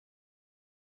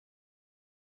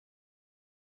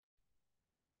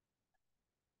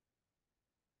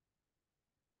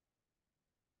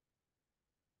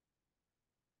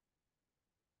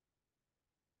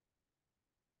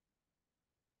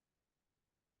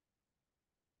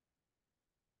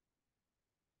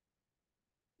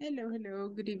Hello, hello,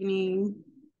 good evening.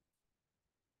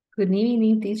 Good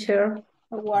evening, teacher.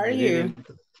 How are Good you?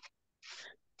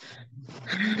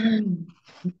 evening.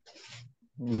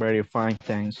 Very fine,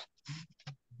 thanks.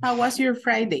 How was your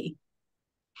Friday?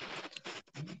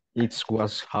 It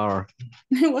was hard,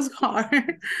 It was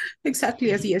hard,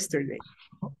 exactly as yesterday.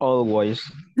 always.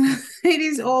 It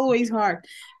is always hard.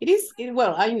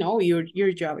 Well, I know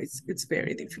your job it's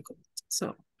very difficult.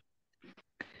 So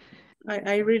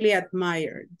I really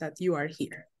admire that you are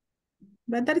here.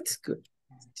 But that it's good.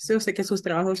 Yo sé que sus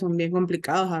trabajos son bien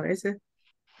complicados a veces.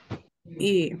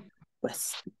 Y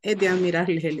pues es de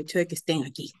admirarles el hecho de que estén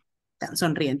aquí, tan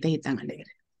sonrientes y tan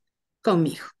alegres.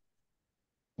 Conmigo.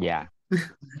 Yeah.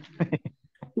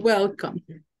 Welcome. Thank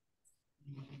you.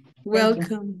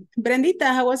 Welcome.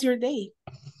 Brendita, how was your day?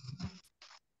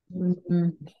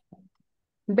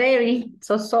 Very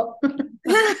so.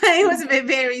 It was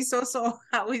very so.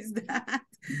 How is that?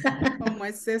 ¿Cómo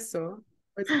es eso?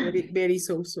 It's very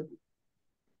so.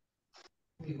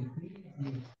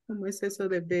 ¿Cómo es eso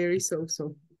de very so?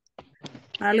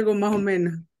 Algo más o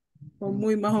menos. O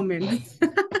muy más o menos.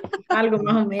 Algo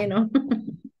más o menos.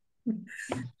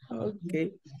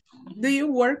 Okay. Do you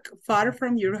work far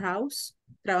from your house?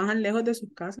 ¿Trabajan lejos de sus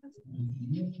casas?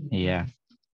 Yeah.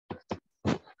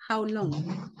 How long?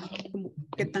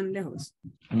 ¿Qué tan lejos?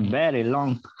 Very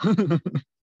long.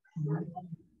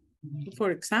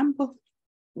 For example,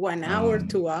 1 hour,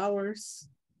 2 hours.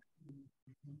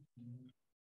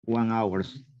 1 hour.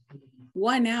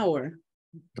 1 hour.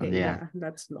 Okay, Yeah.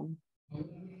 that's long.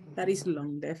 That is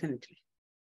long, definitely.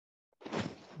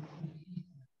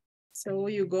 So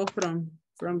you go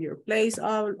from your place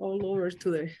all over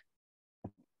to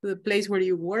the place where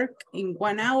you work in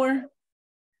 1 hour.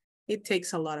 It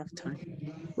takes a lot of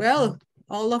time. Well,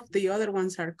 all of the other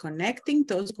ones are connecting.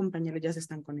 Todos los compañeros ya se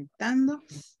están conectando.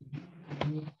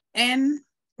 And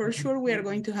for sure, we are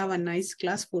going to have a nice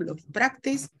class full of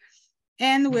practice.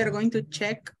 And we are going to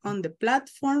check on the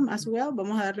platform as well.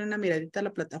 Vamos a darle una miradita a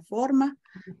la plataforma.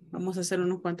 Vamos a hacer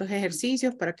unos cuantos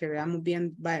ejercicios para que veamos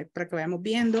bien, para que vayamos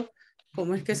viendo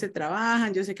cómo es que se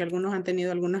trabajan. Yo sé que algunos han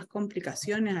tenido algunas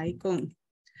complicaciones ahí con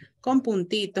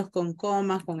puntitos, con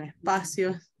comas, con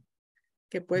espacios,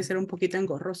 que puede ser un poquito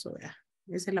engorroso, ¿verdad?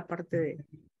 Esa es la parte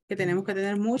que tenemos que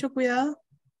tener mucho cuidado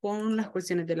con las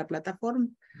cuestiones de la plataforma.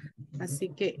 Así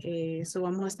que eso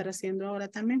vamos a estar haciendo ahora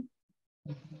también.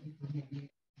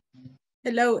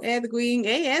 Hello, Edwin.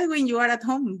 Hey, Edwin, you are at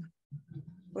home.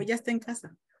 O ya está en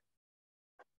casa.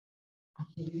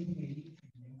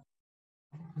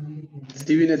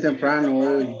 Sí, vine temprano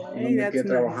hoy. Hey, No me that's quedé nice.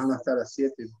 trabajando hasta las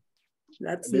 7.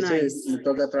 That's A veces nice. me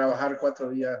toca trabajar 4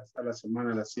 días a la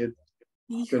semana a las 7.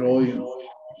 Hijo. Pero hoy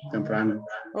temprano.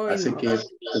 Hoy Así no. que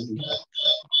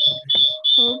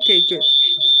Okay, good.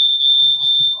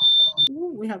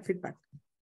 Ooh, we have feedback.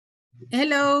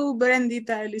 Hello,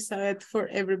 Brendita, Elizabeth, for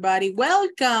everybody.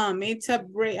 Welcome. It's a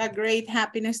great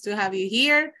happiness to have you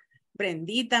here.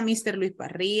 Brendita, Mr. Luis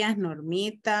Parrillas,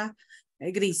 Normita,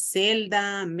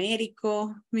 Griselda,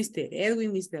 Américo, Mr.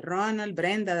 Edwin, Mr. Ronald,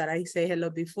 Brenda, that I say hello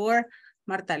before,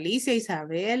 Marta Alicia,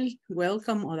 Isabel,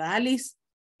 welcome, Odalis.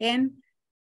 And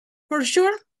for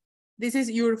sure, this is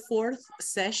your 4th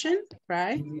session,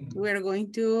 right? We're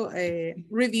going to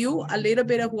review a little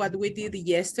bit of what we did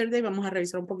yesterday. Vamos a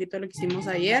revisar un poquito lo que hicimos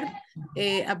ayer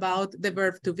about the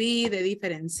verb to be, the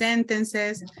different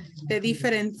sentences, the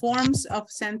different forms of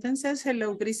sentences.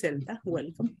 Hello, Griselda,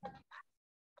 welcome.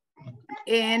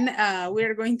 And we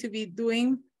are going to be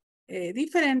doing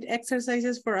different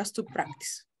exercises for us to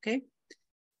practice, okay?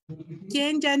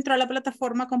 ¿Quién ya entró a la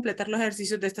plataforma a completar los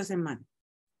ejercicios de esta semana?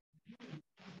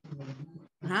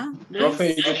 Ajá,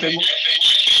 profe, yo tengo...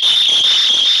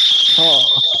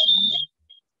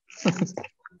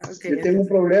 Okay, Yo tengo un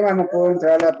problema, no puedo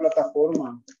entrar a la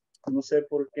plataforma. No sé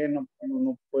por qué no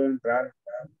puedo entrar.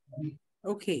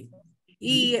 Ok.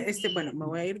 Y bueno, me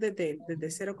voy a ir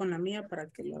desde cero con la mía para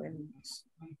que lo veamos.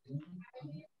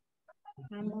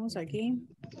 Vamos aquí.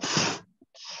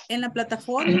 En la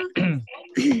plataforma,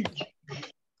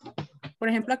 por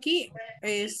ejemplo aquí,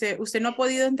 usted no ha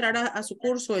podido entrar a su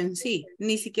curso en sí,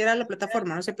 ni siquiera a la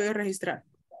plataforma, no se puede registrar.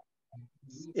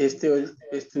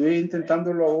 Estuve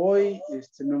intentándolo hoy,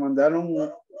 me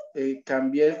mandaron,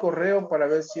 cambié el correo para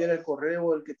ver si era el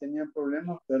correo el que tenía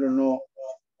problemas, pero no.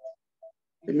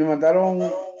 Me mandaron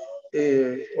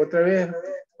otra vez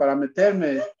para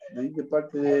meterme de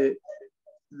parte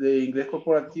de inglés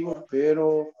corporativo,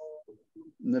 pero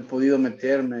no he podido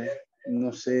meterme.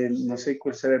 No sé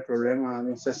cuál será el problema.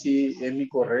 No sé si es mi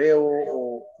correo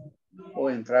o o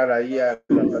entrar ahí a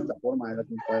la plataforma de la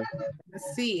computadora.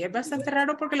 Sí, es bastante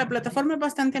raro porque la plataforma es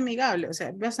bastante amigable, o sea,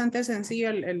 es bastante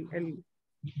sencillo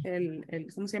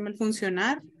 ¿cómo se llama? El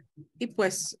funcionar. Y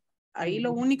pues ahí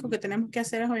lo único que tenemos que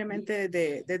hacer es obviamente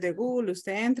desde Google,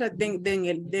 usted entra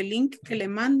del link que le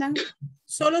mandan,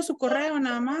 solo su correo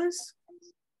nada más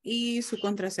y su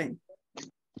contraseña.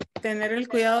 Tener el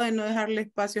cuidado de no dejarle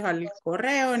espacios al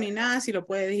correo ni nada, si lo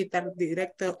puede digitar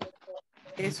directo,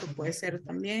 eso puede ser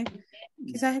también.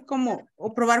 Quizás es como,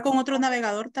 o probar con otro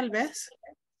navegador tal vez.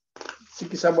 Sí,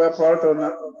 quizás voy a probar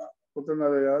otro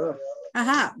navegador.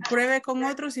 Ajá, pruebe con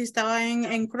otro, si estaba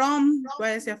en Chrome,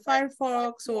 puede ser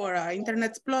Firefox o Internet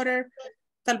Explorer,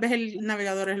 tal vez el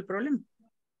navegador es el problema.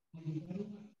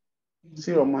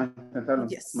 Sí, vamos a intentarlo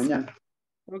mañana.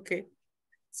 Okay.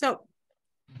 So,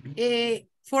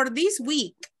 for this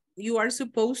week, you are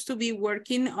supposed to be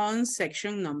working on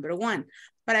section number 1.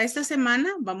 Para esta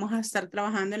semana vamos a estar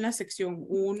trabajando en la sección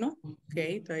 1.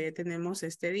 Ok, todavía tenemos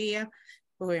este día,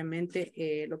 obviamente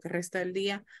lo que resta del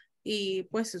día y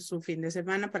pues su fin de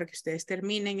semana para que ustedes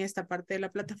terminen esta parte de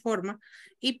la plataforma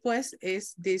y pues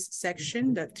es this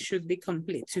section that should be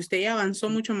complete. Si usted ya avanzó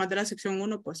mucho más de la sección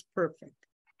 1, pues perfect.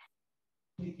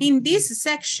 In this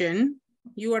section,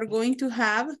 you are going to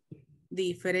have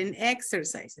different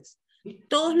exercises.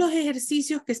 Todos los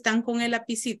ejercicios que están con el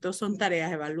lapicito son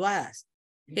tareas evaluadas.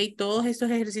 Okay, todos estos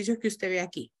ejercicios que usted ve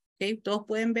aquí. Okay, todos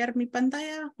pueden ver mi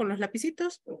pantalla con los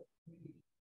lapicitos.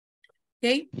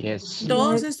 Okay. Yes.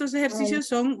 Todos estos ejercicios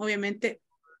son obviamente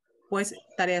pues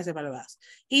tareas evaluadas.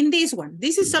 In this one,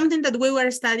 this is something that we were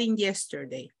studying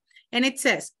yesterday. And it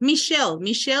says, Michelle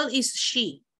is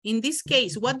she. In this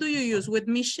case, what do you use with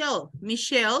Michelle?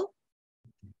 Michelle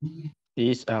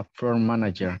is a floor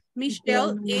manager.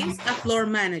 Michelle is a floor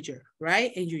manager,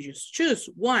 right? And you just choose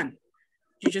one.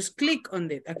 You just click on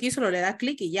it. Aquí solo le da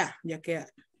clic y ya queda.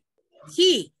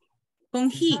 He, con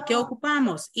he, ¿qué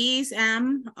ocupamos? Is,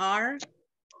 am, are.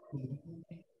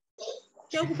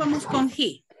 ¿Qué ocupamos con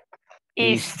he?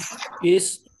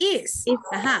 Is.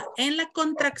 Ajá. En la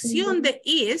contracción de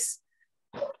is,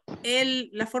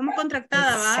 la forma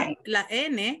contractada va la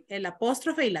N, el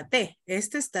apóstrofe y la T.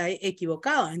 Este está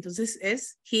equivocado. Entonces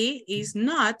es he is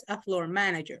not a floor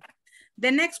manager.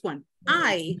 The next one.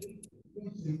 I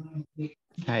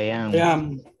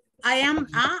am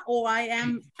a o I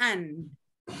am an.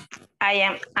 I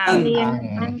am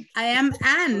an. I am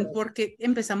an porque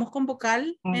empezamos con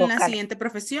vocal en la siguiente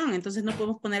profesión. Entonces no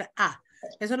podemos poner a.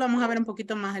 Eso lo vamos a ver un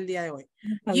poquito más el día de hoy.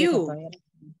 You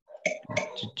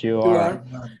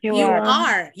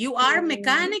are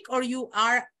mechanic or you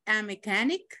are a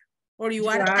mechanic or you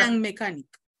are an mechanic.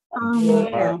 You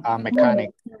are a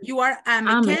mechanic. You are a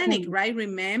mechanic, right?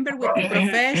 Remember with the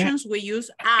professions we use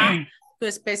a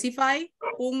to specify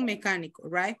un mecánico,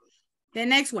 right? The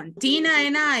next one, Tina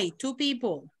and I, two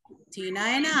people. Tina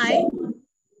and I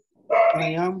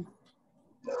am.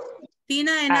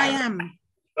 Tina and I am.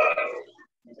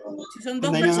 Si son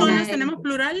dos personas, tenemos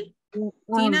plural.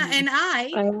 Tina and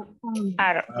I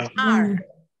are.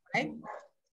 Right?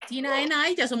 Tina and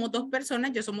I, ya somos dos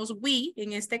personas, ya somos we,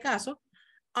 en este caso,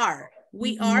 are.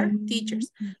 We are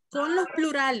teachers. Con los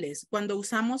plurales, cuando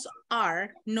usamos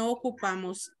are, no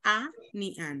ocupamos a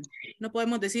ni an. No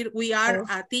podemos decir we are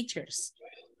a teachers,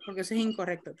 porque eso es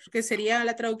incorrecto. Porque sería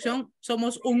la traducción,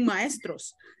 somos un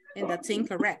maestros. And that's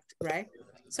incorrect, right?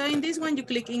 So in this one, you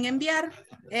click in enviar,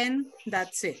 and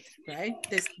that's it, right?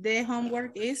 The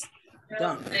homework is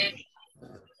done.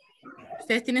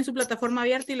 Ustedes tienen su plataforma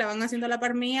abierta y la van haciendo a la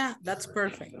par mía. That's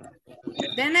perfect.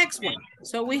 The next one.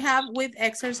 So we have with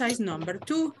exercise number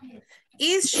 2.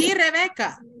 Is she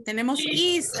Rebecca? Tenemos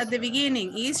is at the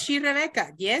beginning. Is she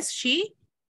Rebecca? Yes, she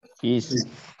Is.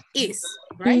 Is,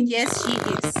 right? Yes, she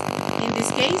is. In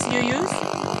this case, you use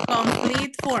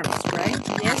complete forms, right?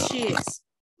 Yes, she is.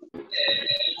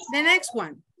 The next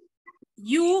one.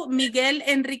 You, Miguel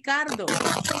and Ricardo.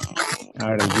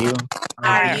 Are you?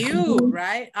 Are you,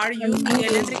 right? Are you,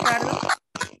 Miguel and Ricardo?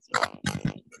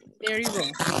 There you go.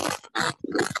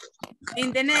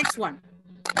 In the next one,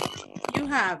 you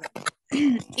have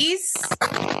is.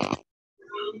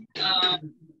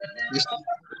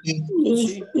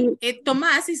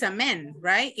 Tomás is a man,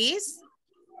 right? Is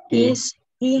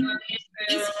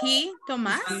he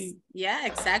Tomás? Yeah,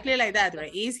 exactly like that,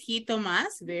 right? Is he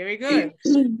Tomás? Very good.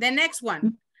 The next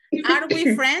one. Are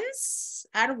we friends?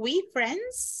 Are we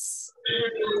friends?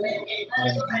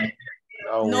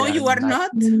 No, you are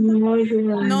not.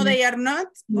 No, they are not.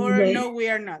 Or no, we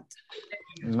are not.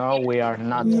 No, we are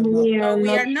not. No, we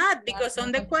are not, because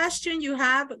on the question you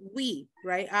have we,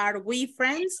 right? Are we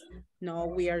friends? No,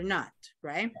 we are not,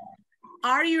 right?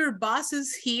 Are your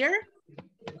bosses here?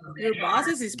 Your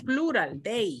bosses is plural,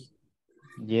 they.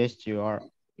 Yes, you are.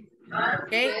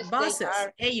 Okay, Yes, they bosses,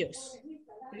 are. ellos.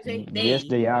 You say Yes,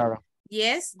 they are.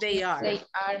 Yes, they are. They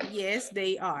are. Yes,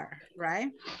 they are,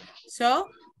 right? So,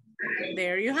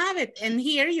 there you have it. And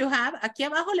here you have, aquí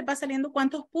abajo le va saliendo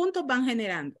cuántos puntos van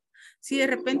generando. Si de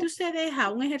repente usted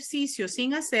deja un ejercicio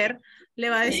sin hacer, le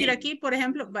va a decir aquí, por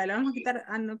ejemplo, vale, le vamos a quitar,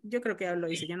 no, yo creo que ya lo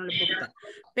hice, ya no le puedo quitar.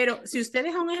 Pero si usted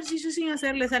deja un ejercicio sin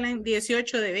hacer, le salen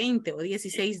 18 de 20 o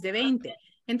 16 de 20.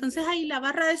 Entonces ahí la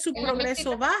barra de su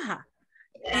progreso baja.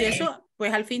 Y eso,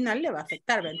 pues al final le va a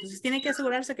afectar, ¿verdad? Entonces tiene que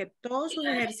asegurarse que todos sus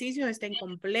ejercicios estén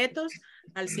completos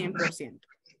al 100%.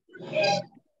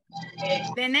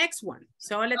 The next one.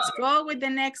 So let's go with the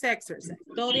next exercise.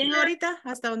 ¿Todo bien ahorita?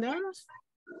 ¿Hasta dónde vamos?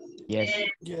 Yes.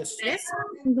 Yes.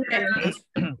 Okay.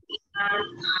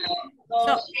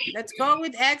 So let's go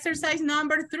with exercise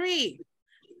number 3.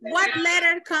 What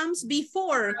letter comes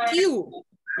before Q?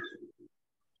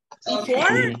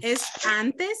 Before es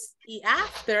antes y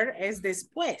after es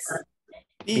después.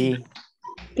 P.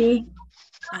 P.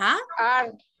 Ajá.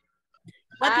 Are.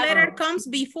 What Are. letter comes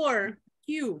before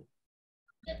Q?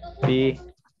 P.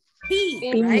 P,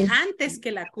 P. right? Antes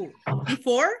que la Q.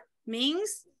 Before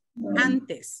means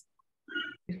antes.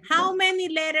 How many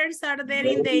letters are there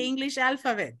in the English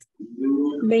alphabet?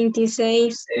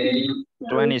 26.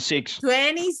 26.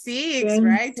 26,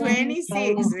 right?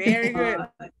 26, very good.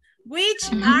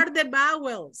 Which are the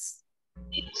vowels?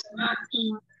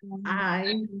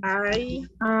 I.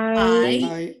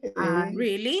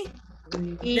 Really?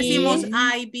 Decimos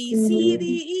I, B, C, D,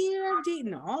 E, F, G.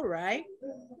 No, right?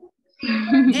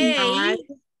 A,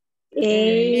 A.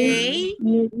 E,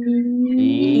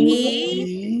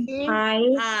 I.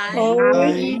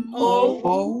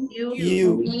 O, U.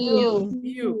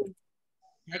 U.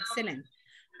 Excellent.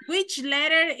 Which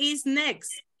letter is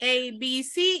next? A, B,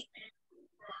 C,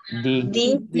 D.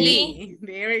 D.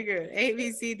 Very good. A,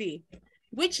 B, C, D.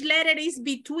 Which letter is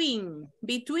between?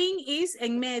 Between is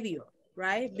en medio,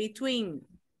 right? Between.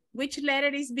 Which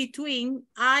letter is between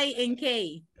I and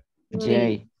K?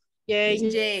 J.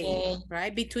 J,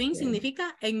 right? Between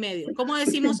significa en medio. ¿Cómo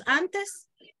decimos antes?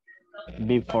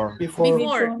 Before.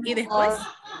 Before. ¿Y después?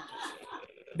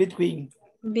 Between.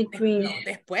 No,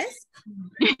 después.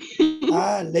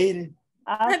 Later.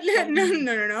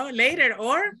 No. Later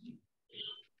or.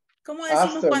 ¿Cómo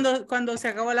decimos After. cuando se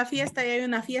acabó la fiesta y hay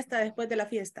una fiesta después de la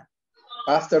fiesta?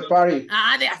 After party.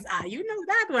 You know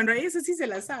that one, right? Eso sí se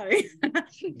la sabe.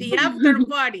 The after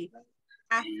party.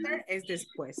 After es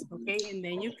después, okay? And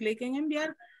then you click en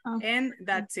enviar and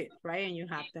that's it, right? And you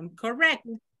have them correct.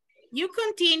 You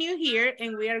continue here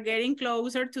and we are getting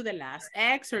closer to the last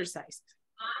exercise.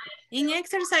 In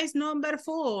exercise number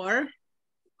 4,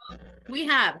 we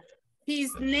have,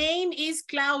 his name is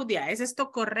Claudia. ¿Es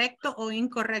esto correcto o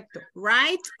incorrecto?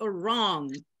 Right or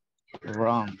wrong?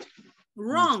 Wrong.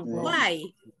 Wrong.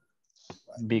 Why?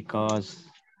 Because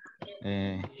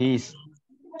he's.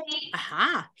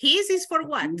 Aha. His is for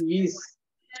what? Is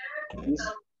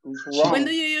wrong. When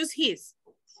do you use his?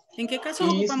 ¿En qué caso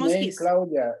His ocupamos name, his?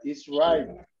 Claudia, is right.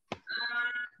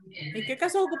 ¿En qué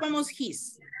caso ocupamos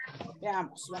his?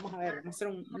 Veamos, vamos a ver, vamos a hacer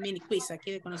un mini quiz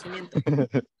aquí de conocimiento.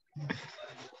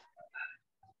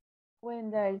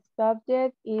 When the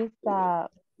subject is a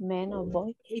man or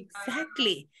boy.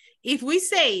 Exactly. If we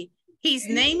say his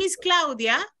name is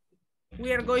Claudia,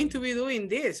 we are going to be doing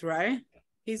this, right?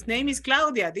 His name is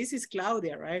Claudia. This is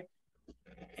Claudia, right?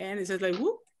 And it says like,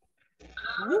 whoop,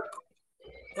 whoop.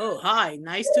 Oh, hi,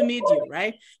 nice to meet you,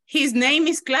 right? His name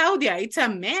is Claudia. It's a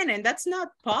man, and that's not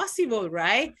possible,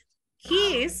 right?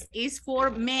 His is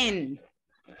for men,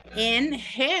 and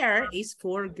her is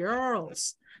for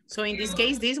girls. So in this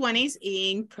case, this one is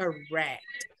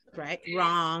incorrect, right?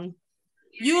 Wrong.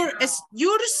 Your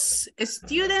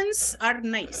students are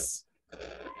nice,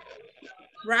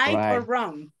 right or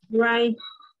wrong? Right.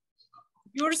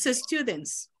 Your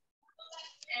students.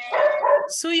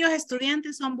 Suyos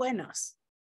estudiantes son buenos.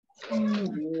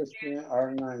 Yes, they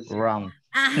are nice. Wrong.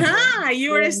 Aha,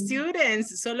 your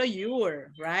students, solo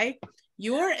your, right?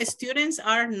 Your students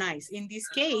are nice. In this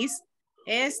case,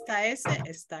 esta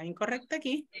está incorrecta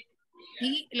aquí.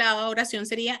 Y la oración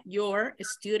sería, your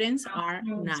students are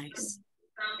nice.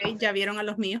 Okay, ya vieron a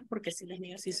los míos porque sí, los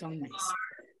míos sí son nice.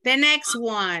 The next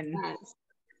one.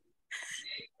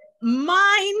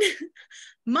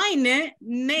 My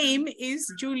name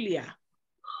is Julia.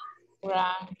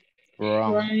 Wrong.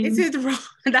 Wrong. Is it wrong?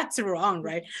 That's wrong,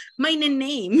 right? My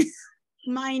name.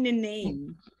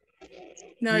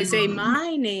 No, I say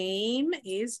my name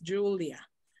is Julia.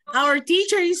 Our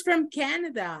teacher is from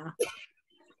Canada.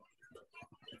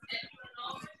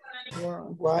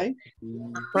 Why?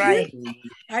 Right.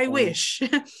 I wish.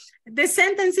 The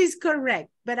sentence is correct,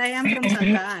 but I am from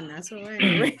Santa Ana, so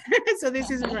anyway, so this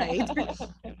is right.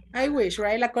 I wish,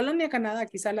 right? La colonia Canadá,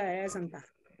 quizá la de Santa Ana,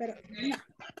 pero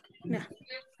no.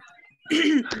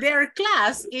 Their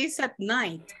class is at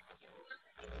night.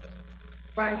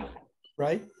 Right.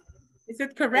 Right? Is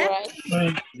it correct?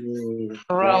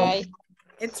 Right.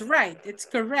 It's right, it's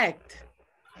correct.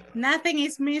 Nothing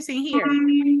is missing here.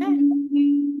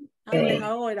 Hablen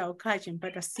ahora o callen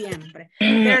para siempre.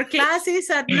 Their class is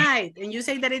at night, and you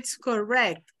say that it's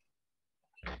correct.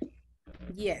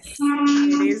 Yes,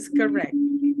 it is correct.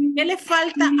 ¿Qué le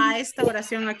falta a esta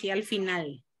oración aquí al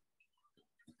final?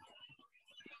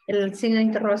 El signo de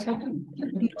interrogación.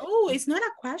 No, it's not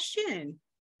a question.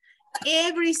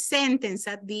 Every sentence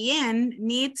at the end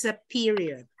needs a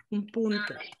period, un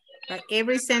punto. But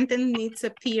every sentence needs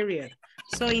a period.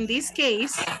 So in this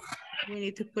case, we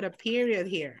need to put a period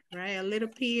here, right? A little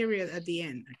period at the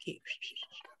end. Aquí.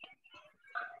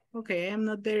 Okay, I'm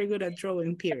not very good at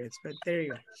drawing periods, but there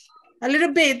you go. A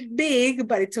little bit big,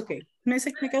 but it's okay. Me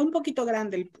quedó un poquito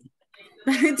grande el punto.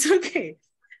 But it's okay.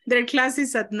 Their class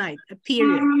is at night, a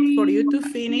period, for you to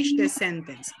finish the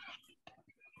sentence.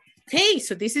 Okay,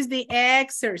 so this is the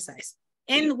exercise.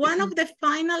 And one of the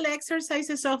final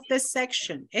exercises of the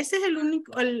section. Ese es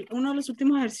uno de los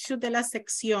últimos ejercicios de la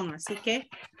sección, así que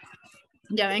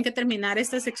ya ven que terminar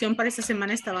esta sección para esta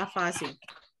semana estaba fácil.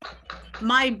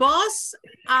 My boss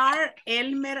are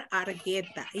Elmer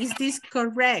Argueta. Is this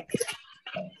correct?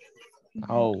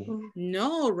 No.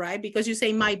 No, right? Because you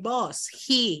say my boss,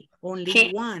 he,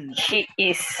 only one. He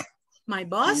is. My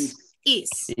boss is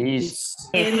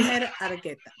Elmer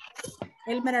Argueta.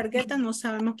 Elmer Argueta no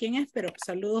sabemos quién es, pero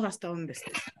saludos hasta donde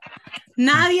esté.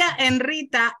 Nadia and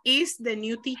Rita is the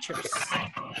new teachers.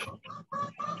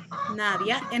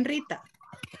 Nadia and Rita.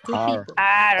 Two people.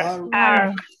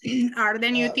 Are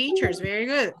the new teachers. Very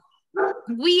good.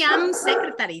 We are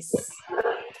secretaries.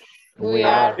 We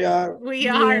are. We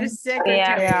are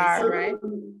secretaries, right?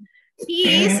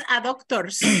 He is a doctor.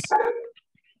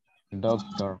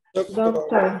 Doctor.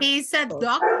 He's a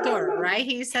doctor, right?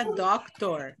 He's a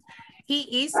doctor.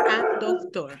 He is a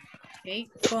doctor. Okay.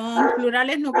 Con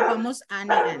plurales no ocupamos an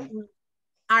y an.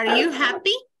 Are you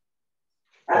happy?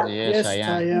 Yes, I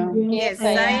am. Yes,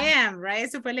 I am, right?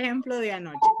 Ese fue el ejemplo de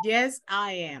anoche. Yes,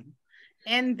 I am.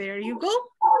 And there you go.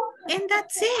 And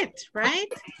that's it, right?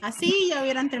 Así ya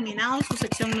hubieran terminado su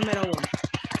sección número 1.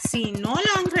 Si no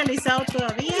la han realizado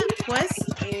todavía, pues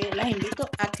las invito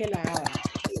a que la hagan.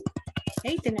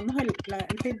 Hey, tenemos el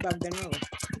feedback de nuevo.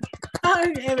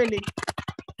 Ay, Evelyn.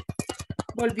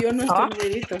 Volvió nuestro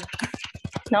ruidito.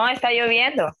 No, está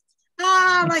lloviendo.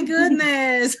 Ah, my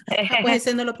goodness. Pues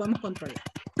ese no lo podemos controlar.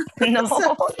 No.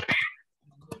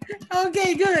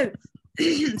 Okay, good.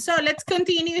 So let's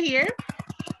continue here.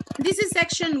 This is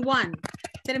section 1.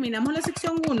 Terminamos la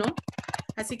sección 1.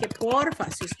 Así que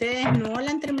porfa, si ustedes no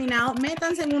la han terminado,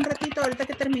 métanse en un ratito ahorita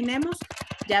que terminemos.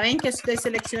 Ya ven que es de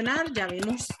seleccionar, ya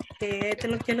vimos qué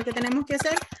es lo que tenemos que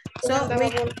hacer. So we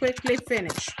quickly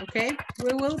finish, okay?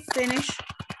 We will finish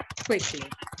quickly.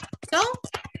 So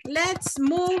let's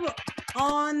move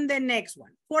on the next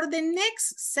one. For the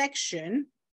next section,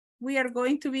 we are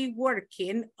going to be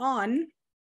working on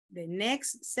the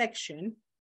next section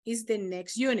is the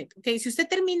next unit. Okay, si usted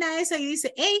termina esa y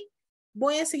dice, hey,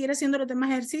 voy a seguir haciendo los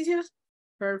demás ejercicios,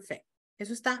 perfecto.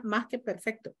 Eso está más que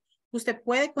perfecto. Usted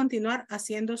puede continuar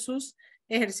haciendo sus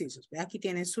ejercicios. Aquí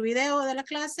tienen su video de la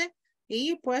clase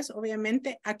y pues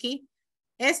obviamente aquí,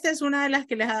 esta es una de las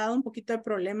que les ha dado un poquito de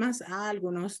problemas a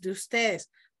algunos de ustedes.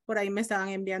 Por ahí me estaban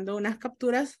enviando unas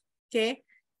capturas que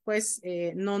pues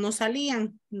no nos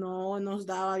salían, no nos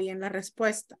daba bien la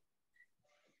respuesta.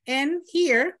 And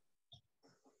here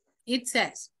it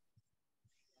says,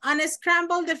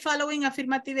 unscramble the following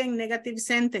affirmative and negative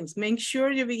sentence. Make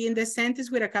sure you begin the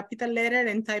sentence with a capital letter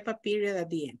and type a period at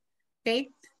the end.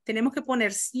 Okay. Tenemos que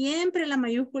poner siempre la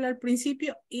mayúscula al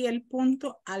principio y el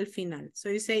punto al final. So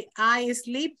you say, I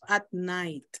sleep at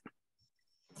night.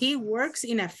 He works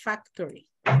in a factory.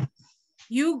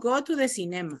 You go to the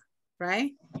cinema,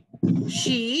 right?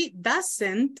 She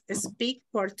doesn't speak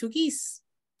Portuguese.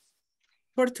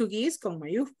 Portuguese con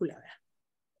mayúscula.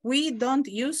 We don't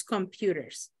use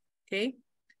computers, okay?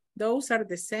 Those are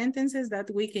the sentences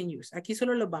that we can use. Aquí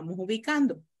solo los vamos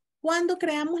ubicando. Cuando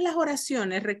creamos las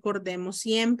oraciones, recordemos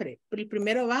siempre, el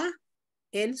primero va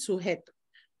el sujeto.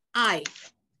 I.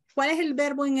 ¿Cuál es el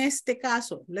verbo en este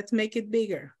caso? Let's make it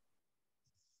bigger.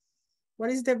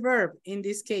 What is the verb in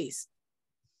this case?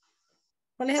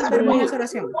 ¿Cuál es el verbo en esa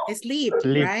oración? Sleep,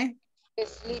 right?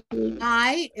 Sleep.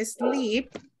 I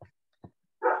sleep.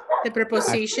 The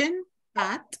preposition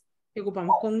at, y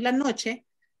ocupamos con la noche,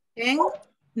 en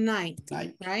night,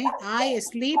 right? I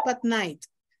sleep at night.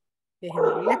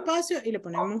 Dejemos el espacio y le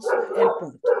ponemos el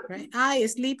punto, right? I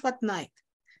sleep at night.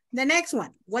 The next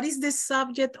one, what is the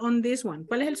subject on this one?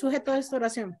 ¿Cuál es el sujeto de esta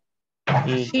oración?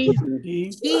 He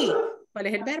He. ¿Cuál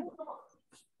es el verbo?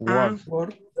 works.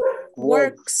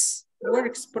 Works.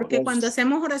 Works. Porque cuando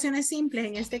hacemos oraciones simples,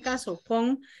 en este caso,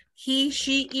 con he,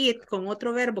 she, it, con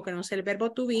otro verbo que no sea el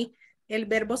verbo to be, el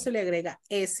verbo se le agrega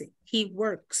S. He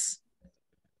works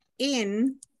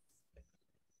in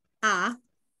a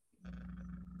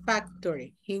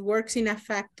factory. He works in a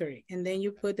factory. And then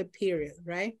you put a period,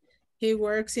 right? He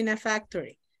works in a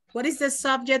factory. What is the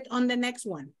subject on the next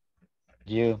one?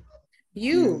 You.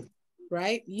 You,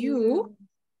 right? You.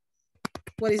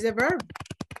 What is the verb?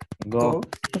 Go.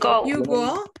 Go. You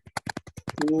go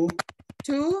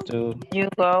to You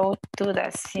go to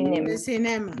the cinema. the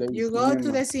cinema. The You go to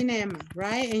cinema. the cinema,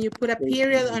 right? And you put a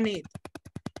period on it.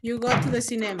 You go to the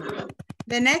cinema.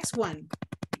 The next one.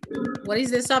 What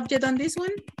is the subject on this one?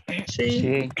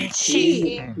 She.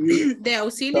 She. The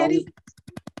auxiliary.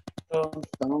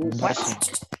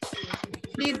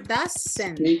 She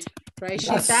doesn't. Right? She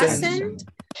doesn't.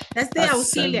 That's the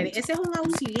auxiliary. Ese es un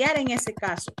auxiliar en ese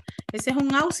caso. Ese es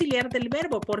un auxiliar del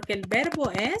verbo porque el verbo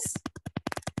es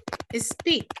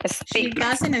speak. She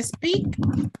doesn't speak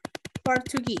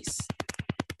Portuguese.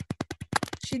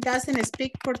 She doesn't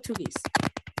speak Portuguese.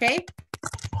 Okay?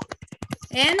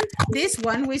 And this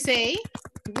one we say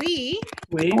we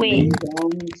don't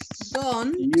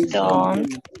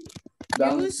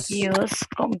use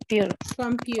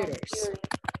computers.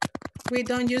 We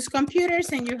don't use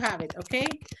computers and you have it, okay?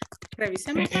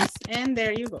 Revisemos and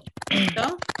there you go.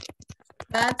 So,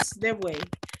 that's the way.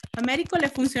 ¿Américo le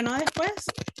funcionó después?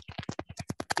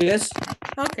 Yes.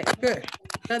 Okay, good.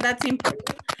 So that's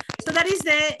important. So that is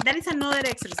another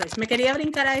exercise. Me quería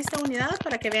brincar a esta unidad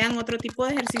para que vean otro tipo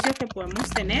de ejercicios que podemos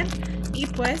tener y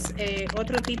pues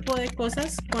otro tipo de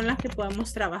cosas con las que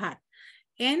podemos trabajar.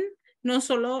 No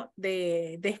solo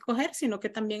de escoger, sino que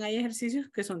también hay ejercicios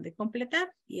que son de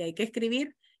completar y hay que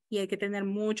escribir y hay que tener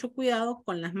mucho cuidado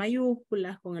con las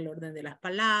mayúsculas, con el orden de las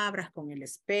palabras, con el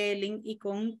spelling y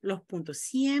con los puntos.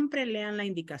 Siempre lean la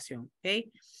indicación, ¿ok?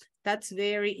 That's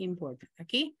very important.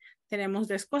 Aquí tenemos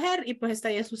de escoger y pues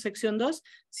esta ya es su sección 2.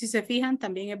 Si se fijan,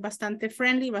 también es bastante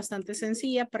friendly, bastante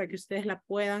sencilla para que ustedes la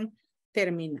puedan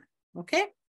terminar, ¿ok?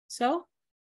 So,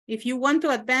 if you want to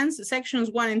advance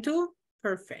sections 1 and 2,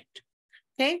 perfect.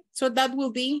 Okay, so that will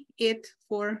be it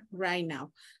for right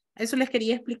now. Eso les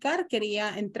quería explicar,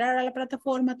 quería entrar a la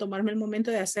plataforma, tomarme el momento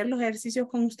de hacer los ejercicios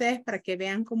con ustedes para que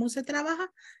vean cómo se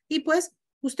trabaja y pues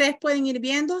ustedes pueden ir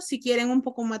viendo si quieren un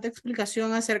poco más de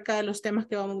explicación acerca de los temas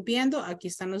que vamos viendo. Aquí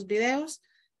están los videos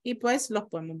y pues los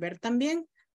podemos ver también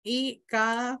y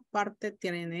cada parte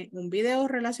tiene un video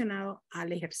relacionado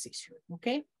al ejercicio, ¿ok?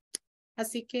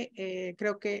 Así que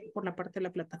creo que por la parte de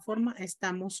la plataforma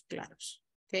estamos claros.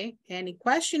 Okay. Any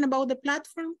question about the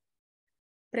platform?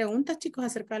 Preguntas, chicos,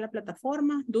 acerca de la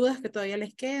plataforma, dudas que todavía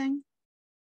les queden.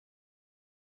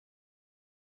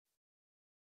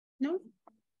 No.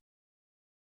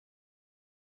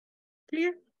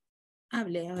 Clear.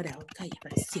 Hable ahora, calla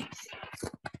para siempre.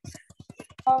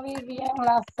 No vi bien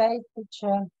las 6,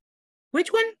 teacher.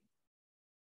 Which one?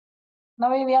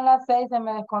 No vi bien las 6, se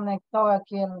me desconectó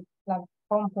aquí la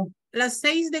compu. ¿Las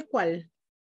 6 de cuál?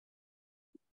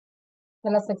 De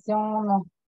la sección 1.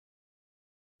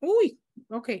 Uy,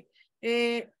 ok.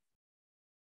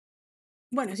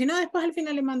 Bueno, si no, después al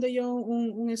final le mando yo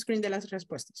un screen de las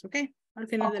respuestas, ok? Al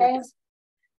final de la clase.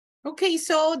 Okay,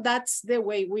 so that's the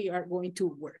way we are going to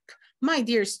work. My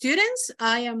dear students,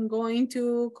 I am going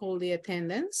to call the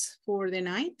attendance for the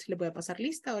night. Le voy a pasar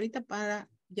lista ahorita para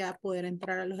ya poder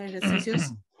entrar a los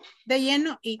ejercicios de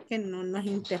lleno y que no nos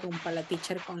interrumpa la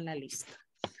teacher con la lista.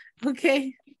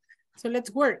 Okay, so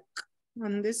let's work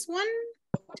on this one.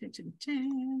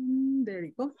 There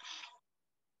you go.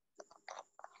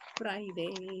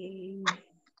 Friday.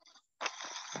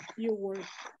 You work.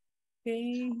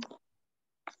 Okay.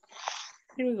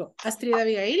 Here we go. Astrid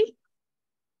Abigail.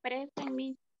 Present,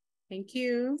 me. Thank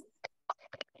you.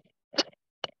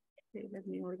 Okay, let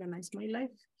me organize my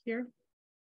life here.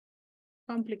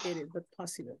 Complicated, but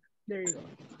possible. There you go.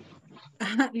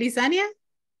 Lisania.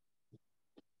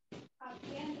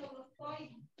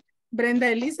 Brenda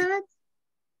Elizabeth.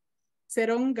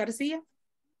 Cerón García.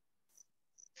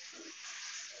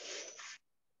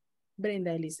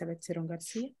 Brenda Elizabeth Cerón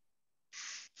García.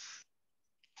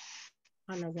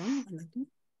 A la 1, a la 2.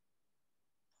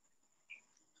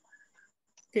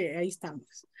 Ok, ahí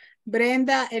estamos.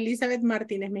 Brenda Elizabeth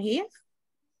Martínez Mejía.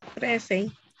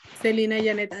 Present. Celina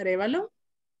Janet Arevalo.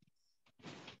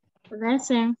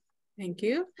 Present. Thank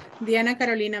you. Diana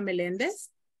Carolina Meléndez.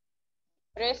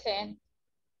 Present.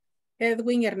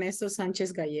 Edwin Ernesto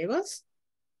Sánchez Gallegos.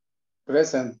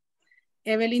 Present.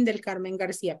 Evelyn del Carmen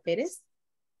García Pérez.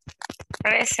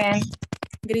 Present.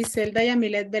 Griselda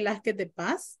Yamilet Velázquez de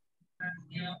Paz.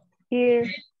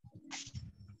 Here.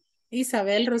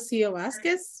 Isabel Rocío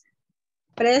Vázquez.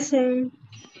 Present.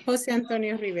 José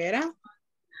Antonio Rivera.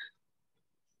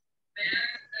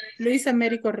 Luis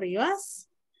Américo Rivas.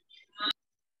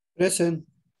 Present.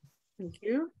 Thank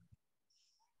you.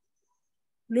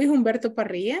 Luis Humberto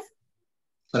Parrilla.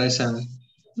 Present.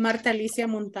 Marta Alicia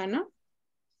Montano.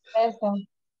 Present.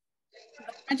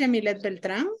 Yamilet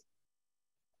Beltrán.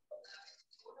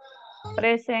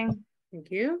 Present. Thank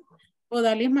you.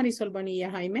 Odalis Marisol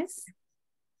Bonilla Jaimes.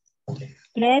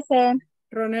 Present.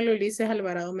 Ronald Ulises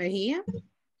Alvarado Mejía.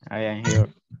 I am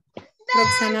here.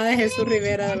 Roxana de Jesús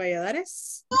Rivera de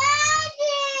Valladares.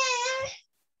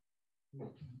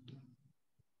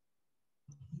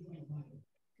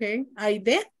 Okay.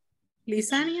 Aide.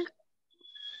 Lisania.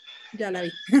 Ya la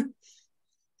vi.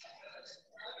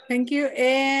 Thank you.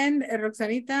 And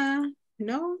Roxanita,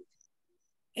 no.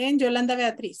 And Yolanda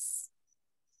Beatriz.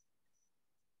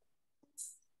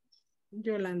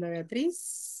 Yolanda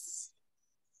Beatriz.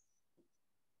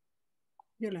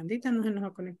 Yolandita no se nos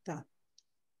ha conectado.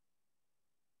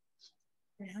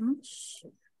 Veamos.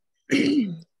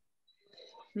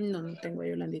 No tengo a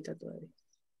Yolandita todavía.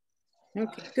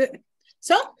 Okay, good.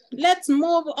 So let's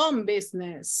move on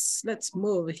business. Let's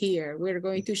move here. We're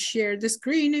going to share the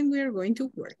screen and we're going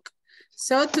to work.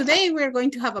 So today we're going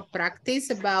to have a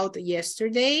practice about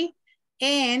yesterday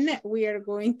and we are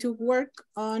going to work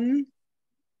on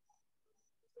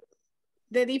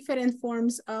the different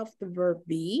forms of the verb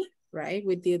be, right?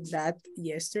 We did that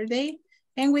yesterday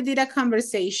and we did a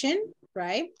conversation,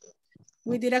 right?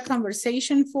 We did a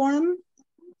conversation form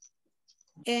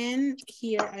and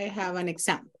here I have an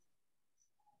example.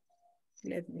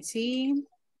 Let me see.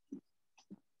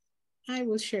 I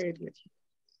will share it with you.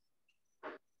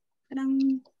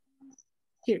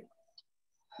 Here.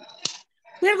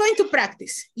 We're going to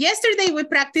practice. Yesterday we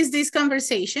practiced this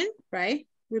conversation, right?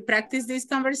 We practiced this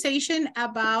conversation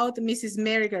about Mrs.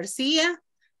 Mary Garcia,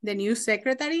 the new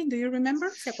secretary. Do you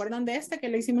remember? ¿Se acuerdan de esta que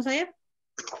lo hicimos ayer?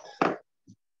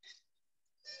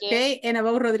 Okay, and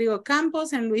about Rodrigo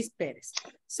Campos and Luis Perez.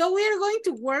 So we are going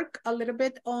to work a little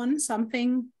bit on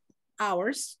something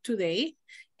ours today.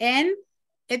 And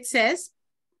it says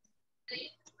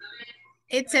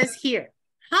here,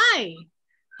 hi,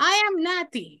 I am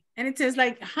Nati. And it says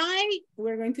like, hi,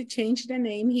 we're going to change the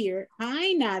name here.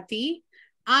 Hi, Nati,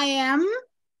 I am,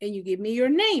 and you give me your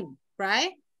name,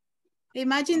 right?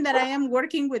 Imagine that I am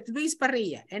working with Luis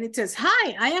Parrilla and it says,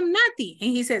 hi, I am Nati. And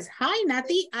he says, hi,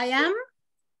 Nati, I am.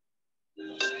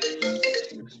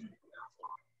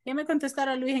 ¿Qué me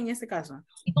contestará Luis en este caso?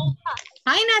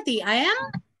 Hi, Nati, I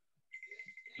am?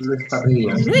 Luis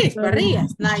Parrilla. Luis Parrilla,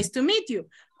 nice to meet you.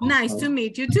 Nice to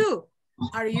meet you too.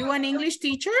 Are you an English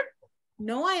teacher?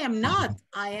 No, I am not.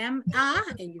 I am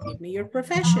and you give me your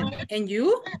profession. And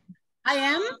you? I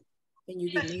am, and you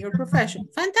give me your profession.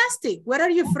 Fantastic. Where are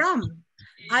you from?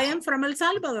 I am from El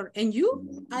Salvador. And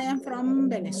you? I am from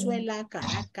Venezuela,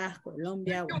 Caracas,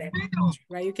 Colombia, whatever.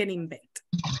 Right? You can invent.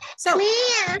 So,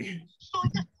 I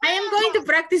am going to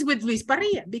practice with Luis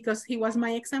Parrilla because he was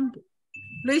my example.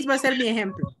 Luis va a ser mi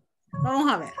ejemplo.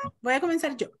 Vamos a ver. Voy a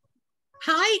comenzar yo.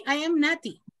 Hi, I am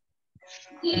Nati.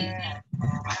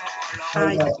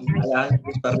 Hi, Nati. I am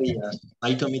Luis Parrilla.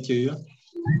 Nice to meet you.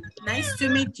 Nice to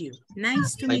meet you.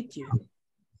 Nice to meet you.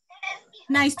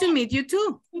 Nice to meet you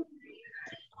too.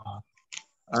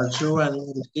 Are you an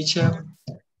English teacher?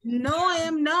 No, I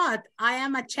am not. I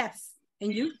am a chef.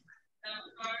 And you?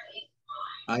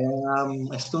 I am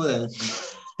a student.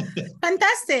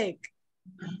 Fantastic.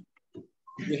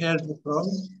 Where are you from?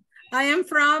 I am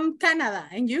from Canada.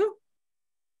 And you?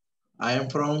 I am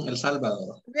from El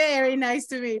Salvador. Very nice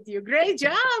to meet you. Great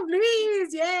job,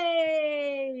 Luis.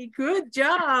 Yay. Good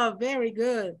job. Very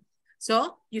good.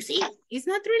 So, you see, it's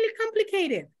not really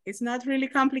complicated. It's not really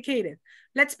complicated.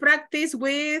 Let's practice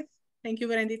with, thank you,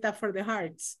 Verendita, for the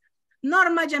hearts.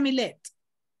 Norma Jamilet.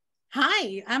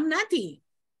 Hi, I'm Nati.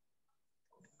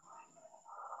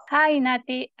 Hi,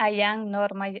 Nati. I am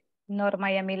Norma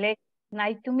Yamile.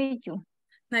 Nice to meet you.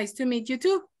 Nice to meet you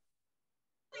too.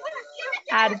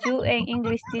 Are you an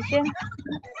English teacher?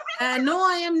 No,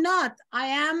 I am not. I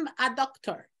am a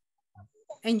doctor.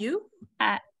 And you?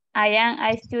 I am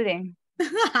a student.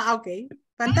 Okay,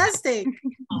 fantastic.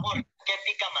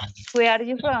 Where are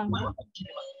you from?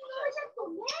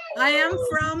 I am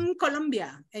from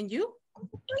Colombia. And you?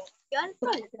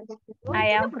 I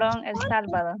am from El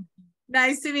Salvador.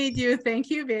 Nice to meet you. Thank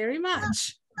you very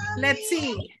much. Let's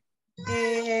see.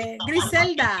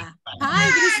 Griselda. Hi,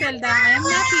 Griselda. I am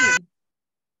Nati.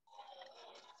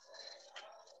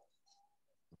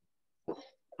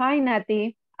 Hi,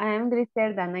 Nati. I am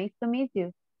Griselda. Nice to meet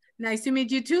you. Nice to meet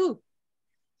you too.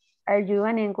 Are you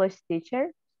an English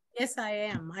teacher? Yes, I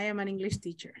am. I am an English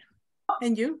teacher.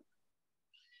 And you?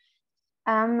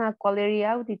 I'm a quality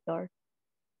auditor.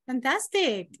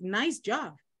 Fantastic. Nice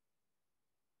job.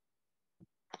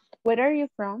 Where are you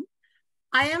from?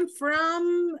 I am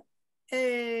from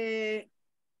El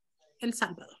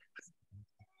Salvador.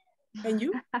 And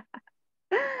you?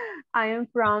 I am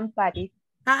from Paris.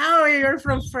 Oh, you're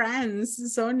from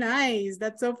France. So nice.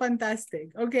 That's so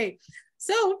fantastic. Okay.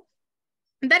 So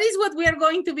that is what we are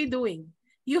going to be doing.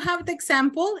 You have the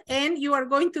example and you are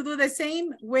going to do the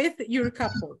same with your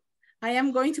couple. I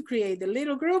am going to create the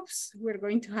little groups. We're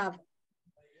going to have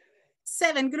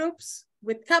 7 groups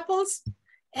with couples.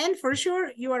 And for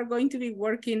sure, you are going to be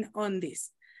working on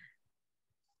this.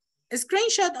 A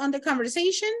screenshot on the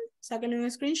conversation. Sácale un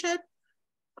screenshot.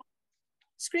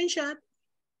 Screenshot.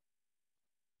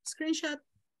 Screenshot.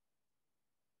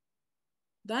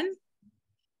 Done?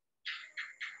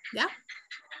 Yeah?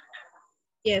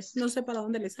 Yes. No sé para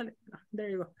dónde le sale. There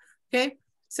you go. Okay.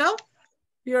 So,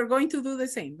 you are going to do the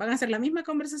same. Van a hacer la misma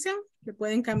conversación. Le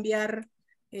pueden cambiar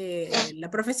la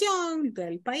profesión,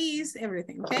 el país,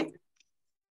 everything. Okay.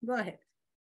 Go ahead.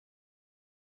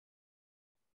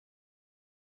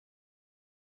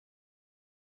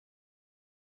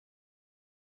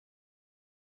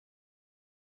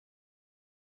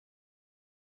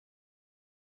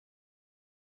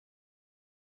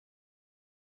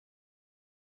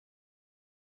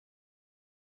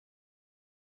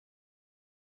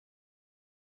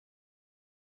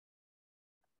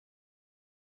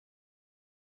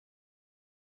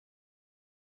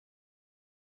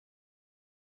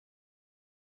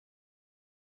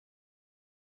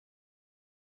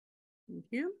 Thank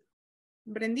you.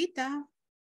 Brendita.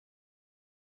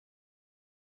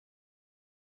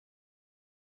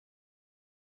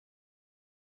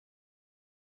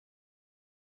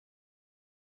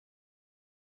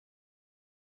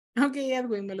 Ok,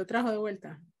 Edwin, me lo trajo de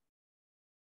vuelta.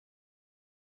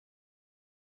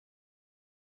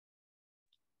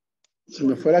 Se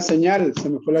me fue la señal, se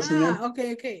me fue la señal. Ok,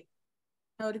 ok.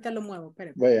 Ahorita lo muevo,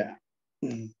 espérame. Vaya.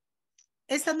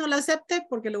 Esta no la acepte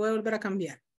porque lo voy a volver a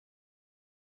cambiar.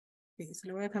 Okay, se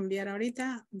lo voy a cambiar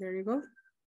ahorita. There you go.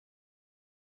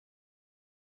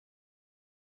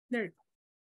 There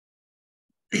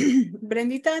you go.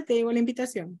 Brendita, te digo la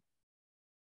invitación.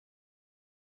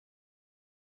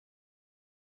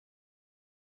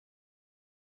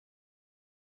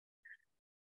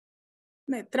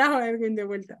 Me trajo a Edwin de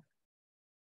vuelta.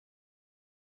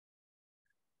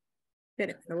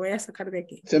 Espera, lo voy a sacar de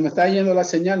aquí. Se me está yendo la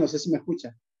señal, no sé si me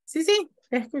escucha. Sí, sí,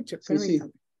 te escucho. Sí, sí.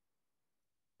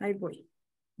 Ahí voy.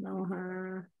 Vamos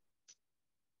a...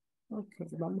 Ok,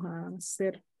 vamos a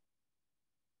hacer...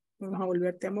 Vamos a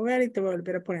volverte a mover y te voy a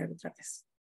volver a poner otra vez.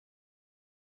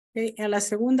 Ok, a la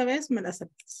segunda vez me la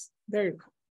aceptas. There you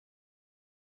go.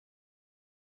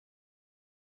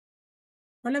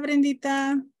 Hola,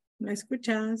 Brendita. ¿Me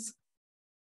escuchas?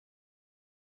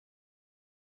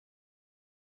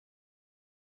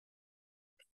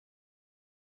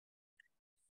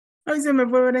 Ay, se me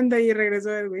fue Brenda y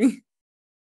regresó Edwin.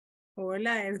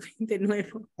 Hola, Edwin, de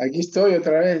nuevo. Aquí estoy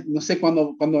otra vez. No sé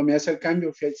cuando me hace el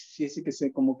cambio, fíjese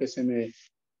que como que se me...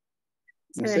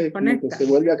 No Se sé, como que desconecta. se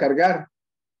vuelve a cargar.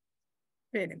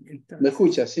 Espérenme, entonces. ¿Me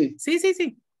escucha? Sí. Sí, sí,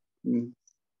 sí. Mm.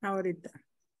 Ahorita.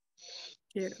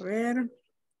 Quiero ver.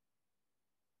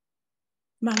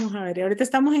 Vamos a ver. Y ahorita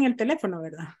estamos en el teléfono,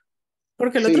 ¿verdad?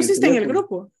 Porque el Sí, otro en sí el está en el teléfono.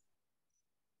 grupo.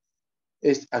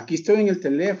 Aquí estoy en el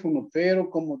teléfono, pero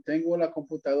como tengo la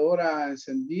computadora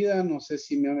encendida, no sé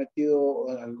si me ha metido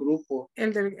al grupo.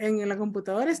 En la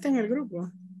computadora está en el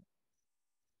grupo.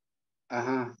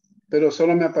 Ajá. Pero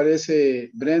solo me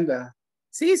aparece Brenda.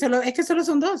 Sí, es que solo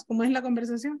son 2, como es la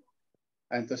conversación.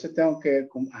 Ah, entonces tengo que...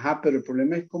 Ajá, pero el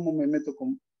problema es cómo me meto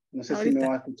con... No sé si me Ahorita.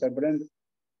 va a escuchar Brenda.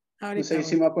 No Ahorita. sé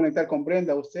si me va a conectar con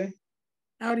Brenda, ¿usted?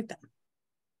 Ahorita.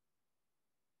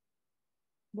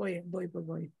 Voy.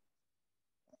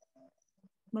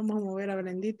 Vamos a mover a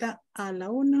Brendita a la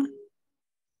 1.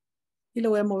 Y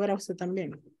lo voy a mover a usted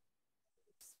también.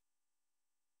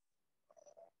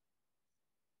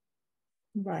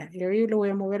 Vale, y hoy lo voy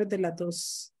a mover de las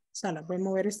 2 salas. Voy a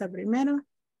mover esta primero.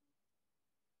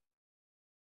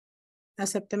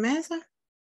 Acépteme esa.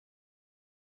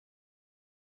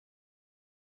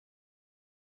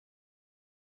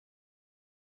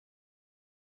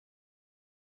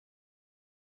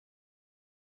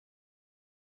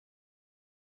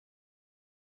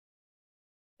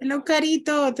 Hello,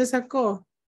 Carito, te sacó.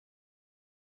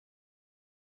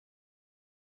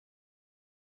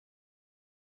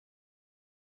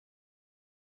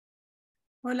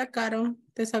 Hola, Caro,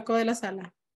 te sacó de la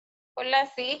sala. Hola,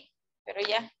 sí, pero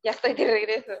ya estoy de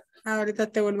regreso.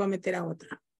 Ahorita te vuelvo a meter a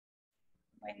otra.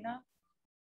 Bueno,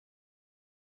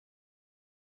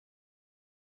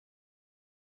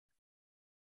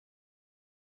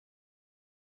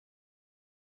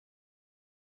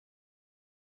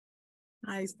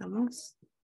 Ahí estamos.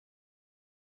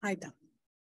 Ahí está.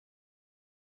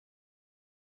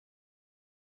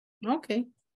 Okay.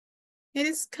 It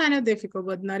is kind of difficult,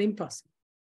 but not impossible.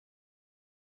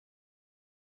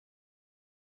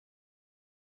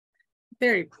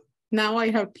 There you go. Now I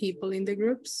have people in the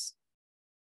groups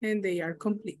and they are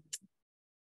complete.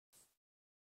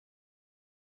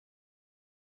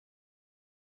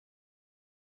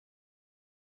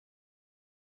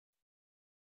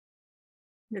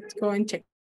 Let's go and check.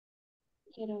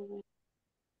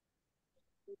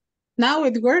 Now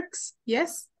it works,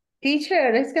 yes.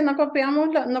 Teacher, es que no copiamos,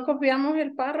 no copiamos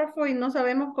el párrafo y no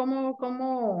sabemos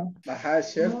cómo Ajá,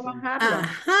 es cierto. bajarlo.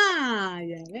 Ajá,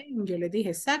 ya ven, yo le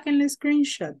dije, sáquenle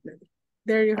screenshot.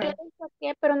 There you have it. Lo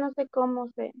saqué, pero no sé cómo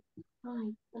se.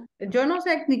 Ay, Yo no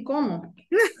sé ni cómo.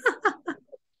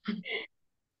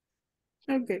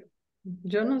 Okay.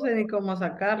 Yo no sé ni cómo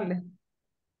sacarle.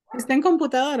 Está en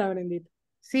computadora, Brendita.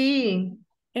 Sí.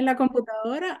 En la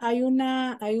computadora hay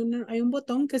un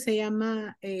botón que se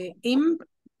llama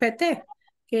IMPT,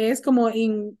 que es como,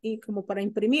 como para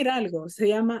imprimir algo. Se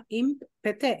llama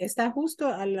IMPT. Está justo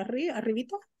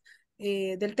arribita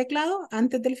del teclado,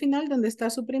 antes del final, donde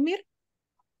está suprimir.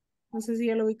 No sé si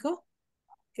ya lo ubicó.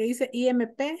 Que dice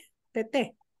IMPT.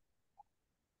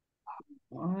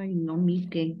 Ay, no,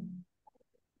 Mique.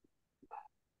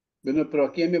 Bueno, pero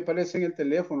aquí me aparece en el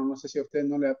teléfono, no sé si a usted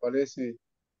no le aparece.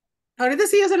 Ahorita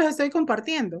sí yo se los estoy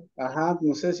compartiendo. Ajá,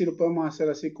 no sé si lo podemos hacer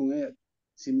así con ella,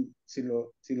 si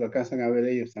lo alcanzan a ver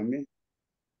ellos también.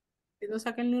 Si no,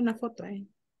 sáquenle una foto.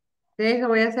 Eso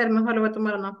voy a hacer, mejor le voy a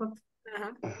tomar una foto.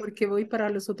 Ajá, porque voy para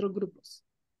los otros grupos.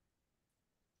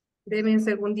 Deme un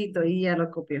segundito y ya lo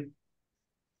copio.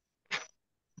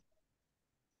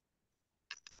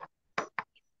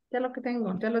 Ya lo que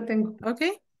tengo, ya lo tengo.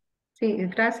 Okay. Sí,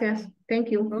 gracias. Thank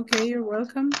you. Okay, you're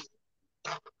welcome.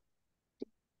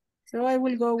 So I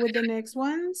will go with the next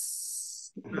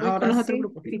ones. Voy con Ahora los otros sí.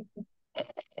 grupos.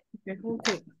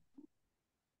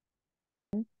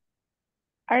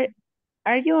 Okay.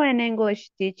 Are you an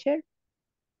English teacher?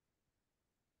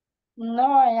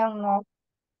 No, I am not.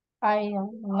 I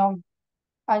am not.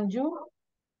 And you?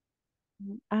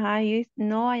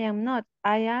 No, I am not.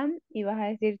 I am, y vas a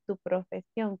decir tu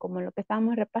profesión, como lo que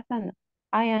estábamos repasando.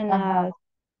 I am Ajá. a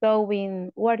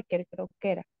sewing worker, creo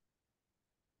que era.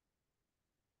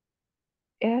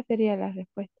 Esa sería la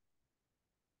respuesta.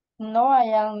 No,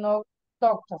 I am not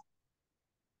doctor.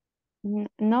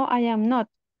 No, I am not.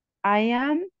 I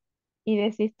am, y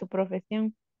decís tu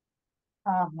profesión.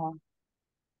 Ajá.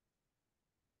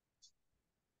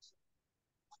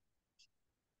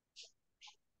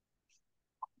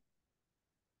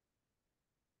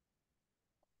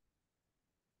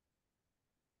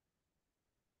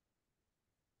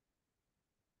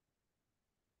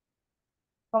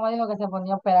 ¿Cómo dijo que se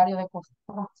ponía operario de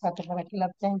costura? Espérate, por aquí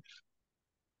la tengo.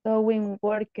 Sewing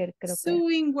worker, creo que era.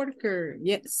 Sewing worker,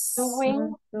 yes.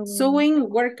 Sewing Sewing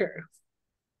worker.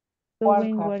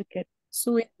 Sewing worker. worker.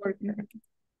 Sewing worker.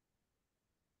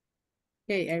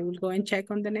 Okay, I will go and check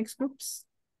on the next groups.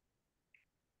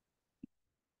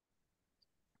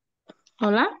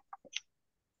 Hola.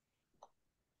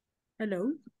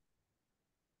 Hello.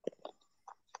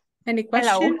 Any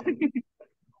Hello. question?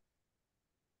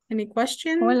 Any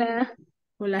question? Hola.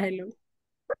 Hola, hello.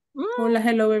 Hola,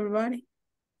 hello, everybody.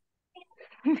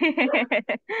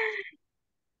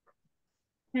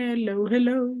 Hello,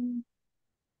 hello.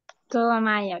 Todo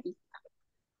maya.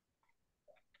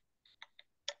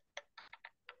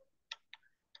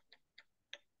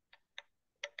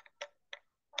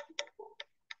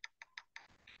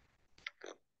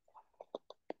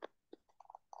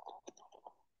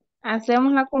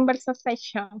 Hacemos la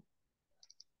conversación.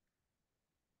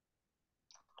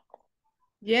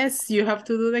 Yes, you have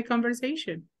to do the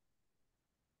conversation.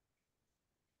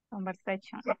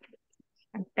 Conversation.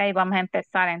 Ok, vamos a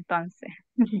empezar entonces.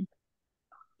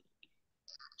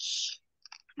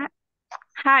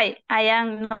 Hi, I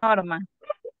am Norma.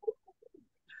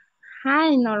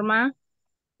 Hi, Norma.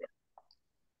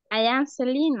 I am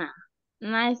Selena.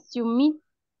 Nice to meet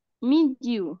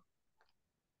you.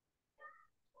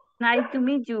 Nice to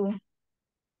meet you.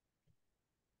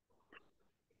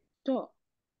 So,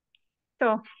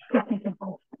 So,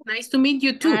 Nice to meet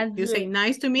you too. Are You say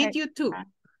nice to meet you too.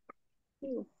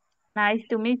 Nice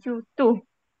to meet you too.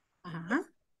 Uh-huh.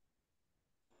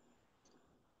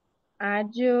 Are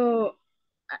you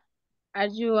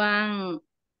an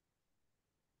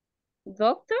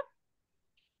doctor?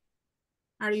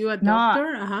 Are you a No.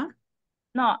 doctor? Uh-huh.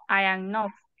 No, I am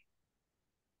not.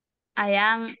 I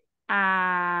am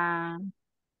a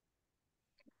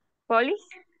police.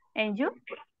 And you?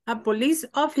 A police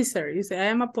officer. You say, I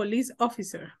am a police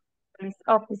officer. Police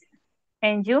officer.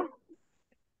 And you?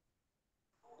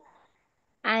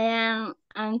 I am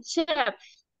a chef.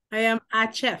 I am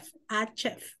a chef. A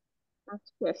chef.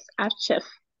 A chef.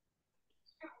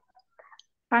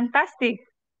 Fantastic.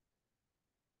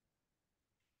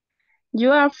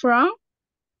 You are from?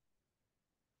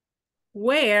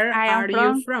 Where I am are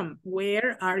you from?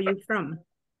 Where are you from?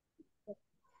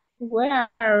 Where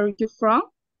are you from?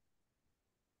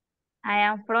 I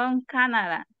am from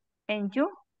Canada. And you?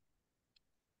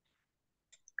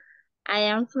 I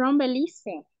am from Belize.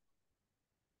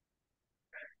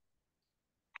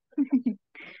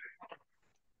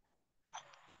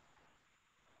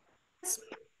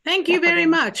 Thank you very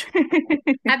much.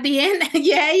 At the end,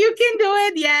 yeah, you can do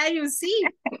it. Yeah, you see.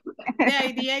 The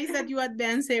idea is that you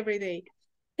advance every day.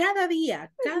 Cada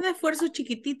día, cada esfuerzo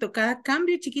chiquitito, cada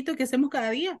cambio chiquito que hacemos cada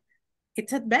día,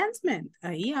 it's advancement.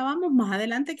 Ahí ya vamos más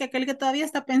adelante que aquel que todavía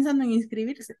está pensando en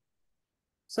inscribirse.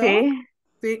 So, Sí.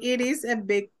 it is a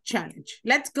big challenge.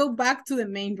 Let's go back to the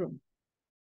main room.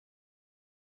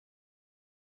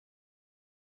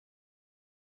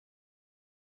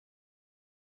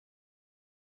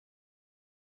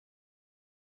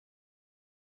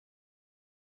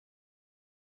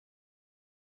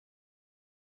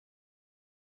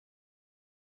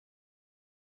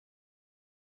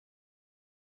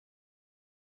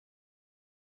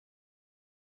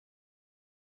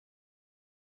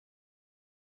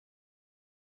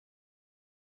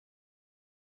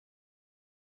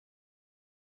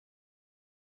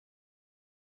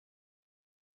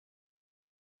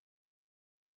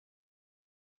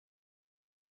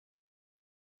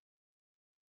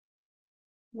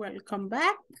 Welcome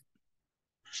back.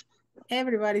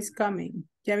 Everybody's coming.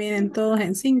 Ya vienen todos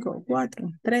en 5, 4,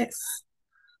 3.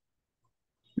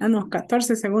 Unos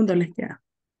 14 segundos les queda.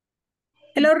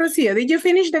 Hello, Rocío. Did you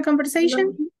finish the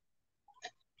conversation?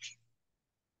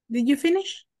 Did you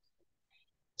finish?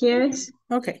 Yes.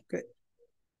 Okay, good.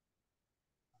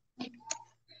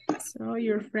 So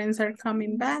your friends are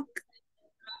coming back.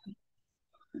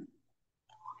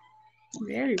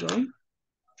 There you go.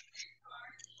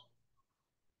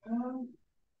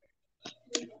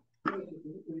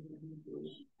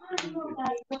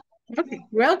 Okay,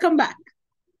 welcome back.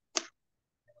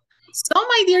 So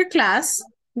my dear class,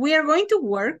 we are going to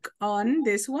work on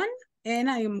this one and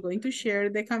I am going to share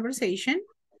the conversation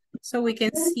so we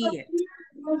can see it.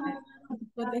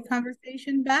 Put the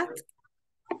conversation back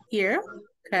here,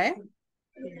 okay?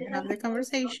 Here you have the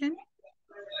conversation.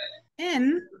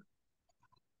 And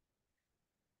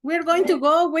we're going to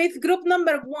go with group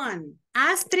number 1.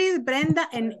 Astrid, Brenda,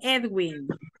 and Edwin.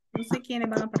 No sé quiénes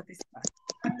van a participar.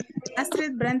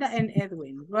 Astrid, Brenda, and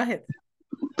Edwin. Go ahead.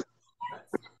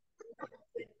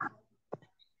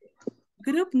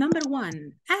 Group number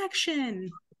 1.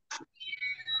 Action.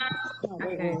 Oh,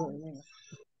 wait.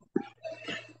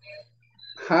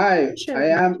 Hi, I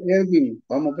am Edwin.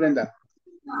 Vamos, Brenda.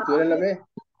 ¿Tú eres la B?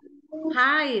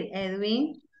 Hi,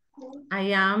 Edwin.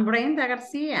 I am Brenda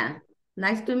Garcia.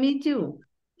 Nice to meet you.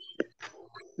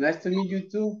 Nice to meet you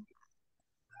too.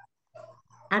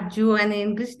 Are you an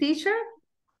English teacher?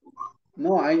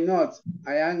 No, I'm not.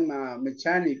 I am a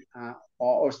mechanic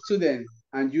or student.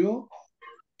 And you?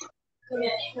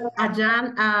 I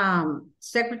am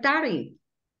secretary.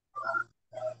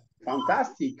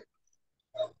 Fantastic.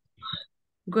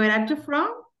 Where are you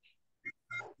from?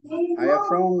 I am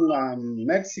from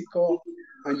Mexico.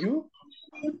 And you?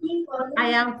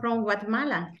 I am from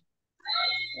Guatemala.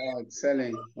 Oh,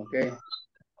 excellent. Okay.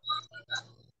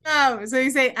 Oh, so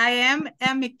you say, I am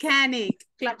a mechanic.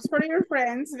 Claps for your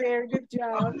friends. Very good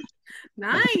job.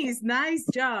 Nice, nice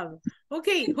job.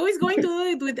 Okay, who is going to do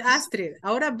it with Astrid?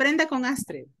 Ahora Brenda con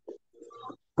Astrid.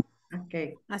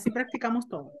 Okay. Así practicamos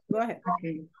todo. Go ahead.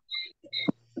 Okay.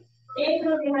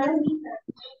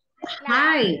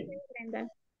 Hi.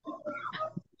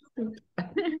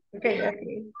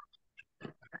 Okay.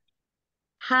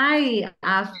 Hi,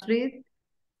 Astrid.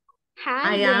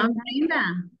 Hi, I am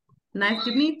Brenda. Nice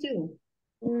to meet you.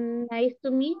 Nice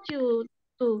to meet you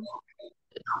too.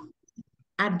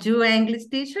 Are you an English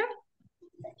teacher?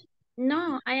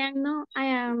 No, I am not. I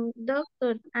am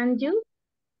doctor. And you?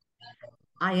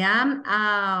 I am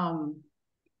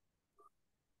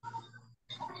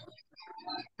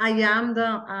I am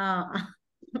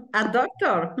a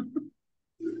doctor.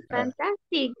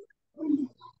 Fantastic.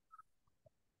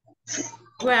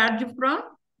 Where are you from?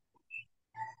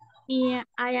 Yeah,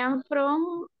 I am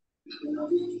from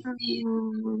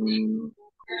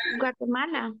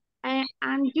Guatemala.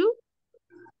 And you?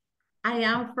 I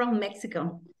am from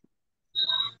Mexico.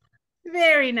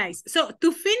 Very nice. So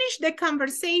to finish the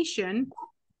conversation,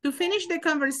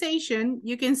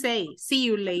 you can say, see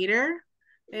you later,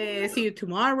 see you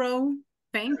tomorrow,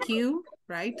 thank you,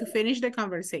 right? To finish the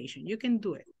conversation, you can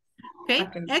do it. Okay,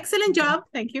 excellent job.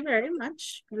 Thank you very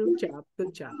much. Good job,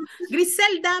 good job.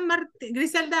 Griselda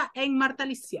and Marta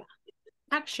Alicia.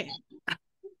 Action.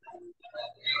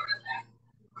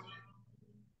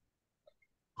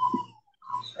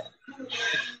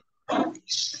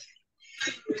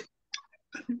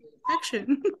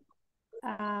 Action.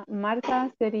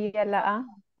 Marta sería la A.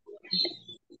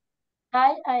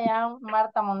 Hi, I am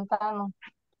Marta Montano.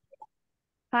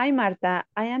 Hi, Marta.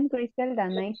 I am Griselda.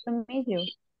 Nice to meet you.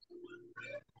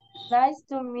 Nice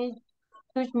to meet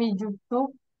you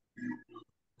too.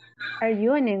 Are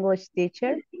you an English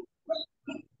teacher?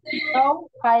 No,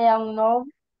 I am not.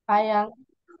 I am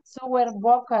super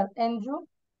vocal. And you?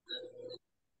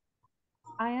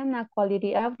 I am a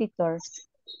quality auditor.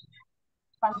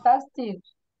 Fantastic.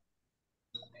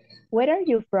 Where are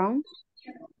you from?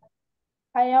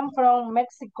 I am from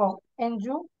Mexico. And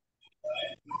you?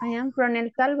 I am from El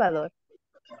Salvador.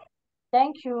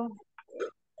 Thank you.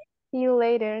 See you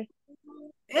later.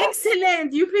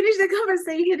 Excellent. You finished the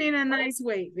conversation in a nice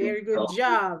way. Very good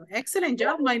job. Excellent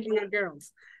job, my dear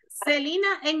girls.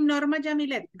 Selena and Norma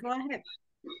Jamilet, go ahead.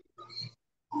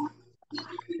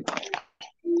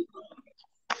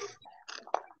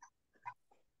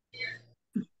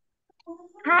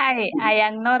 Hi, I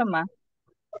am Norma.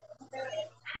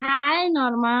 Hi,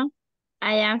 Norma.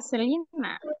 I am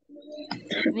Selena.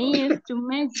 Nice to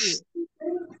meet you.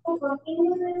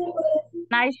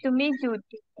 Nice to meet you.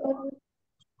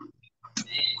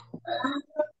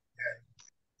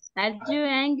 Are you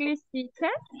an English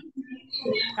teacher?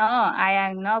 No, I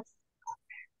am not.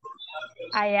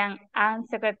 I am a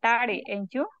secretary. And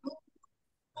you?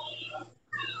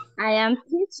 I am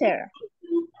teacher.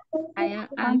 I am a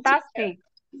teacher. Fantastic.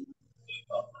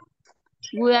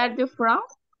 Where are you from?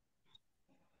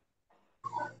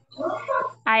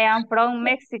 I am from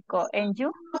Mexico. And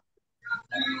you?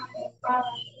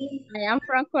 I am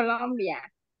from Colombia.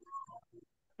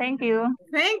 Thank you.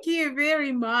 Thank you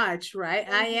very much, right?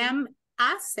 I am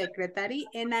a secretary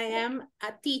and I am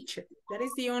a teacher. That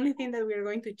is the only thing that we're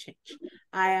going to change.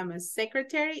 I am a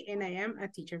secretary and I am a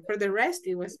teacher. For the rest,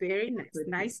 it was very nice.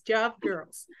 Nice job,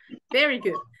 girls. Very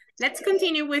good. Let's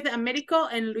continue with Americo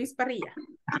and Luis Parrilla.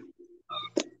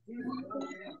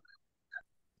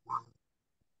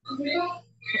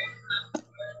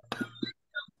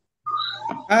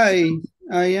 Hi,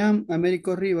 I am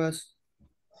Americo Rivas.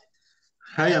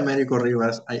 Hi, Americo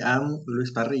Rivas. I am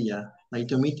Luis Parrilla. Nice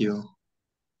to meet you.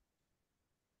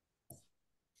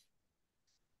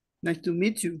 Nice to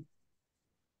meet you.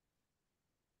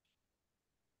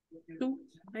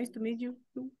 Nice to meet you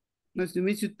too. Nice to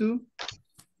meet you too.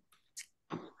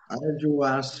 Are you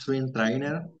a swim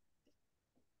trainer?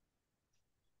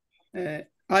 I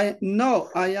am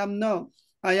not.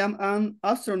 I am an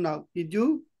astronaut. Did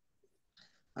you?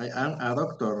 I am a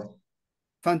doctor.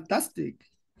 Fantastic.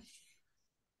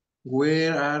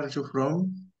 Where are you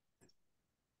from?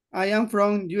 I am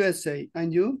from USA.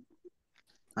 And you?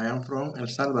 I am from El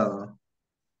Salvador.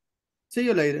 See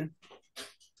you later.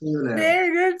 See you later.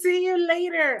 Very good. See you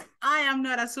later. I am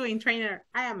not a swimming trainer.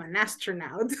 I am an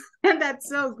astronaut. That's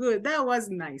so good. That was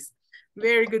nice.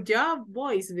 Very good job,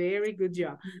 boys. Very good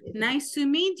job. Nice to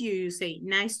meet you, you say.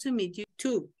 Nice to meet you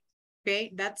too.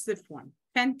 Okay, that's the form.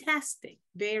 Fantastic.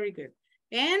 Very good.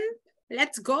 And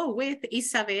let's go with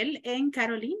Isabel and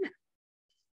Carolina.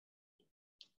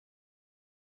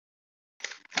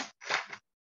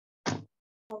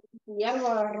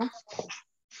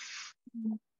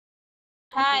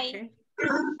 Hi, Okay.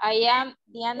 I am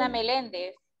Diana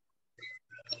Melendez.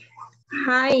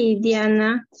 Hi,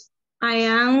 Diana. I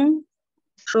am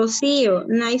Rocio.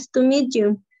 Nice to meet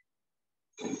you.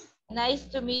 Nice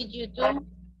to meet you too.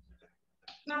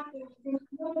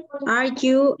 Are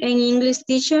you an English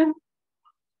teacher?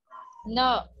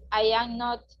 No, I am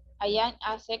not. I am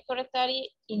a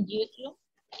secretary in YouTube.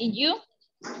 In you?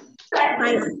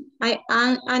 I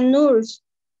am a nurse.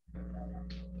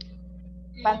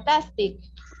 Fantastic.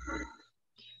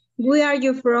 Where are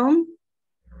you from?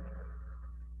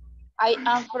 I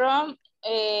am from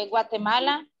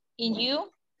Guatemala. In you?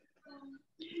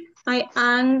 I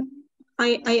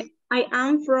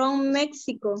am from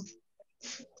Mexico.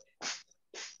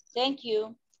 Thank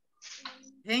you.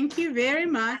 Thank you very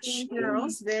much,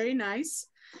 girls. Very nice.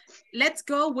 Let's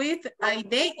go with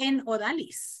Aide and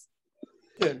Odalis.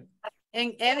 Teacher,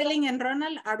 And Evelyn and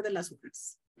Ronald are the last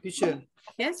ones. teacher,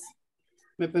 Yes?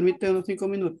 ¿me permite unos 5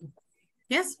 minutos?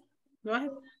 Yes, go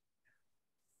ahead.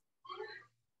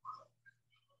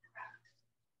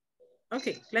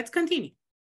 Okay, let's continue.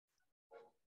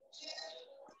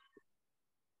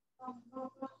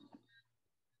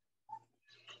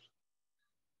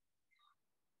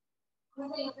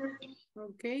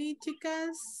 Okay,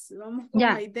 chicas, vamos con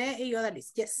Ya. Aide y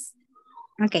Odalis. Yes.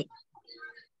 Okay.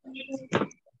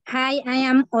 Hi, I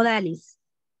am Odalis.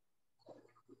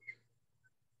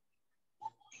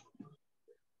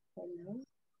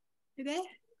 Aide?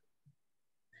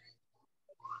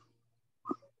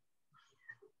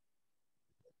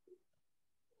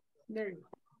 There you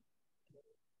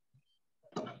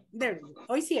go. There you go.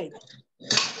 Hoy sí, Aide.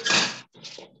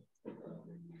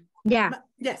 Ya.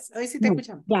 Yes, hoy sí te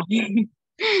escuchamos. Ya.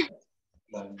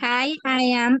 Hi, I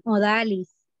am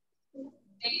Odalis.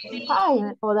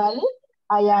 Hi, Odalis.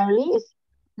 I am Liz.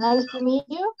 Nice to meet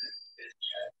you.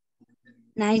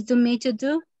 Nice to meet you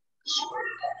too.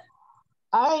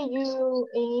 Are you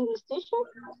an English teacher?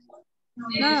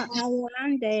 No, I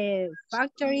am the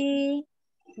factory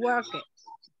worker.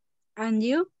 And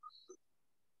you?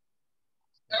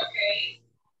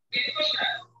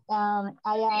 I am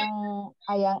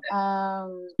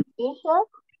teacher.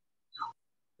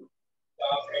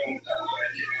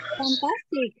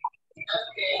 Fantastic.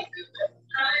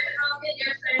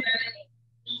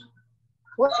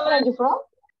 Where are you from?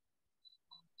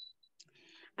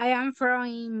 I am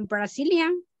from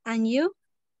Brazilian. And you?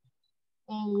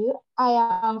 And you? I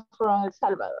am from El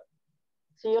Salvador.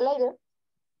 See you later.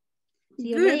 See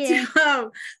you Good later.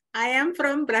 job. I am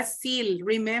from Brazil.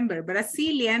 Remember,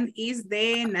 Brazilian is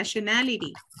the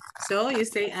nationality. So you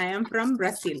say, I am from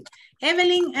Brazil.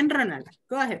 Evelyn and Ronald,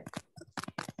 go ahead.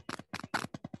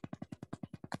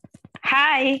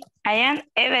 Hi, I am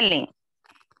Evelyn.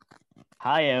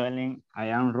 Hi, Evelyn. I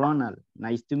am Ronald.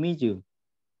 Nice to meet you.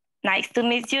 Nice to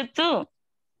meet you too.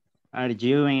 Are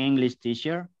you an English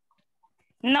teacher?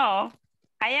 No,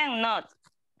 I am not.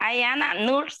 I am a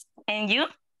nurse. And you?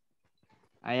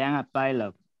 I am a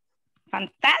pilot.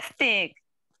 Fantastic.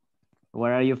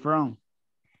 Where are you from?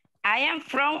 I am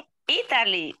from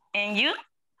Italy. And you?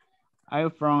 I'm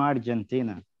from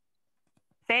Argentina.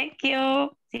 Thank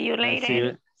you. See you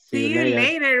later. See you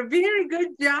later. Very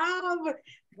good job.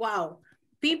 Wow.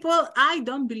 People, I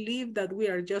don't believe that we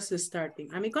are just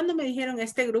starting. A mí cuando me dijeron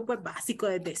este grupo es básico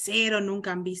desde cero,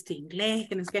 nunca han visto inglés,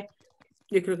 que no sé qué,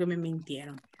 yo creo que me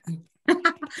mintieron.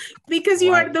 Because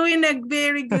you are doing a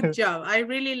very good job. I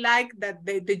really like that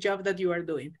the job that you are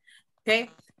doing.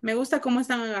 Okay. Me gusta cómo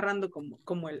están agarrando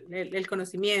como el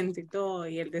conocimiento y todo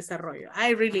y el desarrollo.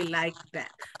 I really like that.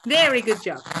 Very good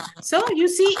job. So you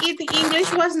see,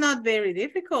 English was not very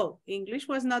difficult. English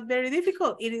was not very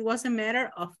difficult. It was a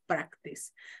matter of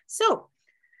practice. So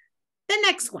the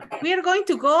next one, we are going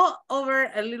to go over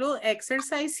a little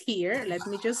exercise here. Let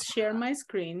me just share my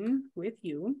screen with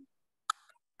you.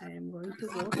 I am going to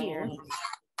go here.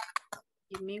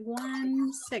 Give me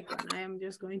 1 second. I am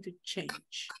just going to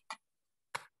change.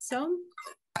 So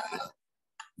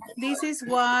this is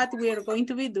what we are going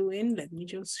to be doing. Let me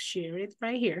just share it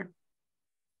right here.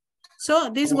 So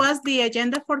this was the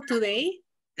agenda for today.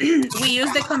 We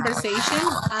use the conversation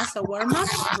as a warm-up,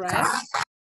 right?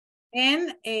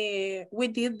 And we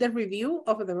did the review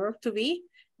of the verb to be.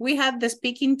 We had the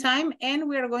speaking time, and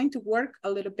we are going to work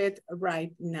a little bit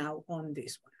right now on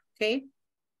this one, okay?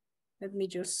 Let me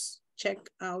just check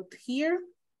out here.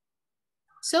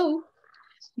 So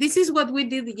this is what we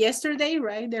did yesterday,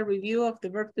 right? The review of the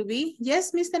verb to be.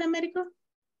 Yes, Mr. Americo?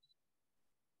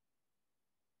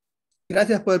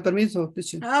 Gracias por el permiso,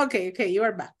 teacher. Okay, you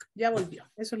are back. Ya volvió.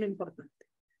 Eso es lo importante.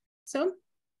 So,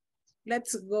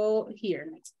 let's go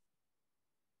here.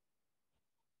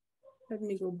 Let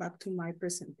me go back to my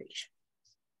presentation.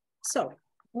 So,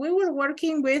 we were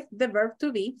working with the verb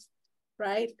to be,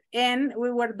 right? And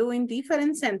we were doing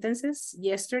different sentences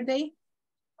yesterday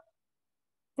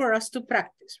for us to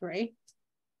practice, right?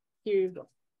 Here you go.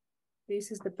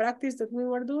 This is the practice that we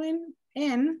were doing.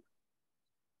 And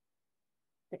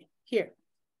okay, here,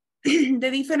 the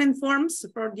different forms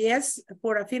for yes,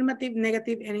 for affirmative,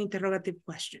 negative, and interrogative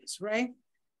questions, right?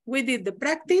 We did the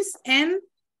practice, and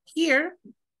here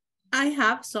I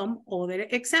have some other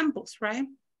examples, right?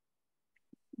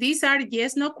 These are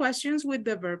yes, no questions with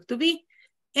the verb to be.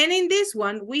 And in this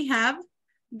one, we have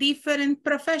different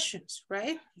professions,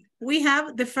 right? We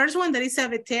have the first one that is a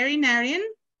veterinarian,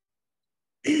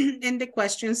 and the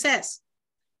question says,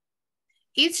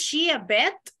 Is she a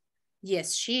vet?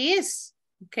 Yes, she is.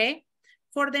 Okay.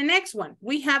 For the next one,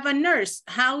 we have a nurse.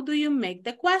 How do you make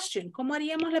the question? ¿Cómo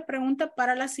haríamos la pregunta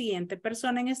para la siguiente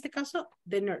persona? En este caso,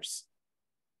 the nurse.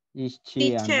 Is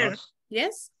she a nurse?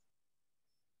 Yes.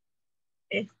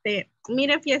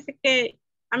 Mire, fíjese que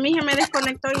a mí se me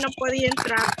desconectó y no podía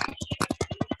entrar.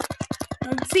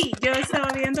 Sí, yo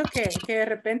estaba viendo que de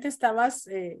repente estabas,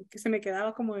 que se me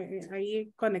quedaba como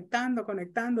ahí conectando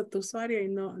tu usuario y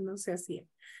no se hacía.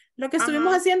 Lo que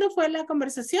estuvimos haciendo fue la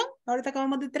conversación. Ahorita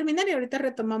acabamos de terminar y ahorita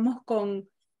retomamos con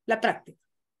la práctica.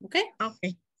 ¿Ok?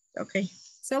 Ok.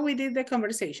 So we did the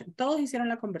conversation. Todos hicieron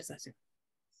la conversación.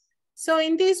 So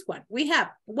in this one, we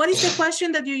have, what is the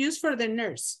question that you use for the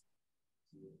nurse?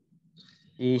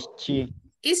 Is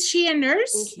she a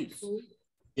nurse?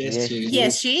 Yes, she is.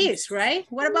 Yes, she is, right?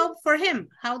 What about for him?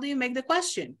 How do you make the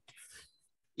question?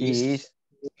 Is Is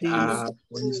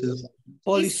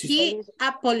he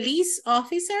a police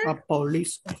officer? A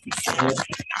police officer.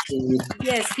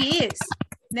 Yes, he is.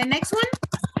 The next one?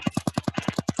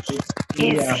 Is he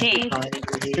Is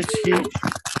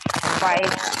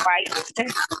firefighter?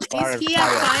 Is he a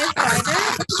firefighter?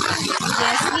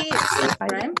 Yes, he is,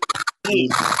 right?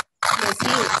 Yes, he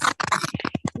is.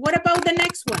 What about the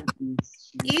next one?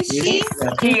 Is she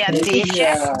a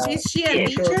teacher? Is she a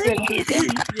teacher?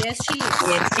 Yes, she is.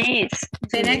 Yes, she is.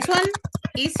 The next one,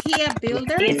 is he a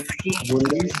builder? Is he?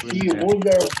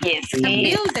 Yes, A he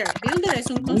is. builder. Builder es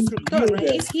un constructor,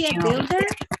 right? Is he a builder?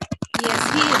 Yes,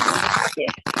 he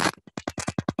is.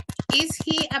 Is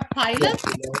he a pilot?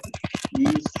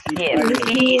 Yes,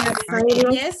 he is. Yes, he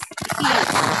is.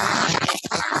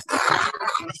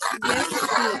 Yes,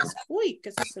 he is. Uy, ¿qué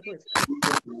es ese ruido?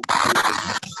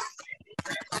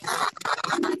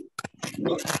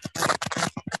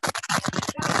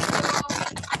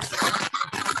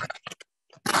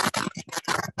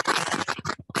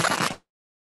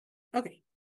 Ok.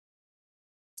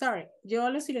 Sorry, yo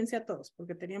lo silencié a todos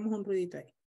porque teníamos un ruidito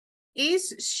ahí.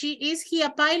 Is he a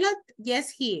pilot?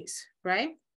 Yes, he is,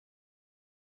 right?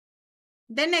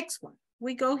 The next one,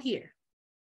 we go here.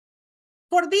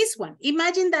 For this one,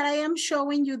 imagine that I am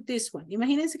showing you this one.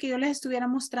 Imagínense que yo les estuviera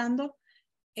mostrando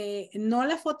no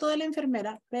la foto de la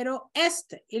enfermera, pero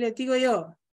y les digo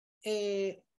yo,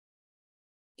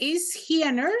 is he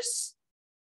a nurse?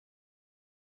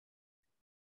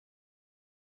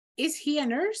 Is he a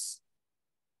nurse?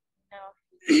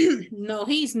 No. No,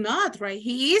 he's not, right?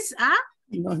 He is a?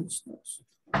 No, he's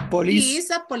not. Police. He is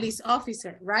a police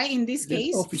officer, right? In this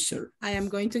case, officer. I am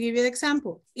going to give you the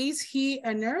example. Is he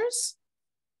a nurse?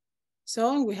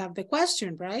 So we have the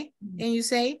question, right? And you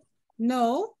say,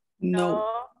 no. No.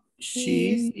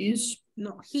 She is.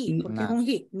 No, he. Porque es not. un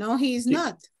he. No, he is He-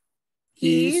 not.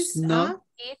 He is not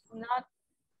It's not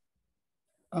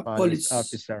a Police police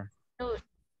officer.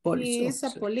 Police He is a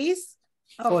officer. police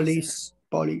officer.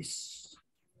 Police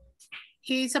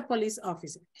He is a police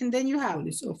officer. And then you have,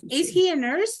 police officer. is he a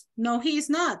nurse? No, he is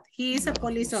not. He is a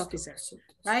police officer,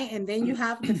 right? And then you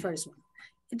have the first one.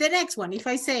 The next one, if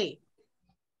I say,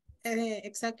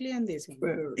 exactly on this one.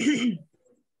 Where-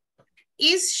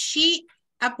 Is she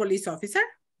a police officer?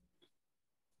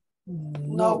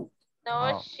 No,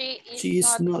 no, she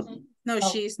is not. No,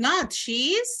 she is not.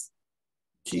 She is?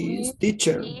 She is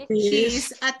teacher. She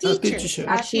is a teacher.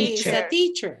 A She is a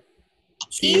teacher.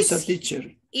 She is a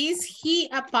teacher. Is he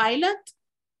a pilot?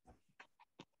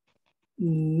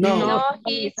 No, no,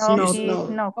 he's she is No.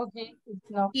 not. Okay, it's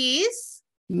not. He is?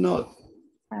 Not.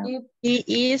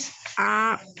 He is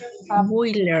a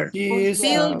boiler. She is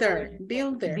Builder. a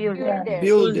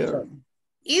builder.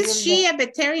 Is she a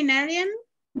veterinarian?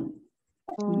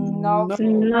 No.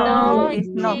 No, No,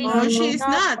 she is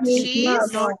not. She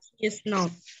is? No, she is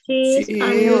not. She is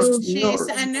She is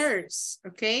a nurse. nurse,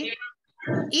 okay?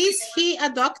 Is he a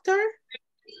doctor?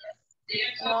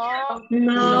 no,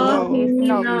 No, he's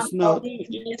he's not.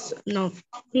 He is not.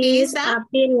 He is a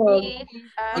pilot. he's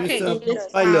Okay. He's a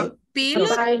pilot.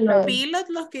 pilot. Pilot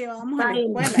los que vamos a la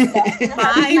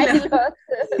escuela. Pilot.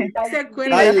 ¿Se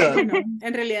acuerdan? Pilot. Bueno,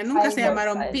 en realidad nunca se Pilot,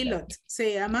 llamaron pilot. pilot,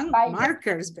 se llaman Pilot.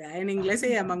 markers, ¿verdad? En inglés se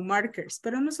llaman markers,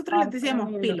 pero nosotros les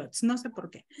decíamos pilots, no sé por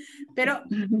qué. Pero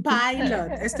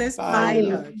pilot, esto es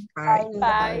pilot.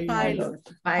 Pilot.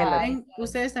 Ven,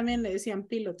 ustedes también le decían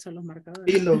pilots a los marcadores.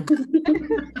 Pilot.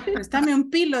 Préstame un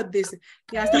pilot, dice.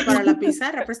 Y hasta para la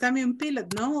pizarra, préstame un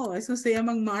pilot. No, eso se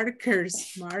llaman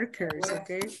markers. Markers, ok.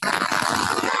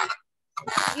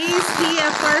 Is he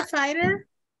a firefighter?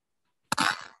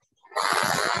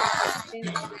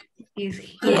 Is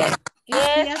he? Is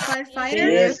he a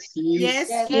firefighter? Yes, he is.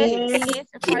 Yes, he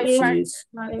is.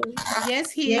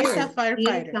 Yes, he is a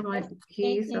firefighter.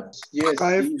 He is a Yes,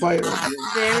 Firefighter.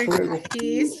 Very good.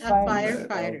 He is a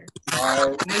firefighter.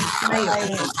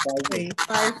 firefighter.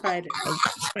 Firefighter.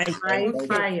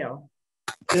 Firefighter.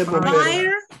 Es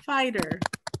bombero. Firefighter.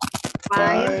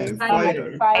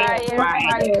 Firefighter.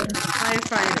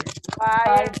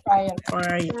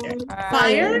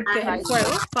 Fire, que es el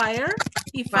fuego, fire,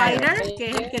 y fighter, que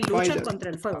es el que lucha Fighter. contra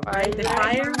el fuego. Right? The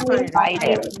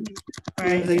firefighter.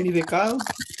 ¿El significado?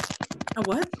 A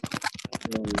what?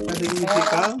 ¿El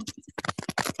significado?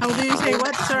 How do you say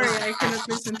what? Sorry, I cannot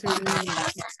listen to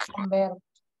you.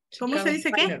 ¿Cómo se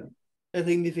dice qué? ¿El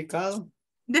significado?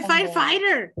 The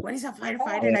firefighter. What is a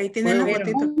firefighter? Ahí tienen los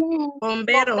botitos.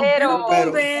 Bombero.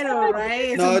 Bombero,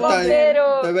 right? No,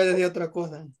 tal vez decía otra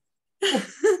cosa.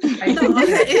 No,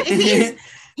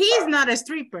 he's not a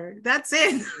stripper. That's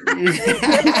it.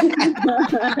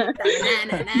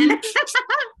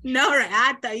 No,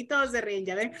 rata, ahí todos se ríen,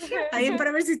 ya ven. Ahí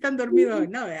para ver si están dormidos.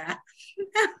 No, vea.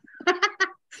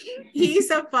 He's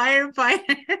a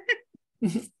firefighter.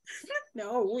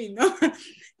 No, we know.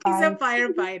 He's a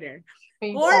firefighter.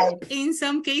 Or in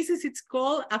some cases, it's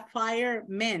called a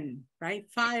fireman, right?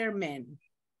 Fireman.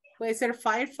 Puede ser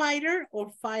firefighter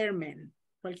or fireman.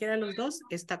 Cualquiera de los dos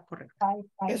está correcto.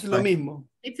 Es lo mismo.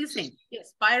 It's the same.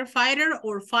 Yes, firefighter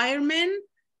or fireman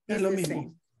Es is lo the mismo.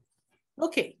 same.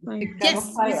 Okay.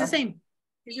 Yes, it's the same.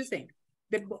 It's the same.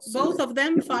 Both of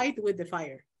them fight with the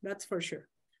fire. That's for sure.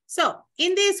 So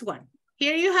in this one,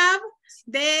 here you have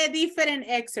the different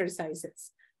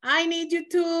exercises. I need you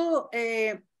to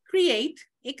create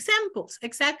examples,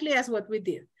 exactly as what we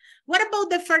did. What about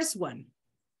the first one?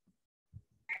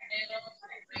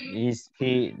 Is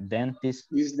he dentist?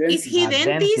 Is he a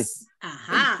dentist?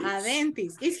 Aha, a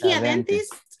dentist. Is he a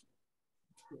dentist?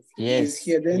 Yes. Is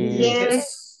he a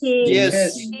dentist?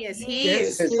 Yes. Yes, he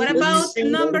is. What about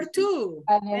number 2?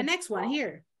 The next one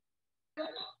here.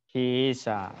 He is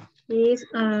a... He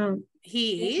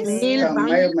is. A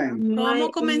mailman.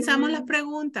 ¿Cómo comenzamos las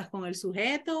preguntas? ¿Con el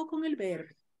sujeto o con el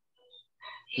verbo?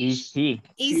 Is he?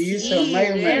 Is He is a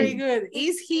mailman. Very good.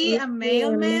 Is he a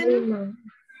mailman?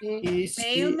 Is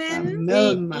he a Mailman?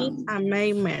 mailman? A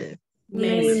mailman.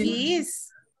 Yes, he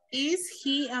is. Is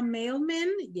he a mailman?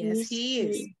 Yes, he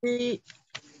is.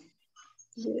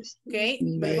 Ok,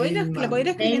 le voy a ir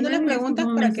escribiendo las preguntas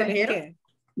para que les quede.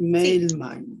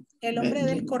 Mailman. El hombre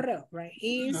del correo, right?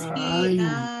 Is he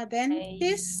a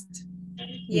dentist?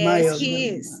 Yes, Mailman. he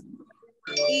is.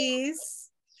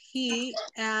 Is he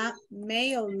a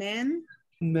mailman?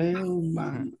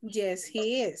 Mailman. Yes,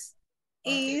 he is.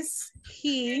 Is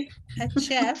he a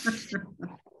chef?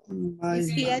 Is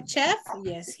he a chef?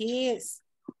 Yes, he is.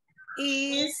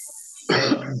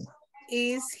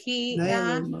 Is he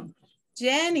a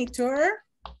janitor?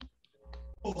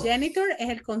 Janitor es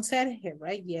el conserje,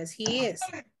 right? Yes, he is.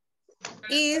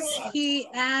 Is he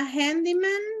a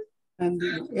handyman?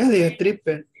 Es de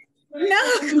stripper.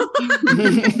 No.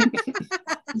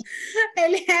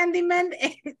 El handyman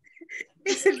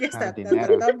es el que está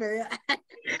tratando.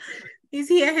 Is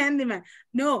he a handyman?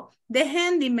 No, the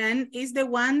handyman is the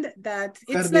one that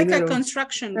it's like a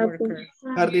construction worker.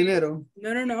 Jardinero.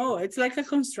 No. It's like a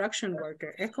construction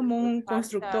worker. Es como un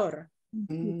constructor.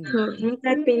 Un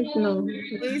carpintero.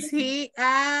 Is he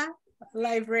a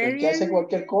librarian? El que hace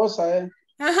cualquier cosa,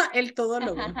 Ajá, el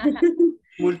todólogo.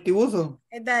 Multiuso.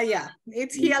 Yeah.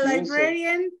 Is he a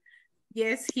librarian?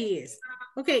 Yes, he is.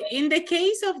 Okay, in the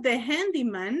case of the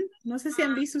handyman, no sé si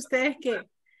han visto ustedes que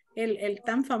el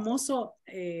tan famoso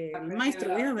el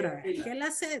maestro de obra, que él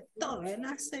hace todo, él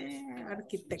hace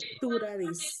arquitectura,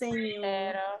 diseño,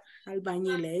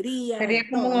 albañilería. Sería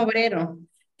como un obrero.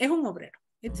 Es un obrero.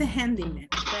 It's a handyman.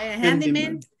 Right? A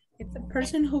handyman, it's a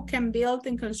person who can build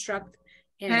and construct.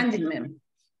 Handyman.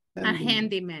 A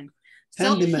handyman.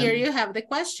 So here you have the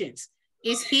questions.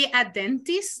 Is he a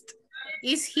dentist?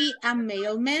 Is he a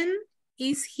mailman?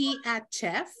 Is he a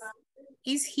chef?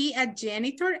 Is he a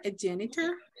janitor? A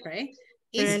janitor, right?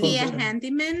 Is he a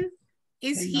handyman?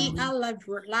 Is he a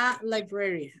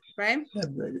librarian, right?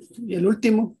 Y el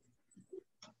último.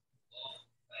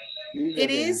 It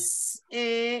is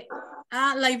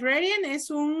a librarian es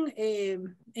un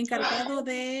encargado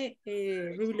de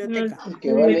biblioteca.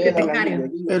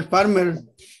 El farmer.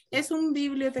 Es un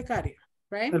bibliotecario,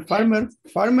 right? El farmer.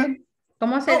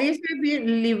 ¿Cómo se dice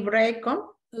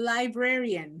libreco?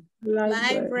 Librarian.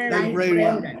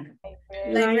 Librarian.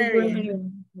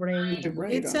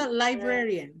 It's a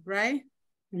librarian, right?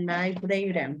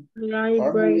 Librarian.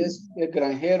 Farmer es el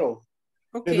granjero.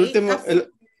 Okay. El último,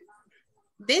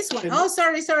 This one. Oh,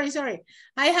 sorry.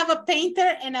 I have a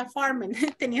painter and a farmer.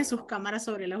 Tenía sus cámaras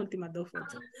sobre las últimas dos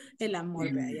fotos. El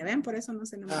amor, vea, ya ven, por eso no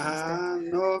se nos Ah,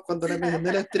 no, cuando le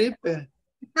mencioné el stripper.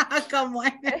 ¿Cómo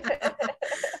es?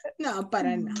 No,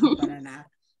 para nada.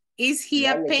 Is he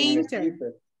a painter?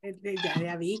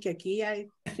 Ya vi que aquí hay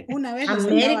una vez.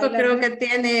 Américo creo que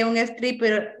tiene un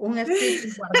stripper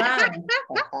guardado.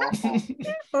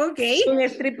 Ok. Un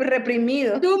stripper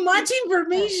reprimido. Too much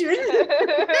information.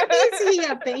 Is he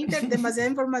a painter? Demasiada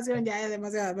información, ya es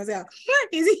demasiado.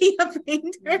 Is he a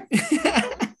painter?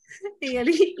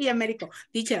 y Américo,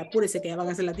 teacher, apúrese que ya van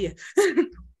a hacer las 10.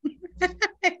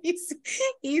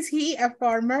 Is he a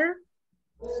farmer?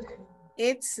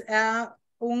 It's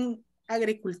un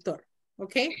agricultor.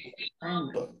 ¿Ok?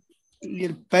 ¿Y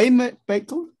el painter?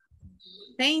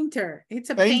 Painter.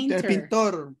 It's a painter.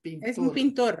 Pintor. Es un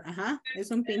pintor. Ajá. Es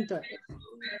un pintor.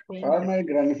 Farmer,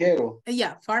 granjero.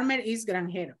 Yeah, farmer is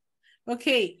granjero. Ok.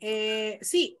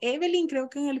 Sí, Evelyn, creo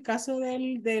que en el caso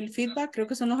del feedback, creo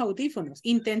que son los audífonos.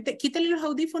 Quítale los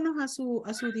audífonos a su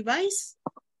device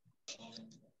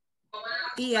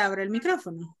y abre el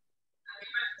micrófono.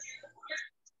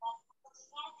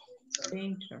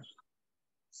 Painter.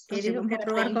 Okay, vamos a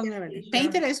probar con Evelyn.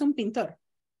 Painter es un pintor.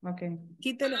 Ok.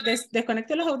 Quítelo,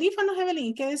 desconecte los audífonos, Evelyn,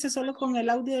 y quédese solo con el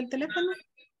audio del teléfono.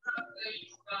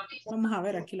 Vamos a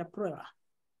ver aquí la prueba.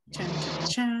 Chan, chan,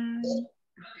 chan.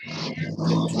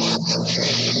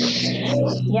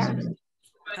 Ya.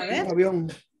 A ver.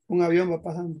 Un avión va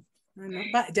pasando. No,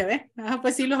 ya ve.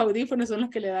 Pues sí, los audífonos son los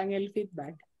que le dan el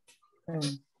feedback.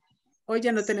 Hoy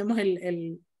ya no tenemos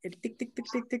el tic, tic, tic, tic,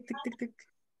 tic, tic, tic, tic.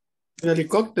 El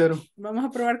helicóptero. Vamos a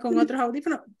probar con otros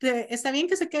audífonos. ¿Está bien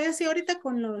que se quede así ahorita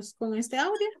con este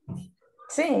audio?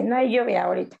 Sí, no hay lluvia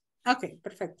ahorita. Ok,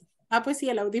 perfecto. Pues sí,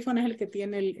 el audífono es el que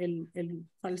tiene el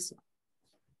falso.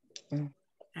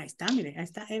 Ahí está, mire, ahí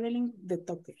está Evelyn de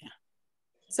toque.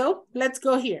 So, let's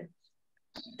go here.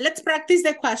 Let's practice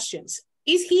the questions.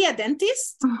 Is he a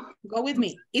dentist? Go with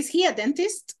me. Is he a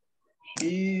dentist?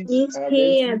 Is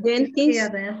he a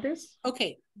dentist?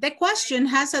 Okay, the question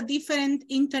has a different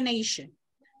intonation.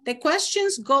 The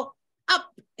questions go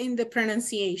up in the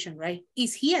pronunciation, right?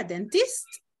 Is he a dentist?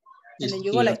 And then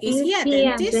you go like, is he a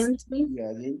dentist?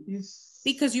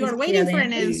 Because you are waiting for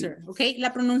an answer, okay?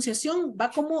 La pronunciación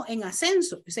va como en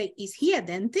ascenso. You say, is he a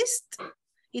dentist?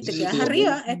 Y te quedas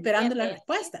arriba esperando la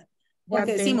respuesta.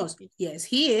 Porque decimos, yes,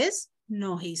 he is.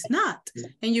 No, he's not.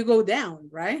 And you go down,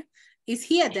 right? Is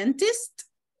he a dentist?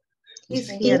 Is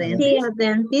he a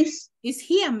dentist? Is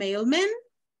he a mailman?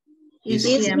 Is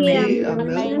he a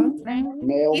mailman?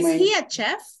 Is he a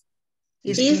chef?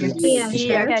 Is he a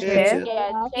chef?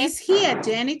 Is he a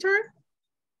janitor?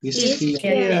 Is he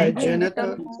a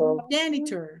janitor?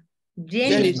 Janitor.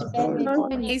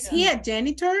 Janitor. Is he a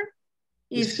janitor?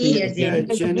 Is he a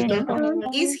janitor?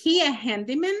 Is he a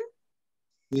handyman?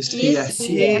 Is he a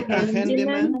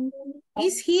handyman?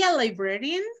 Is he a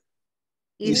librarian?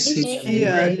 Is he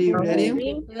a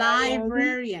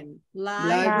librarian?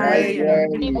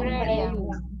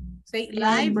 Librarian. Say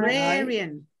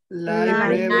librarian.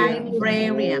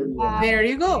 Librarian. There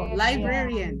you go.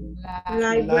 Librarian.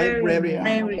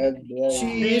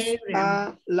 She is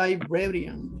a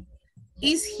librarian.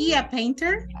 Is he a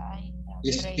painter?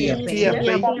 Is he a painter?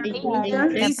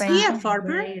 Is he a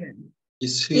farmer?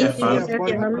 Is he a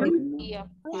farmer?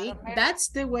 Okay, that's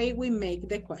the way we make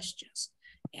the questions.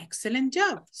 Excellent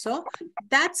job. So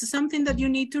that's something that you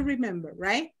need to remember,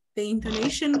 right? The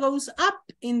intonation goes up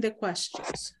in the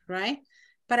questions, right?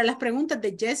 Para las preguntas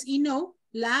de yes y no,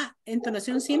 la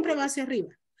entonación siempre va hacia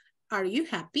arriba. Are you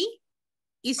happy?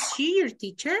 Is she your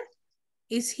teacher?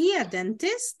 Is he a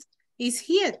dentist? Is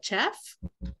he a chef?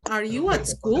 Are you at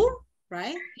school?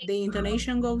 Right? The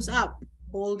intonation goes up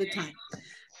all the time.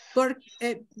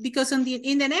 Because in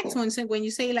the next one, so when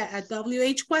you say like a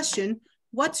WH question,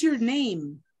 what's your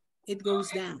name? It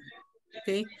goes down.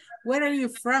 Okay. Where are you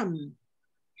from?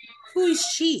 Who is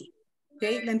she?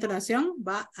 Okay. La entonación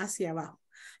va hacia abajo.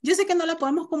 Yo sé que no la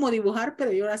podemos como dibujar,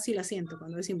 pero yo ahora sí la siento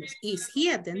cuando decimos, is he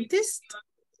a dentist?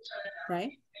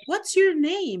 Right? What's your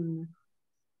name?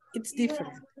 It's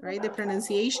different, right? The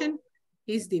pronunciation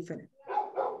is different.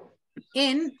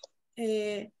 In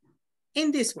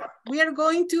this one, we are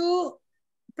going to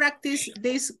practice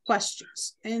these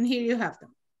questions. And here you have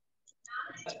them.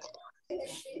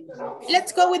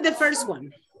 Let's go with the first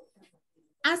one.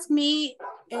 Ask me,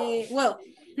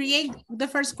 create the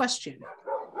first question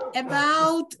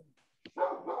about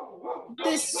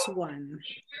this one.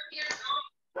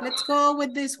 Let's go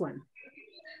with this one.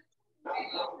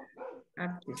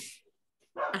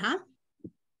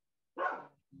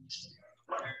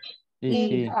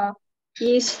 Is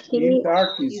Is he He's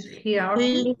artist. Is he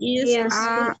artist?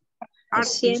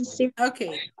 scientific? Ok.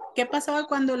 ¿Qué pasaba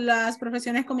cuando las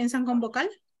profesiones comienzan con vocal?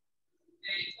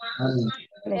 An,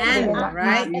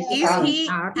 right? Is he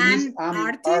an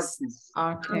artist?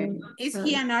 Okay. Is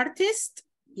he an artist?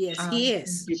 Yes, he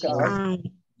is. He's an artist.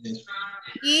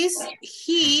 Is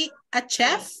he a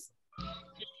chef?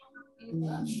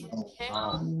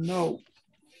 No.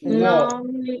 No,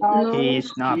 He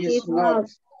is not. He's not.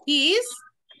 He is?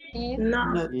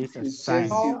 no. He's a He's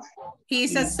scientist.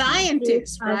 He's a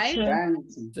scientist, right?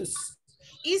 scientist. Just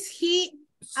Is he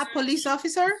a police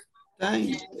officer?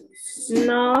 scientist.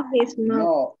 No, he's not.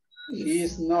 No,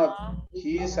 he's not.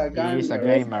 He's a gamer. He is a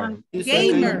gamer. He's a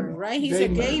Gamer, right? He's a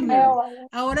gamer.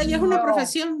 Ahora ya es una No.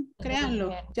 profesión,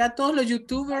 créanlo. Ya todos los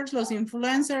youtubers, los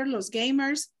influencers, los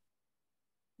gamers,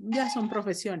 ya son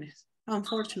profesiones,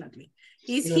 unfortunately.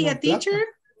 Is he a teacher?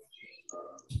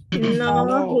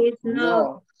 No, he's not.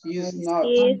 No, he's not.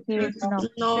 He's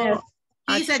No.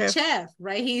 He's a chef,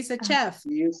 right? He's a chef.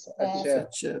 He's a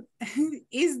chef. Chef.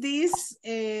 Is this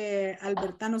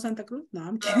Albertano Santa Cruz? No,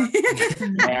 I'm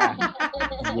kidding. Yeah.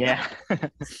 Yeah.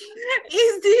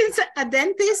 Is this a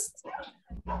dentist?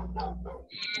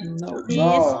 No.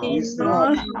 No, he's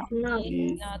not. He- No.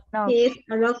 He's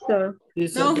a doctor.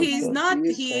 he's a No, he's doctor. not.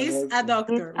 He's He a is a doctor.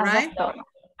 doctor, right?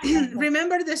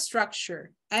 Remember the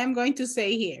structure. I am going to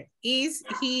say here, is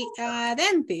he a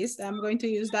dentist? I'm going to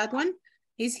use that one.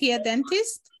 Is he a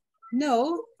dentist?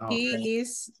 No, he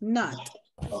is not.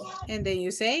 And then you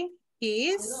say, he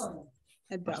is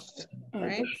a doctor,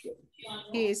 right?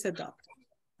 He is a doctor,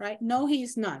 right? No, he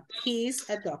is not. He is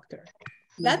a doctor.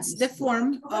 That's the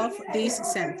form of these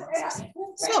sentences.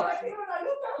 So,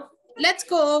 let's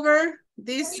go over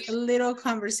this little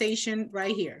conversation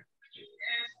right here.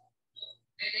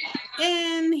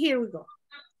 And here we go.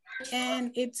 And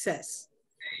it says,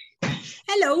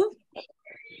 hello.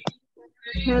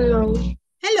 Hello.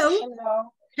 Hello.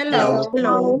 Hello.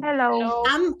 Hello. Hello.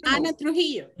 I'm Ana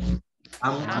Trujillo.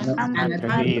 Ana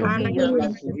Trujillo.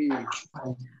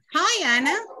 Hi,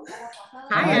 Ana.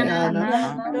 Hi,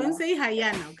 Anna. Don't say hi,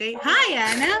 Ana, okay? Hi,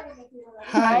 Ana.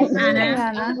 Hi.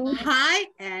 Anna. Hi,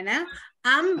 Ana.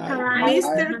 I'm Hi.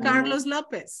 Mr. Carlos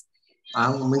Lopez.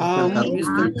 Mr.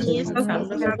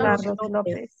 Carlos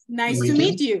Lopez. Nice to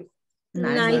meet you.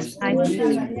 Nice to meet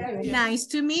you. Nice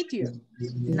to meet you.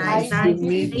 Nice to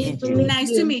meet you. Nice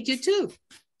to meet you too.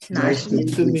 Nice to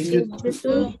meet you.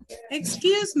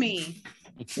 Excuse me.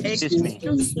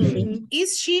 Excuse me.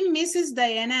 Is she Mrs.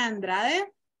 Diana Andrade?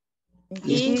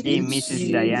 Is she Mrs.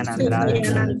 Diana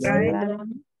Andrade?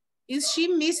 Is she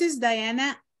Mrs.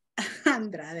 Diana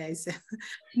Andrade? I said.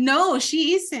 No,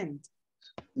 she isn't.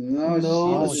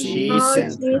 No, she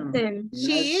isn't.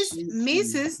 She is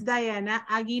Mrs. Diana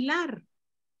Aguilar.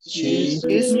 She is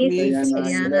Mrs.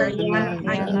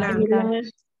 Aguilar.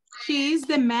 She is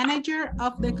the manager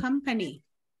of the company.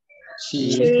 She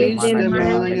is the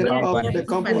manager of the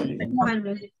company.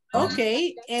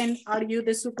 Okay, and are you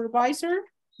the supervisor?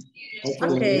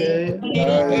 Okay. And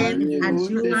And who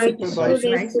you the are the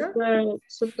supervisor?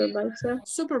 Supervisor.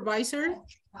 Supervisor?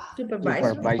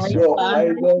 Supervisor. So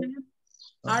I will.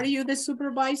 Are you the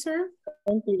supervisor?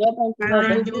 You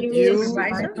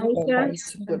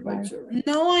Supervisor.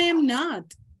 No, I am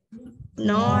not.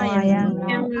 No, I am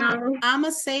not. I'm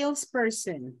a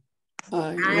salesperson.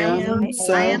 I I am am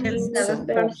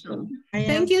salesperson.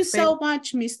 Thank you so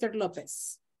much, Mr.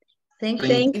 Lopez. Thank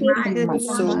Thank you you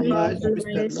so much,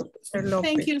 Mr. Lopez.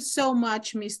 Thank you so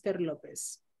much, Mr.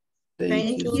 Lopez.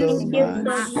 Thank you so much,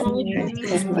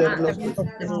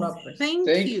 Mr. Lopez. Thank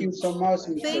Thank you. you so much,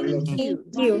 Mr. Thank Lopez. you.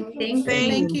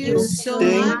 Thank you so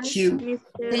Thank much. you.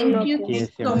 Thank you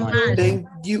so much. Thank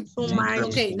you.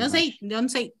 Okay, don't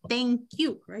say thank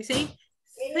you, right? Say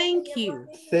thank you.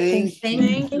 Thank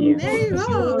you. There you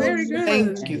go. Very good.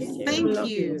 Thank you. Thank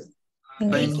you.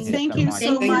 Thank you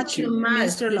so Thank much, you.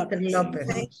 Mr. Lopez.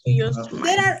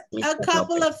 There are a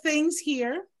couple of things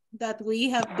here that we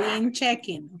have been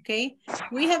checking, okay?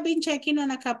 We have been checking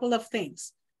on a couple of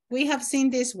things. We have seen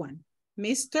this one,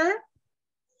 Mr.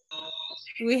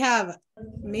 We have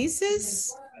Mrs.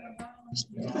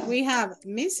 We have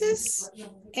Mrs.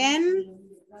 and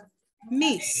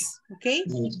Miss, okay?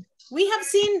 We have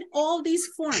seen all these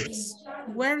forms.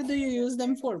 Where do you use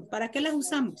them for? ¿Para qué las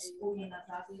usamos?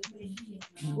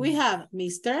 We have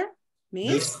Mr.,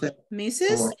 Miss,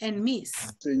 Mrs., and Miss.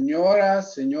 Señora,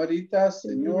 señorita,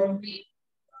 señor.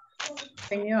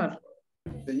 Señor.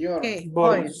 Señor. Okay.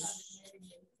 Boys.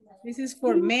 This is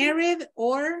for married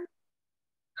or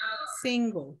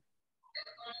single.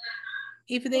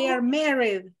 If they are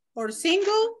married or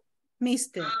single,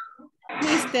 Mr.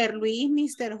 Mr. Luis,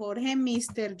 Mr. Jorge,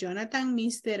 Mr. Jonathan,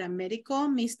 Mr. Américo,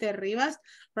 Mr. Rivas,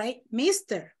 right?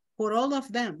 Mr. For all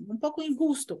of them. Un poco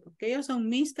injusto porque ellos son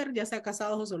Mr. ya sea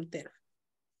casados o solteros.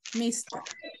 Mr.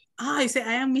 I say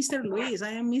I am Mr. Luis,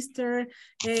 I am Mr.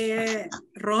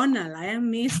 Ronald, I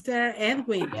am Mr.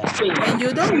 Edwin. And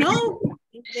you don't know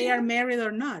if they are married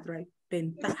or not, right?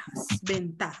 Ventajas,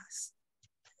 ventajas.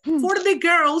 For the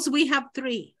girls, we have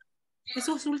 3.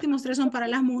 Esos últimos 3 son para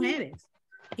las mujeres.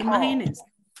 Imagínense.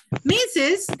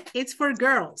 Mrs. It's for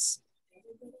girls.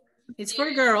 It's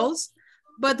for girls.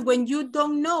 But when you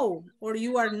don't know or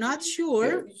you are not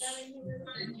sure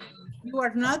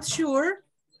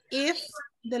if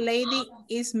the lady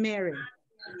is married.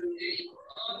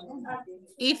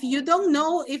 If you don't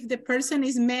know if the person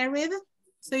is married,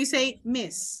 so you say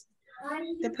miss.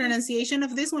 The pronunciation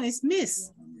of this one is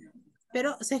miss.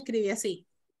 Pero se escribe así.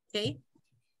 ¿Ok?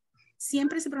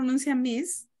 Siempre se pronuncia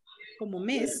miss, como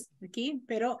miss, aquí,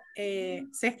 pero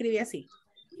se escribe así.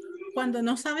 Cuando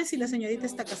no sabe si la señorita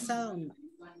está casada o no.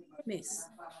 Miss.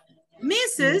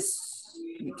 Mrs.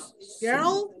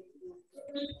 Girl,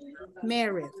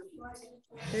 married.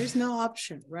 There's no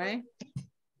option, right?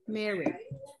 Married.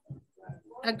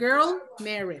 A girl,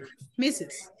 married.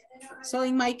 Mrs. So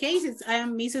in my case, I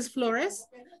am Mrs. Flores.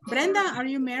 Brenda, are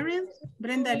you married?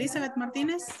 Brenda Elizabeth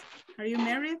Martinez, are you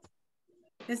married?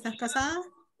 ¿Estás casada?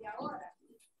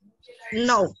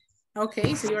 No.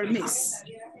 Okay, so you're Miss.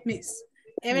 Miss.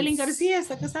 Evelyn García,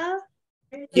 ¿está casada?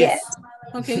 Yes.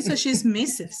 Okay, so she's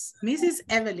Mrs. Mrs.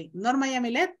 Evelyn. Norma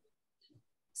Yamilet,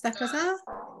 ¿estás casada?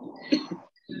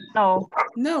 No.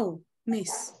 No,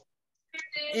 Miss.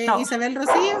 No. Isabel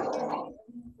Rocío?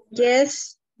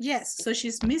 Yes. Yes, so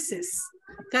she's Mrs.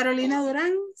 Carolina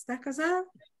Durán, ¿estás casada?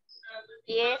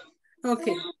 Yes.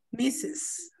 Okay,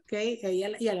 Mrs. Okay,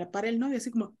 y a la par el novio,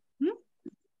 así como, no.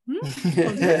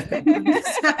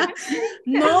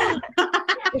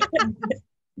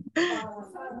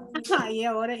 Ay,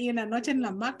 ahora y una noche en la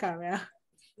hamaca, ¿verdad?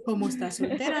 Como está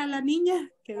soltera la niña,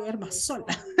 que duerma sola.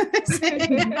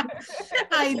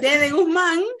 Ay, de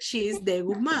Guzmán, she's de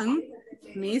Guzmán,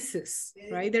 Mrs.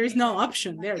 Right? There is no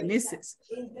option there, Mrs.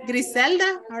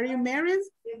 Griselda, are you married?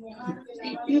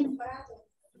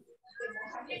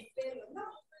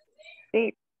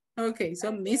 Sí. Okay,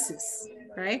 so Mrs.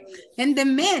 Right? And the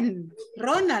men,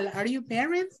 Ronald, are you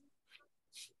married?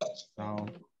 No.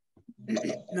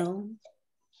 No.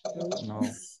 No. No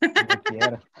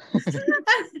quiero.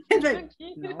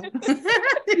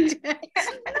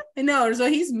 No, so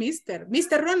he's Mr.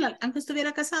 Mr. Ronald, aunque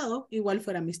estuviera casado, igual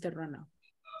fuera Mr. Ronald.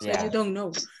 So Yeah. you don't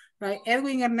know. Right?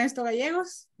 Edwin Ernesto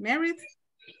Gallegos, married?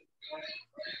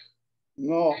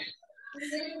 No.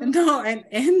 No, and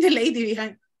the lady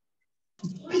behind.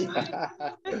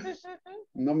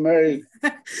 No married.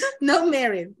 No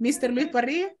married. Mr. Luis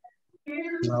Parrilla?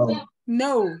 No.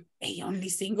 No. Hey, only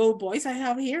single boys I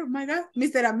have here. Oh my God.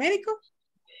 Mr. Américo?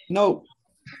 No.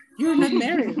 You're not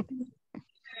married.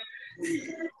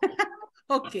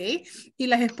 Ok. Y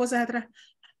las esposas atrás.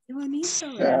 Qué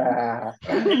bonito, ¿verdad?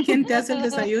 ¿Quién te hace el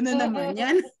desayuno en la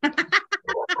mañana?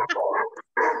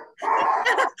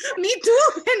 Me too,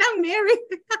 and I'm married.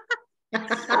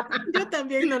 Yo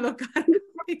también no lo cargo.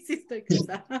 Sí estoy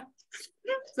casada.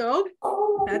 So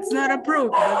that's not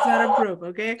approved. That's not approved.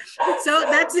 Okay. So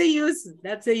that's the use.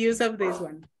 That's the use of this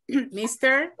one.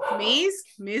 Mr., Miss,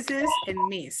 Mrs., and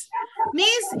Miss.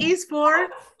 Miss is for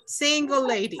single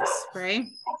ladies, right?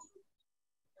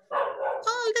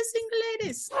 All the single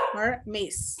ladies are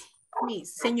Miss.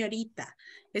 Miss, señorita.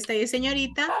 Esta es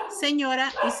señorita,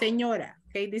 señora y señora.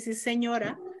 Okay, this is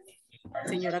señora.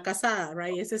 Señora casada,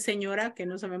 right? Esa es señora que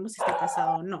no sabemos si está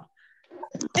casada o no.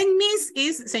 And Miss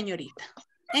is señorita.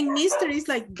 And Mr. is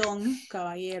like don,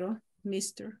 caballero,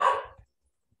 Mr.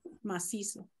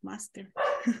 Macizo, master.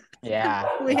 Yeah,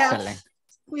 we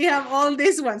have all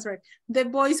these ones, right? The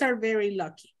boys are very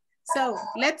lucky. So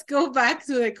let's go back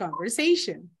to the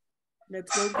conversation.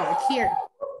 Let's go back here.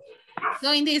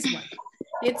 So in this one,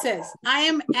 it says, I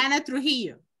am Ana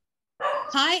Trujillo.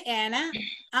 Hi, Anna.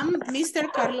 I'm Mr.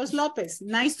 Carlos Lopez.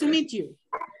 Nice to meet you.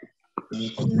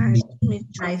 Nice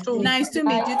to Nice to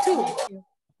meet you too.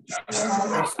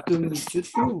 Nice to meet you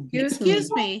too.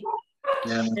 Excuse me.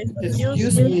 Yeah.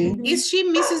 Excuse me. Is she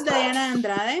Mrs. Diana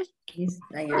Andrade? Is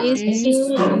Diana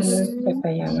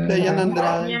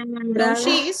Andrade. No,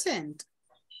 she isn't.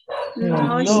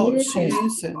 No, she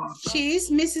isn't. She is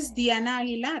Mrs. Diana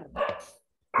Aguilar.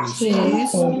 She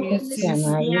is Mrs.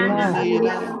 Diana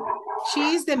Aguilar. She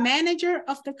is the manager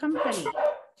of the company.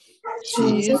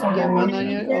 She is the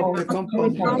manager of the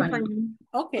company.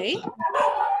 Okay.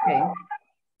 Okay.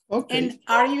 Okay. And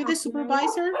are you the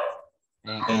supervisor?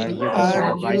 And are you the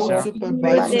Are you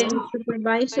supervisor?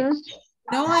 Supervisor?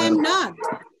 No, I am not.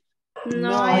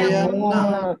 No, I am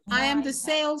not. I am the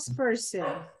salesperson.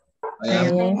 I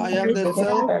am I am the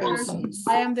salesperson.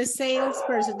 I am the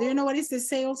salesperson. Do you know what is the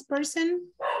salesperson?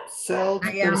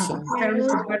 Salesperson.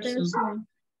 salesperson.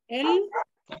 El,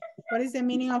 what is the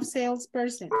meaning of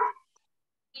salesperson?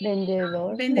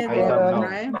 Vendedor. I Vendedor, don't know.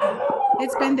 right?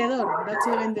 It's vendedor. That's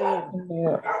a vendedor.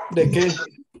 ¿De qué?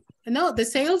 No, the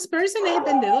salesperson es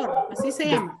vendedor. Así se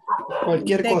llama.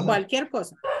 Cualquier De cosa. cualquier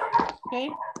cosa. Okay?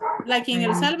 Like in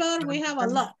El Salvador, we have a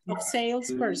lot of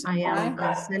salespersons. I am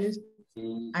Right? a sales.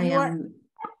 I You are-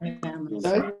 am a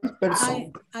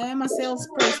Salesperson. I am a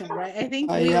salesperson, right? I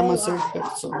think I we am all a are.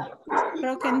 salesperson.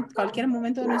 Creo que en cualquier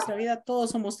momento de nuestra vida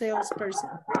todos somos salesperson.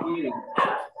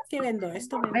 ¿Qué vendo?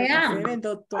 Esto vendo I café, am.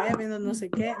 vendo toalla, vendo no sé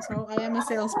qué. So I am a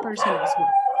salesperson as well.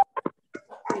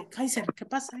 Okay, Kaiser, ¿qué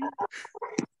pasa?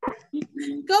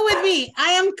 Go with me.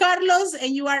 I am Carlos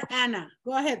and you are Ana.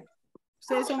 Go ahead.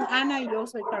 Ustedes son Ana y yo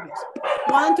soy Carlos.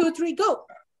 1, 2, 3, go.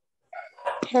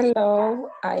 Hello,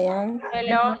 I am.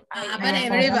 Hello. But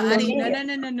everybody,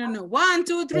 no. 1,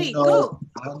 2, 3, go.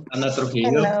 Ana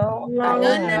Trujillo. Hello, No.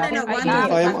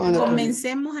 I am Ana.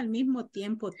 Comencemos al mismo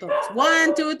tiempo todos.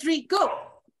 1, 2, 3, go.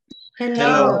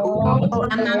 Hello.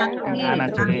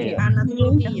 Ana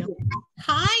Trujillo.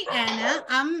 Hi, Anna.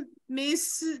 I'm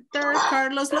Mr.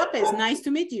 Carlos Lopez. Nice to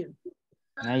meet you.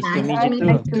 Nice to meet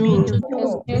you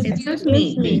too. Excuse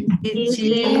me. Is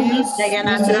she Miss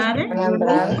Diana Andrade?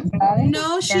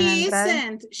 No, she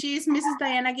isn't. She is Mrs.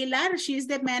 Diana Aguilar. She is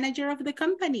the manager of the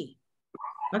company.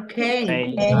 Okay.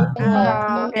 Okay. And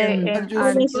And you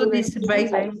are you the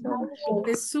supervisor?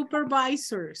 The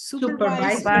supervisor.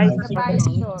 Supervisor.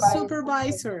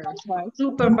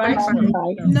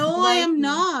 No, I am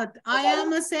not. I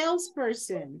am a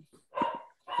salesperson.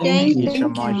 Thank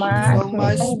you so much.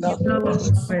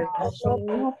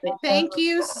 Thank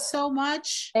you so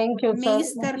much, Thank you,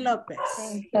 Mr. Lopez.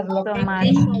 Thank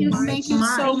you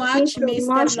so much.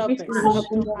 Mr. Lopez.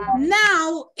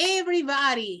 Now,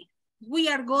 everybody, we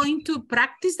are going to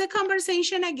practice the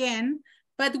conversation again,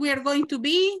 but we are going to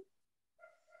be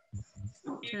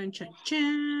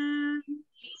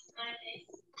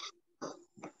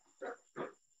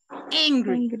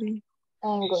angry.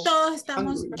 Todos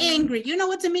estamos angry. You know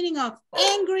what's the meaning of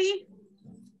angry?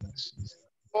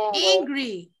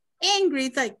 Angry.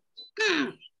 It's like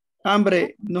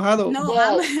Hambre, enojado. no,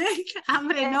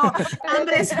 hambre no.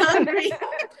 Hambre es hungry.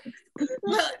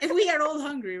 Well, we are all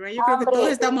hungry, right? Yo creo que todos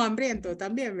estamos hambrientos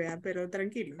también, vea, pero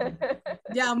tranquilo.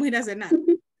 Ya vamos a ir a cenar.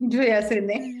 Yo ya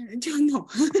cené. Yo no.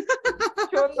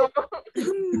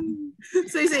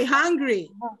 So you say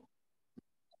hungry,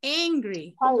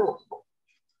 angry,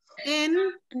 and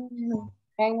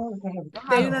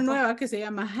hay una nueva que se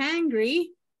llama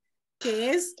hangry, que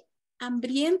es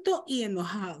hambriento y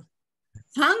enojado.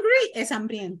 Hungry es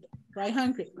hambriento, right?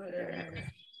 Hungry.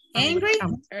 Angry,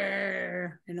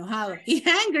 enojado. Y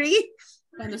angry,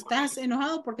 cuando estás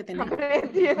enojado porque te enojas.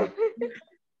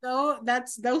 So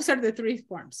those are the three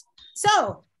forms.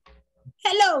 So,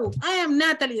 hello, I am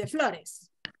Natalie de Flores.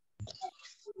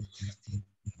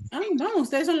 Vamos,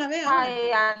 ustedes son la vea.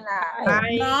 Hi, Ana.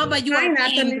 No, but you are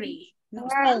angry. No,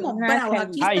 estamos bravos.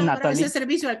 Aquí Hi, está bravo. Natalie. Ese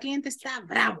servicio al cliente está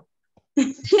bravo.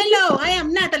 Hello, I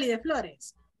am Natalie de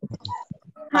Flores.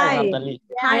 Hi, Natalie.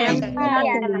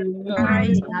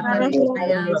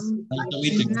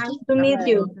 Nice to meet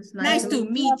you. Nice to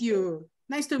meet you.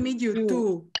 Nice to meet you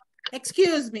too.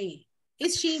 Excuse me.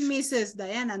 Is she Mrs.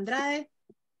 Diana Andrade?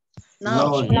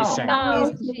 No, She's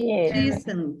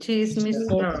she's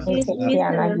Mr.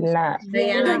 Diana Aguilar.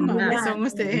 ¿Cómo son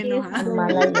ustedes enojados?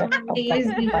 He is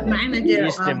the manager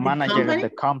He's the manager of the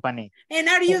company. And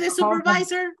are you the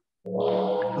supervisor?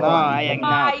 No, I am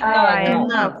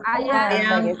not. I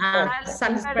am a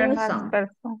salesperson.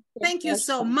 Thank you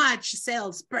so much,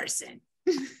 salesperson.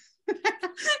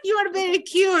 You are very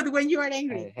cute when you are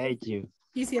angry. I hate you.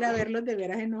 Quisiera verlos de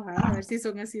veras enojados, a ver si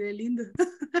son así de lindos.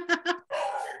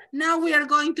 Now we are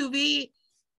going to be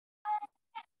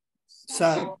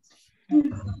Sad.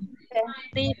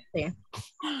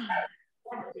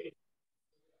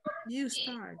 You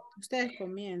start. Ustedes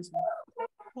comienzan.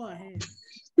 Go ahead.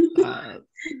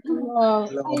 Hello.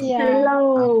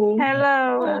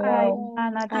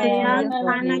 Anna. I am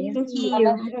Anna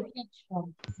Trujillo.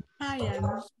 Hi,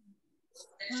 Anna.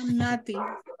 I'm Nati.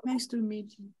 Nice to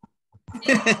meet you.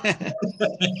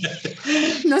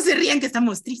 No se rían que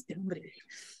estamos tristes, hombre.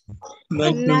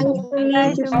 Nice to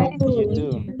meet you too.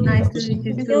 Excuse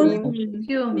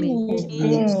me.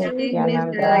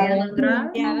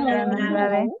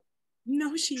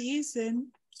 No, she isn't.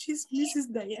 She's Mrs.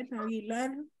 Diana Aguilar.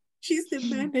 She's the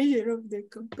manager of the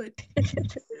company.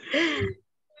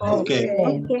 Okay.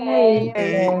 And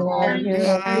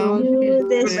You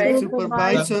the the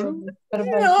supervisor.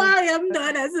 No, I am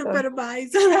not a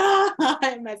supervisor.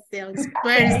 I'm a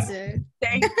salesperson.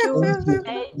 Thank you.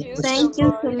 Thank you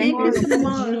so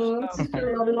much.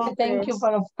 Thank you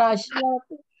for the flash.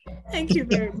 Thank you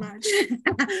very much.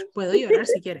 Puedo llorar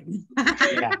si quieren.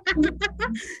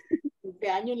 Este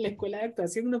año en la escuela de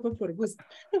actuación no fue por gusto.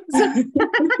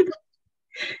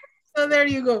 So there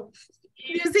you go.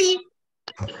 You see,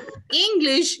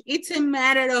 English, it's a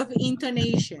matter of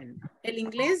intonation. El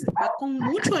inglés va con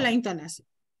mucho la entonación.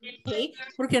 ¿Okay?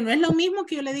 Porque no es lo mismo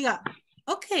que yo le diga,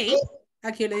 ok,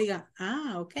 a que yo le diga,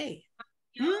 ah, ok.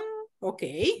 Ok.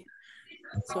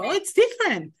 So it's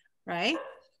different, right?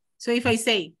 So if I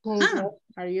say,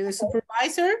 are you the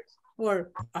supervisor?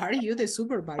 Or are you the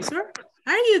supervisor?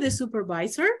 Are you the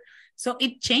supervisor? So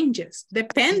it changes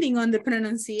depending on the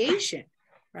pronunciation,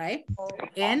 right?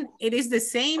 And it is the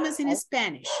same as in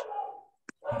Spanish.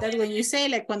 That when you say,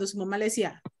 like cuando su mamá le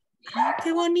decía, ah,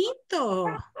 qué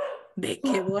bonito. Ve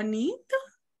qué bonito.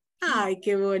 Ay,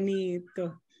 qué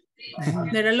bonito.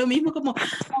 No era lo mismo como,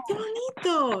 qué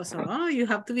bonito. So you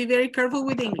have to be very careful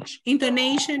with English.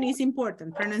 Intonation is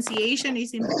important. Pronunciation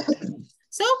is important.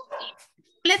 So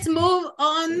let's move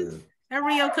on a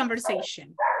real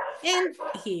conversation. And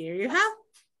here you have.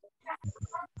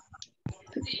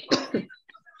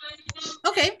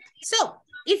 Okay, so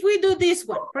if we do this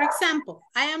one, for example,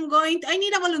 I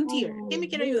need a volunteer. ¿Quién me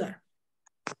quiere ayudar?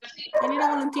 I need a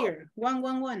volunteer.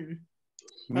 One.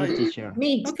 Me, teacher.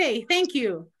 Me. Okay, thank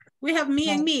you. We have me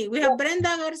and me. We have Brenda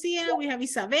García, we have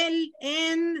Isabel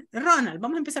and Ronald.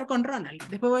 Vamos a empezar con Ronald.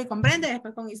 Después voy con Brenda y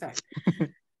después con Isabel.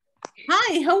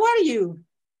 Hi, how are you?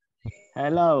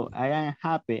 Hello, I am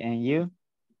happy. And you?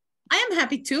 I am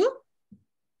happy too.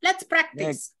 Let's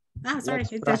practice. Sorry.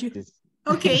 Let's practice.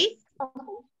 Okay.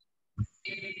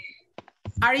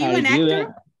 Are you an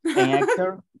actor? An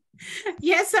actor?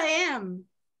 Yes, I am.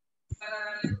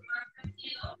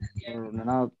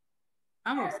 No.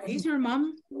 Vamos, is your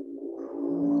mom?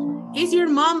 Is your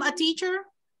mom a teacher?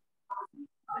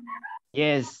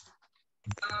 Yes.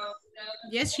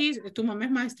 Yes, she is. Tu mamá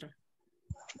es maestra.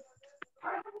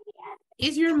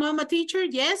 Is your mom a teacher?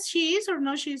 Yes, she is, or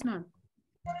no, she is not.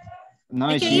 No,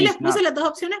 es que ahí les puse las dos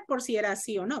opciones por si era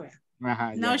sí o no, vea.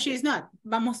 Ajá, No, she is not.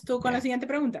 Vamos tú con la siguiente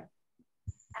pregunta.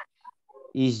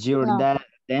 Is your dad a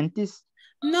dentist?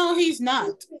 No, he's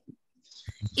not.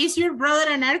 Is your brother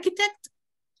an architect?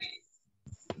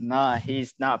 No,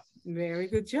 he's not. Very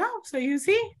good job. So you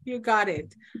see, you got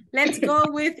it. Let's go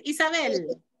with Isabel.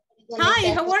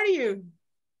 Hi, how are you?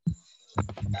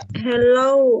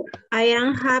 Hello, I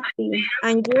am happy.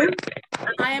 And you?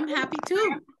 I am happy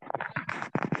too.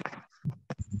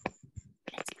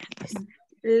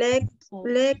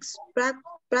 Let's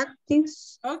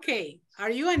practice. Okay, are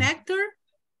you an actor?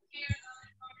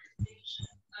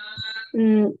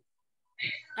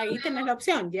 Ahí tenés la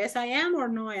opción. Yes, I am, or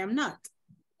no, I am not.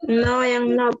 No, I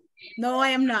am not. No, I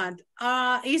am not.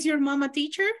 Is your mom a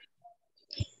teacher?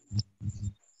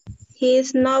 He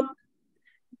is not.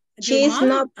 She is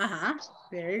not.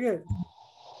 Very good.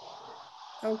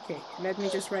 Okay, let me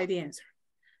just write the answer.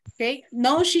 Okay,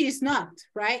 no, she is not,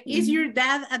 right? Is your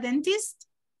dad a dentist?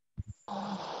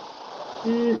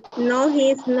 No,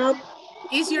 he is not.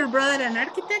 Is your brother an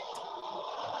architect?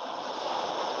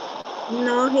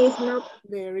 No, he is not.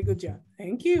 Very good job.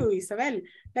 Thank you, Isabel.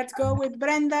 Let's go with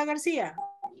Brenda Garcia.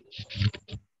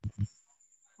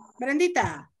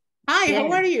 Brendita, hi, Yes.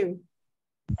 how are you?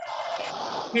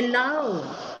 Hello,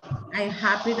 I'm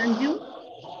happy than you.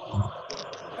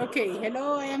 Okay,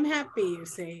 hello, I am happy, you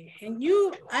say. And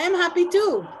you, I am happy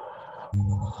too.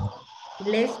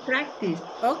 Let's practice.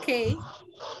 Okay.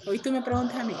 Hoy tú me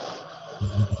preguntas a mí.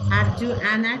 Are you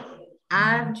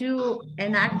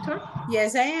an actor?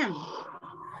 Yes, I am.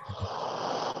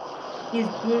 Is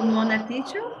your mom a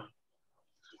teacher?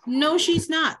 No, she's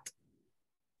not.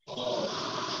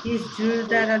 Is your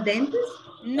dad a dentist?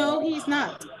 No, he's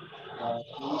not.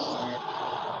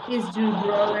 Is your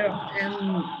brother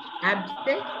an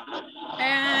architect?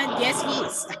 Yes, he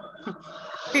is.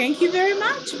 Thank you very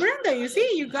much, Brenda. You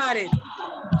see, you got it.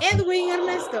 Edwin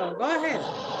Ernesto, go ahead.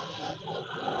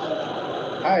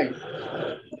 Hi.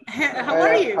 How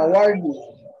are you? How are you?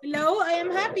 Hello, I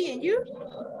am happy. And you?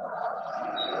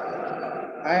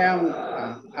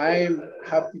 I'm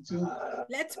happy too.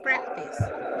 Let's practice.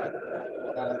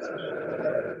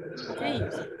 Okay.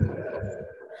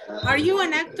 Are you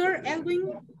an actor,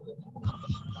 Edwin?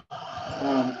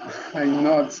 I'm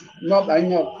not. I'm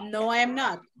not. No, I am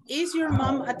not. Is your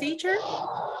mom a teacher?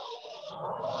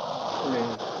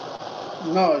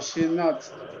 No, she's not.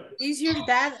 Is your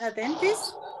dad a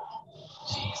dentist?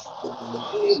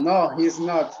 No, he's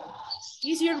not.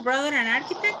 Is your brother an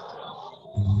architect?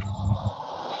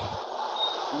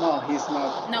 No, he's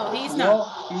not. No, he's No,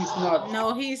 not. he's not.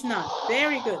 No, he's not.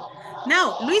 Very good.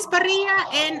 Now, Luis Parrilla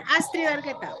and Astrid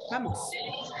Argueta. Vamos.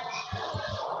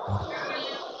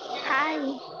 Hi.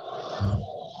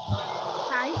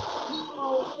 Hi.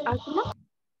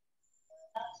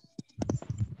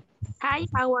 Hi,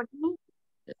 how are you?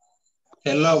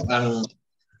 Hello, I'm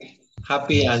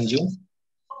happy and you?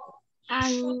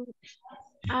 I'm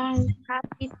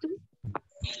happy too.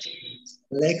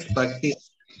 Let's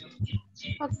practice.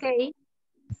 Okay.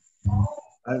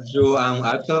 Are you an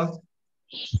actor?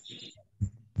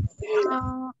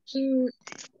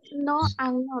 No,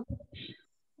 I'm not.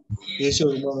 Is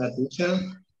your mom a teacher?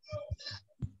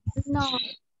 No,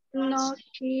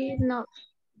 she's not.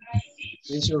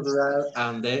 Is your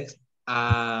dad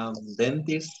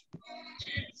dentist?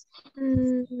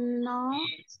 No.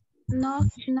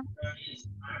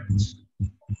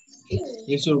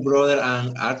 Is your brother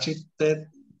an architect?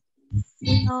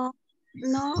 No,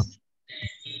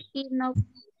 he's not.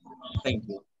 Thank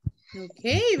you.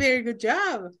 Okay, very good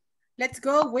job. Let's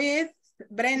go with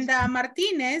Brenda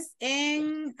Martinez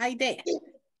and Aide.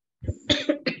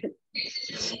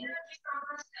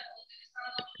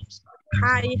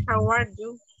 Hi, how are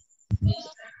you?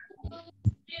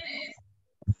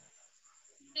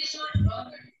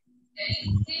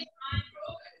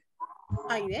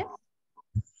 Aide.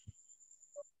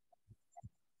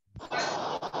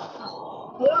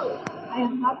 Hello, I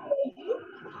am happy.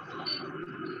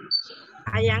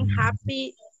 I am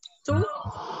happy too.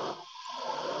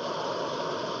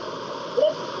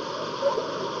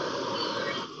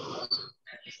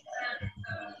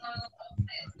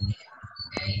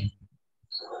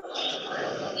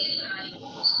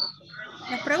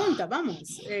 Las preguntas,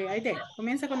 vamos. Aide,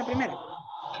 comienza con la primera.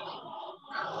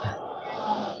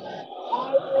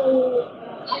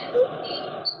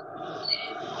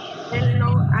 Hello,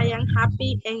 I am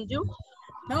happy and you?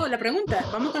 No, la pregunta.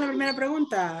 Vamos con la primera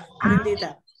pregunta,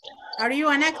 Brendita. Are you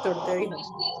an actor? Te dijo.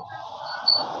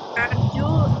 Are you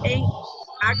an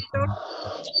actor?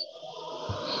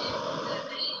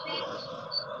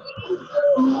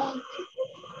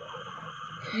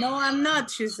 No, I'm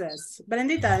not, she says.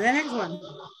 Brendita, the next one.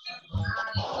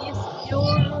 Is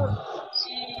your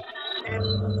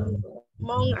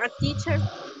mom a teacher?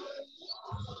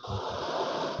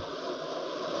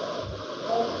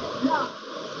 No.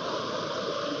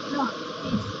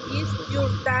 Is your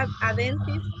dad a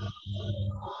dentist?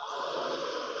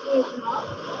 Is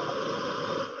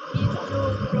your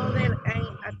brother an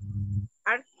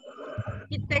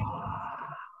architect?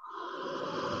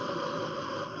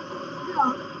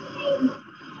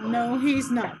 No, he's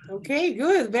not. Okay,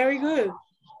 good, very good.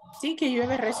 Sí que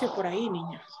llueve recio por ahí,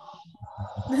 niña.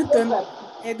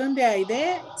 Es donde hay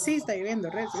sí está lloviendo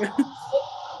recio.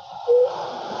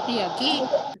 Y aquí,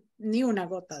 ni una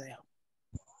gota de agua.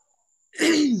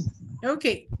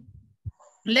 Okay,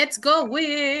 let's go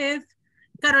with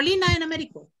Carolina en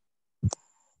Américo.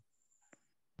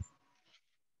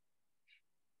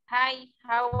 Hi,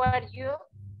 how are you?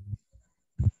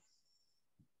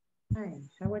 Hi,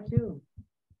 how are you?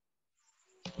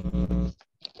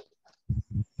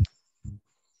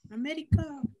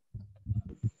 América.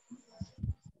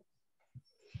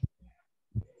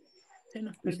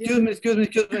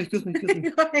 Excuse me.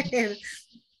 Go ahead.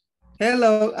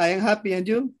 Hello, I am happy and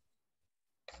you?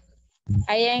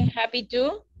 I am happy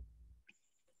too.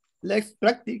 Let's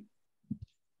practice.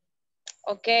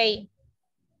 Okay.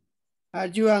 Are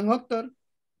you an actor?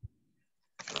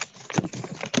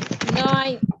 No,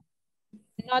 I'm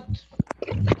not.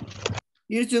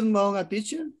 Is your mom a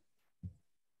teacher?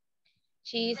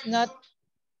 She is not.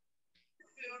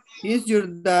 Is your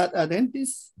dad a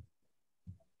dentist?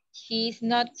 He is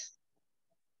not.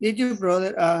 Is your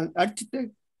brother an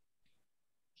architect?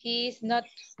 He is not.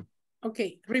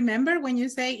 Okay, remember when you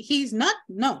say he's not?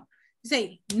 No. You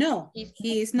say no,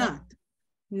 he is not.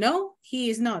 No, he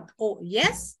is not. Oh,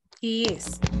 yes, he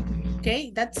is.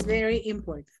 Okay, that's very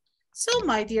important. So,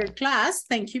 my dear class,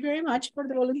 thank you very much for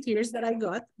the volunteers that I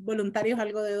got. Voluntarios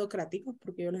algo dedocráticos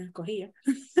porque yo los escogía.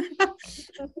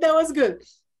 That was good.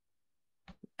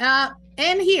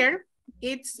 And here,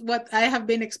 it's what I have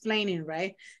been explaining,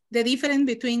 right? The difference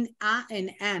between a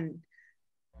and an.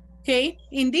 Okay,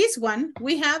 in this one,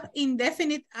 we have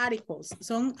indefinite articles.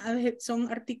 Son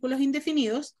artículos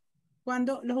indefinidos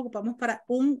cuando los ocupamos para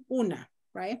una,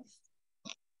 right?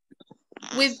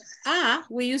 With a,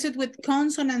 we use it with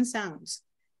consonant sounds.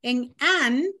 And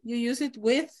an, you use it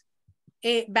with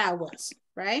vowels,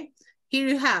 right? Here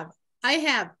you have I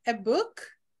have a book,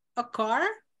 a car,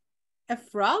 a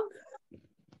frog.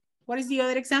 What is the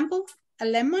other example? A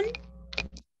lemon,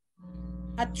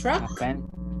 a truck,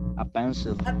 A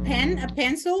pencil. a pen, a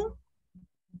pencil,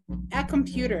 a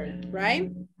computer,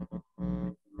 right?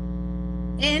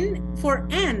 And for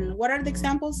an, what are the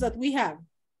examples that we have?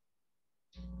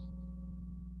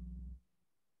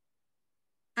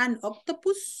 An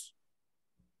octopus,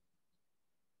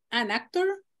 an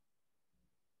actor.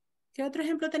 ¿Qué otro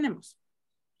ejemplo tenemos?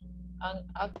 An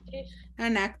actress.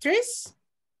 An actress.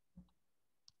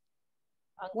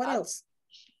 What else?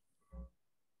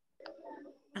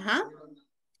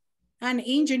 An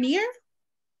engineer.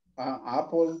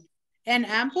 Apple. An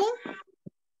apple.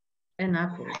 An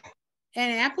apple.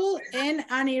 An apple and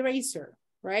an eraser,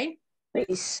 right?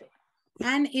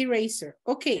 An eraser.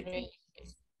 Okay.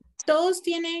 ¿Todos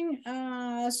tienen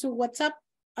su WhatsApp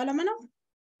a la mano?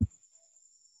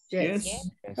 Yes.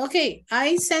 Okay,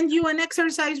 I send you an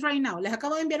exercise right now. Les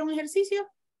acabo de enviar un ejercicio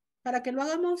para que lo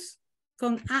hagamos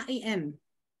con A y N.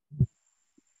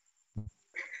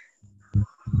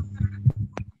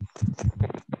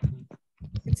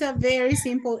 It's a very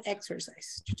simple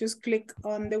exercise. You just click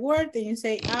on the word and you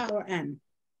say A or N.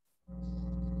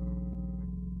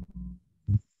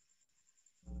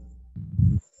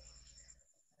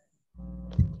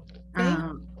 Okay.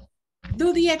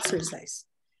 Do the exercise.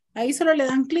 Ahí solo le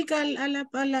dan clic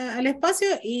al espacio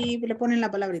y le ponen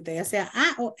la palabrita, ya sea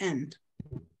A o N.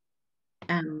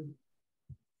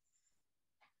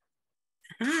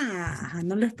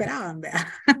 No lo esperaban, vea.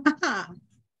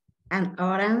 An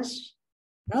orange.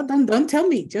 No, don't tell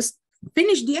me. Just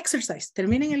finish the exercise.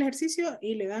 Terminen el ejercicio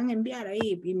y le dan enviar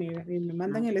ahí y me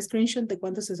mandan el screenshot de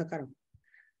cuántos se sacaron.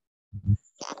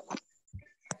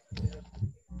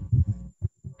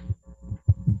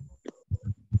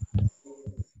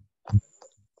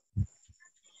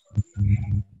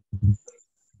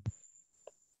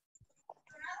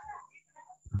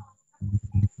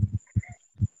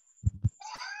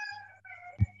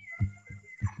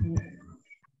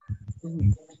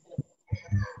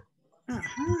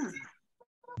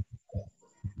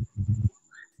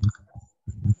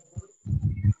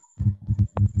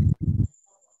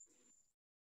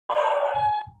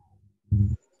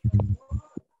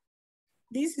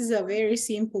 This is a very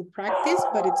simple practice,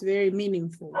 but it's very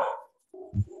meaningful.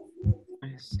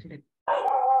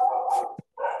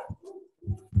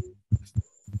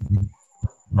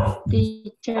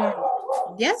 Teacher.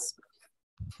 Yes.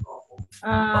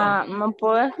 ¿Me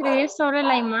puedo escribir sobre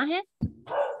la imagen?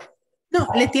 No,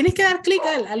 le tienes que dar clic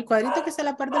al cuadrito que está a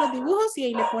la parte de los dibujos y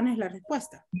ahí le pones la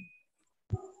respuesta.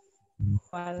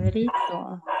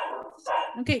 Cuadrito.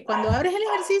 Ok, cuando abres el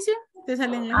ejercicio, te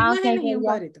salen las imágenes y un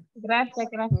cuadrito. Gracias.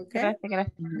 Okay.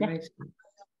 Gracias.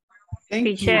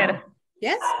 Teacher.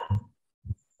 Yes.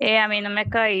 A mí no me ha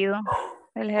caído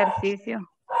el ejercicio.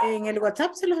 ¿En el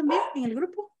WhatsApp se los envié? ¿En el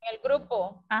grupo? En el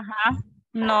grupo. Ajá.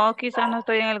 No, quizás no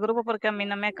estoy en el grupo porque a mí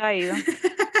no me ha caído.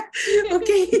 Ok,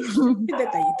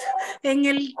 detallito. En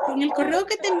el correo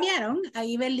que te enviaron,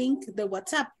 ahí ve el link de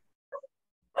WhatsApp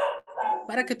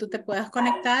para que tú te puedas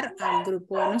conectar al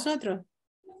grupo de nosotros.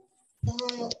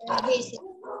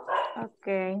 Ok.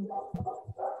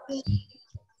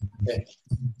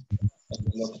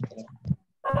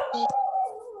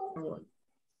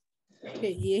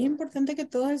 Okay, y es importante que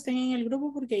todos estén en el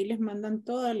grupo porque ahí les mandan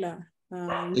toda la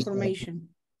information.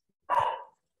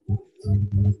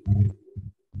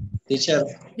 Teacher,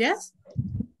 Yes.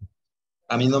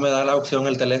 a mí no me da la opción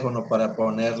el teléfono para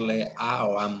ponerle a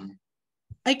o am.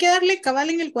 Hay que darle cabal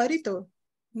en el cuadrito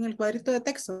de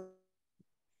texto.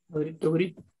 Cuadrito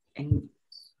gris.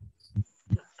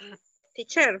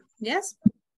 Teacher. Yes.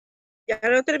 Ya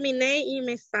lo terminé y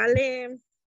me sale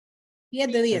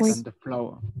 10 de 10.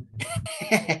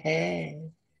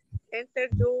 Enter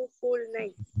your full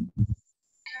name.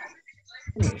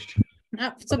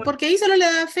 Porque ahí solo le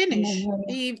da finish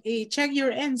y check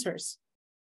your answers.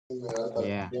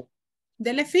 Yeah.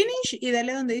 Dele finish y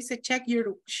dale donde dice check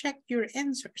your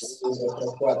answers.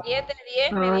 10 de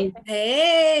 10 me dice.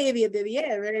 Hey, 10 de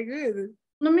 10, very good.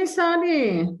 No me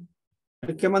sale.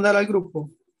 Hay que mandar al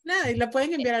grupo. Nada, y la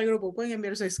pueden enviar al grupo, pueden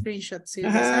enviar su screenshot. Si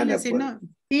les sale, si no.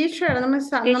 Teacher, no me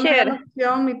sale, no me da la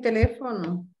opción mi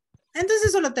teléfono.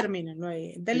 Entonces solo termínenlo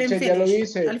ahí. Denle Teacher, ya lo finish.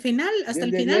 hice. Al final, hasta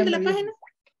el 10 de final 10 de la me dijo. página.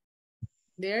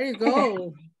 There you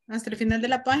go. Hasta el final de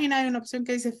la página hay una opción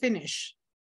que dice finish.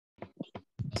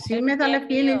 Sí me sale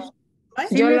finish.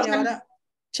 Sí, Yo y lo- ahora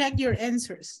check your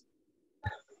answers.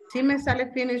 Sí me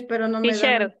sale finish, pero no me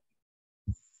da.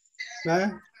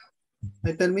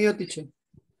 Ahí está el mío, teacher.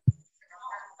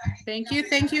 Thank you.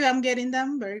 I'm getting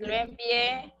them. Very good. Lo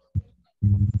envié.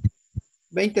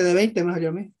 20 de 20 me salió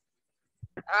a mí.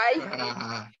 Ay,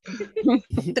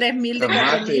 3,000 de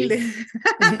 4,000 de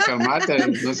Calmate,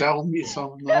 no seas humilde.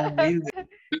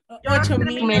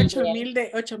 8,000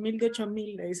 de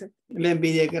 8,000 de dice. La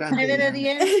envidia es grande. 9 de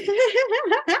 10.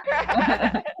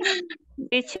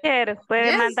 Teacher, puede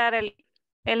Yes. mandar el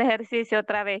ejercicio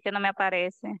otra vez que no me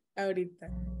aparece. Ahorita.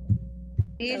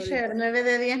 Teacher, 9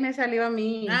 de 10 me salió a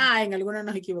mí. Ah, en alguna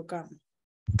nos equivocamos.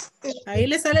 Ahí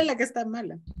le sale la que está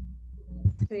mala.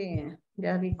 Sí,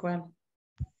 ya vi cuál.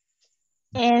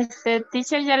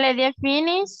 Teacher, ya le di a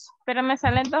finish, pero me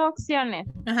salen dos opciones.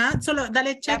 Ajá, solo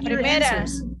dale check La your primera.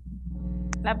 answers.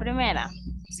 La primera.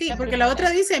 Sí, porque la otra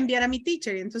dice enviar a mi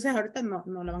teacher, y entonces ahorita no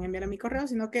la van a enviar a mi correo,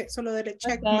 sino que solo dale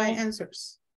check Ok. my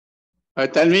answers. Ahí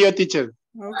está el mío, teacher.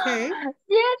 Okay,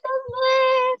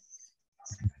 Yes,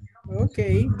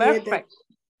 okay. Perfect.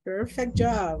 Perfect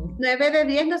job. 9 de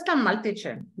 10 no está mal,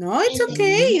 teacher. No, it's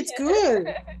okay, it's good.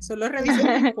 Solo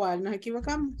revisemos cuál nos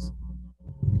equivocamos.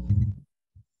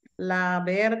 Las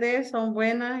verdes son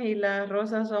buenas y las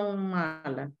rosas son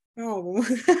malas. Oh.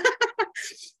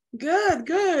 Good,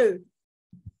 good.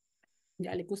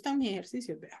 Ya le gustan mis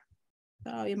ejercicios, vea.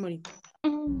 Estaba bien bonito.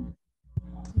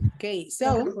 Okay,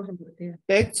 so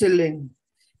Excellent.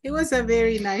 it was a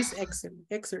very nice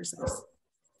exercise.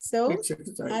 So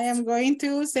I am going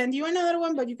to send you another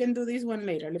one, but you can do this one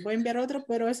later. Le voy a enviar otro,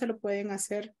 pero ese lo pueden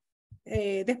hacer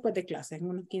después de clase, en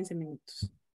unos 15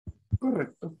 minutos.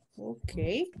 Correcto.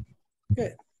 Okay,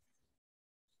 good.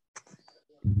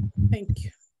 Thank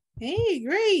you. Hey,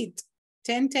 great.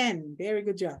 10-10, very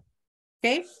good job.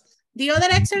 Okay, the other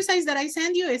exercise that I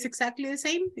send you is exactly the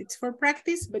same. It's for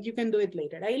practice, but you can do it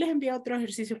later. Ahí les envío otros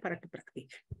ejercicios para que practiquen.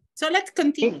 So let's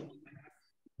continue.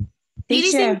 It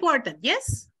is Teacher. important,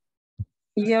 yes?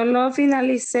 Yo lo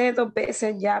finalicé 2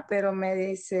 veces ya, pero me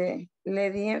dice, le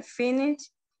di en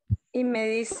finish y me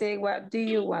dice, what do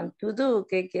you want to do?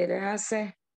 ¿Qué quieres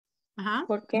hacer? Ajá.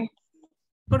 ¿Por qué?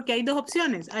 Porque hay dos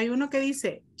opciones. Hay uno que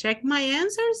dice check my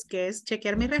answers, que es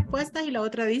chequear mis respuestas, y la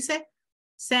otra dice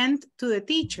send to the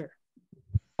teacher.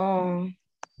 Oh,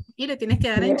 Y le tienes que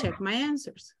dar en Yeah. check my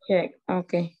answers. check,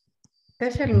 ok.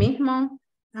 Es el mismo.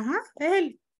 Ajá, es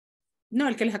el. No,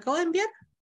 el que les acabo de enviar.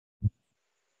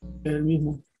 El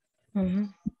mismo. Ujú.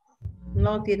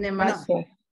 No tiene más. Ok.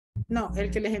 No,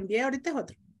 el que les envié ahorita es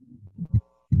otro.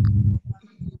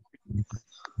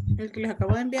 El que les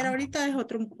acabo de enviar ahorita es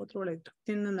otro boleto.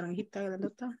 Tiene una naranjita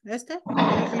grandota. Este es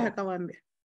el que les acabo de enviar.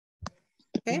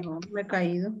 ¿Ok? No, me he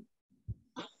caído.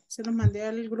 Se los mandé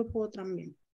al grupo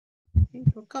también. Okay,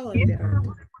 lo acabo de enviar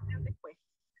ahorita.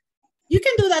 You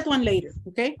can do that one later,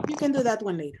 okay? You can do that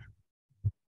one later.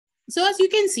 So as you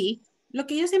can see, lo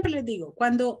que yo siempre les digo,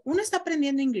 cuando uno está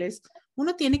aprendiendo inglés,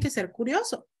 uno tiene que ser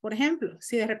curioso. Por ejemplo,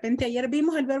 si de repente ayer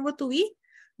vimos el verbo to be,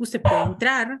 usted puede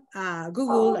entrar a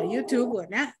Google, a YouTube,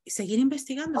 ¿verdad? Y seguir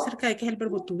investigando acerca de qué es el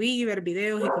verbo to be, ver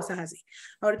videos y cosas así.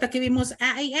 Ahorita que vimos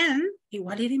am,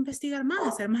 igual ir a investigar más,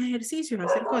 hacer más ejercicios,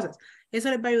 hacer cosas. Eso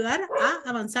les va a ayudar a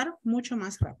avanzar mucho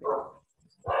más rápido.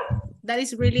 That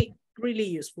is really,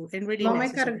 really useful and really No me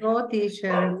necessary. cargó,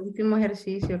 teacher, el último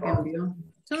ejercicio que envió.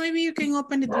 So maybe you can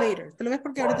open it later. Te lo ves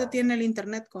porque ahorita tiene el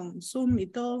internet con Zoom y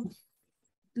todo.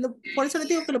 Por eso les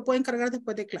digo que lo pueden cargar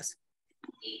después de clase.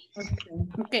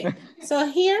 Okay, so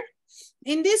here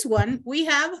in this one, we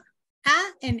have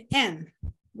a and an.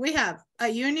 We have a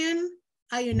union,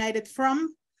 a united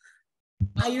from,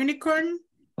 a unicorn,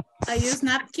 a used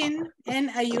napkin, and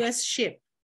a US ship.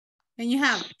 And you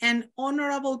have an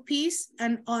honorable peace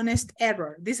and honest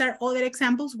error. These are other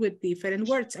examples with different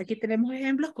words. Aquí tenemos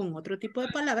ejemplos con otro tipo de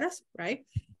palabras, right?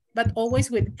 But always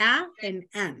with a and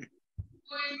an.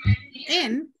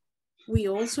 And we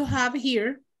also have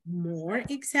here more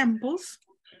examples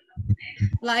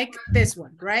like this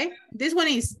one, right? This one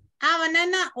is a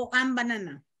banana or an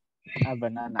banana? A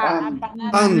banana. An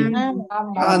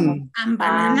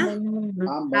banana.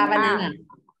 Banana.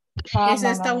 ¿Es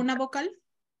esta una vocal?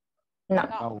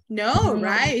 No. No,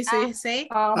 right? So you say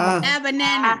a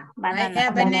banana, right?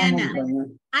 A banana.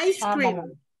 Ice cream.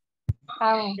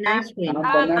 Ice cream.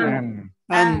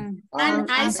 An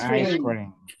ice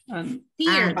cream.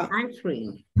 Pear. Ice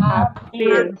cream. A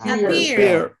pear.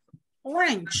 Pear.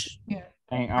 Orange.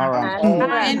 An orange.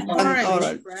 An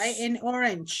orange, right? An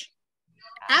orange.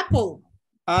 Apple.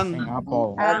 An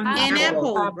apple. An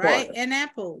apple, right? An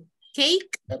apple.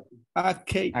 Cake. A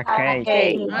cake. A cake.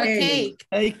 A cake.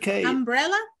 A cake.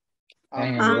 Umbrella.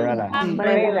 An umbrella.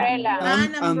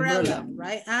 An umbrella,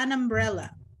 right? An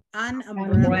umbrella. An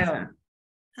umbrella.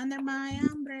 Under my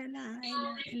umbrella. There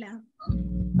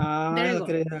you Lo go.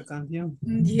 que la canción.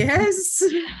 Yes.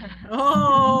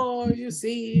 Oh, you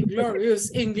see, glorious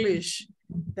English.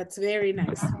 That's very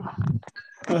nice.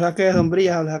 O sea que de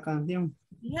sombrillas habla la canción.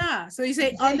 Yeah, so you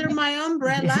say under my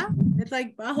umbrella, it's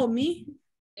like bajo mi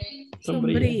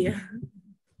sombrilla.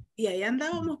 Y ahí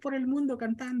andábamos por el mundo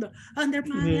cantando under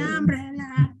my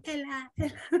umbrella.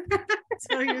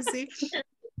 So you see.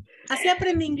 Así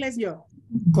aprendí inglés yo.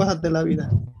 Cosas de la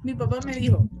vida. Mi papá me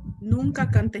dijo,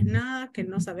 nunca cantes nada que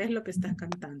no sabes lo que estás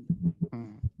cantando.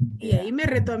 Y ahí me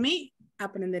retó a mí a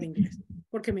aprender inglés,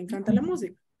 porque me encanta la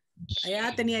música.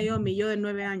 Allá tenía yo mi yo de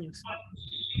 9 años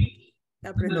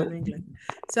aprendiendo inglés.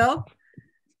 So,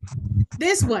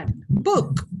 this one,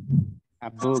 book. A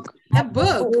book. A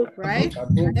book, right?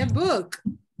 A book.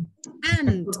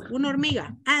 Ant, una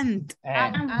hormiga. Ant.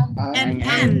 An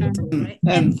ant. Right?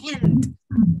 An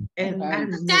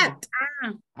ant.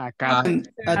 A cat.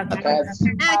 A cat.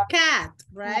 A cat,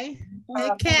 right?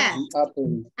 A cat.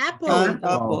 Apple. Apple. An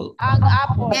apple. An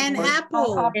apple. An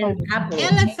apple. An apple.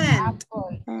 Elephant.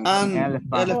 An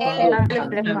elephant.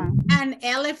 An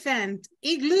elephant.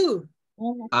 Igloo.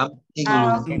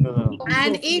 Igloo.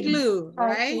 An igloo,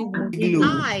 right? Glue.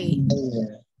 I.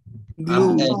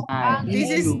 Glue. This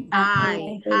is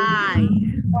I.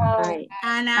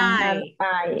 An I.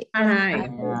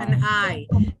 An I.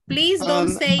 Please don't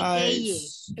say ella.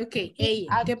 Okay,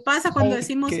 ella. ¿Qué pasa cuando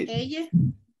decimos ella?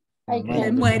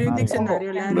 Me muere un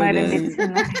diccionario.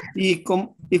 ¿Y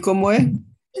cómo es?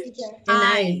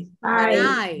 I.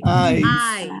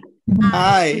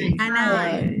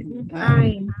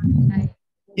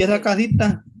 ¿Y esa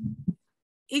casita?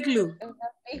 Igloo.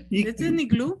 Este es un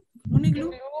igloo. Un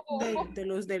igloo de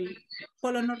los del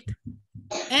Polo Norte.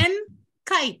 And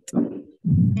kite.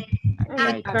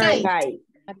 A kite.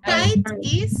 Kite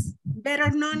is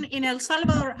better known in El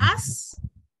Salvador as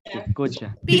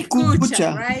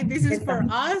piscucha, right? This is for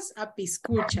us, a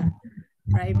piscucha.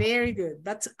 Right, very good.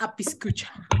 That's a piscucha,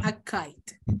 a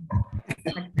kite.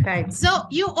 So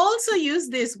you also use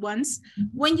these ones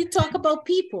when you talk about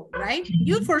people, right?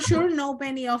 You for sure know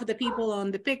many of the people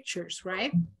on the pictures,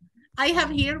 right? I have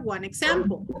here one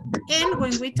example. And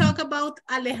when we talk about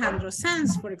Alejandro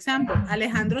Sanz, for example,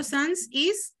 Alejandro Sanz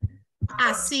is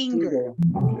a singer.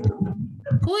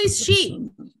 Who is she?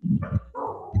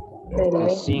 A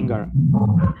singer.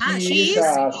 She is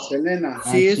Selena.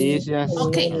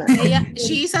 Okay,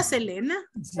 she is a Selena.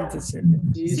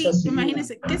 Sí,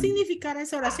 imagínense, ¿qué significará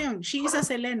esa oración? She is a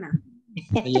Selena.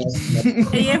 Ella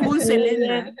es un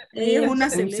Selena. Ella es una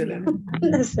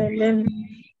Selena.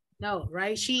 No,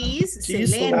 right? She is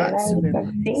Selena.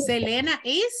 Selena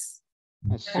is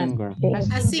a singer.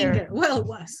 A singer. Well,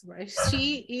 was, right?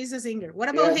 She is a singer. What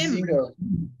about him?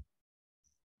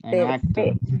 An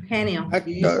actor. Eugenio.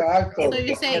 So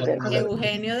you say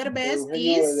Eugenio Derbez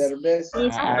is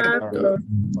An actor.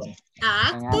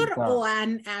 actor or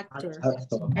an actor?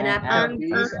 An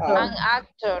actor. An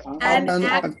actor. An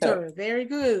actor. Very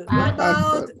good. What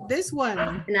about this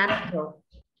one? An actor.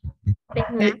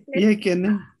 ¿Y quién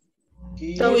es?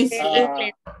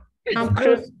 Tom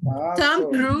Cruise.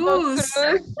 Tom Cruise.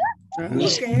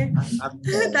 Okay.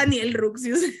 Daniel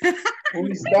Ruxius. Who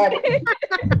is that?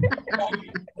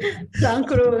 Tom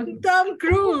Cruise. Tom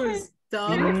Cruise.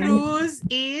 Tom Cruise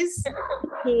is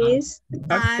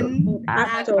an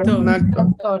actor.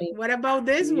 What about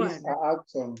this one?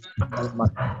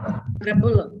 Sandra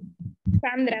Bullock.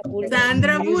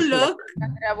 Sandra Bullock.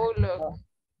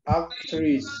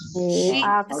 Actress.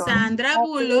 Sandra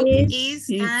Bullock is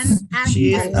an actress.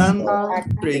 She is an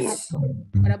actress.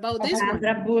 What about this one?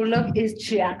 Sandra Bullock is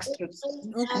she actress.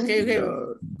 Okay.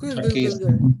 Good.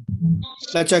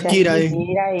 La Shakira ahí.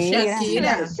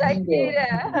 Shakira.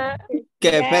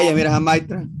 Qué bella, mira a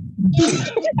Maitra.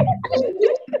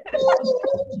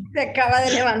 Se acaba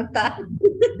de levantar.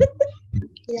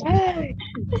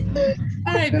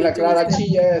 Ay, La clara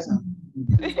chilla esa.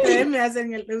 Ustedes me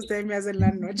hacen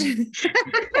la noche.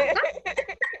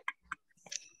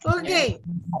 Ok.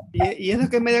 Y eso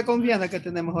que media confianza que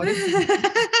tenemos ahorita.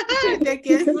 De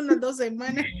aquí a unas 2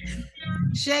 semanas.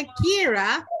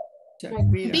 Shakira.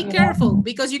 Be careful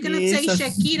because you cannot say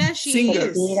Shakira, she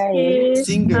is.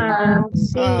 Singer.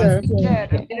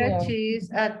 She's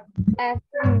a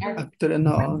Actor,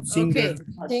 no, singer.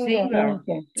 singer.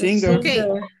 Okay.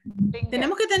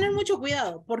 Tenemos que tener mucho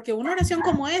cuidado porque una oración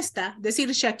como esta, decir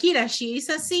Shakira, she is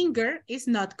a singer, is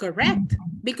not correct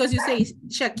because you say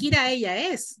Shakira, ella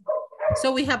es.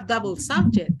 So we have double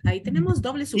subject. Ahí tenemos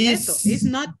doble sujeto. It's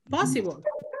not possible.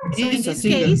 So in this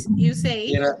case, you say,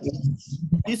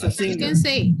 you can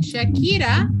say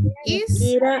Shakira is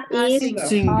a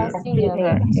singer.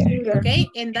 Okay,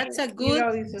 and that's a good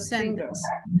sentence.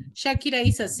 Shakira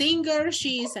is a singer,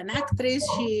 she is an actress,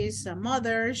 she is a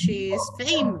mother, she is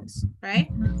famous, right?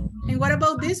 And what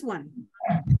about this one?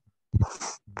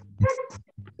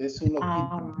 Es un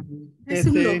loquito. Es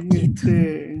un loquito.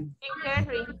 Jim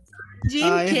Carrey.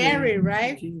 Jim Carrey,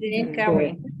 right? Jim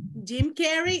Carrey. Jim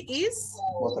Carrey is?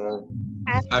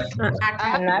 An actor.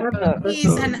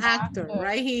 He's an actor,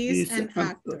 right? He is an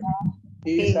actor.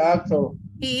 He's actor.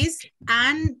 He is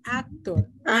an actor.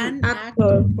 An An actor.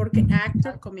 actor. Porque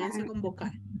actor comienza con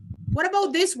vocal. What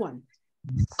about this one?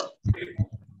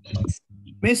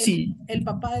 Messi. El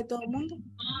papá de todo el mundo.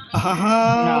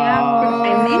 Ajá.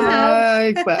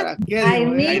 Ay, ¿para qué? I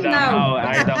need now.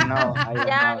 I don't know.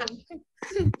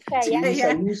 He's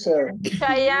a loser.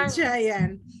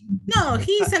 Chayanne. No,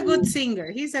 he's a good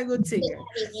singer. He's a good singer.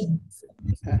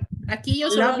 Aquí yo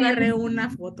solo agarré una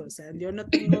foto, o sea, yo no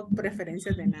tengo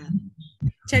preferencias de nada.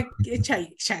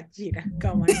 Shakira,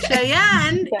 come on.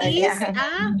 Chayanne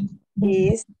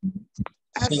is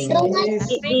he's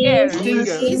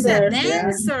a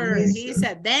dancer. He's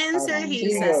a dancer.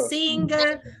 He's a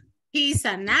singer. He's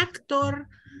an actor.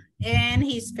 And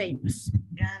he's famous.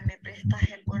 Ya me prestas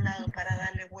el volado para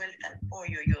darle vuelta al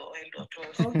pollo, yo el otro.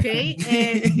 Okay.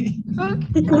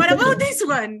 What about this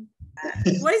one?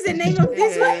 What is the name of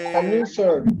this one? A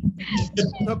loser.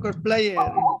 Soccer player.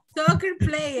 Soccer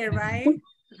player, right?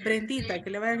 Brendita, que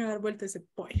le vayan a dar vuelta ese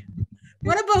pollo.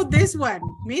 What about this one?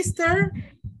 Mr.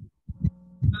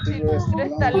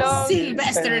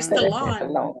 Sylvester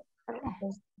Stallone.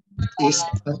 He's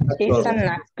an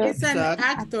actor. He's an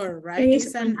actor, right?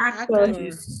 He's an actor.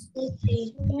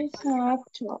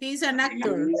 He's an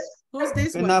actor. Who's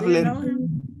this one? Do you know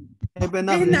him? Ben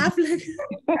Ben Affleck.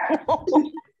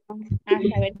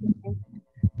 Affleck.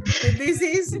 This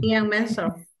is Liam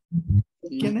Neeson.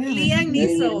 Liam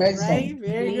Neeson, right?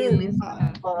 Very good.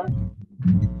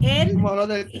 And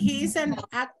he's an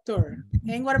actor.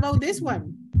 And what about this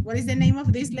one? What is the name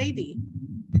of this lady?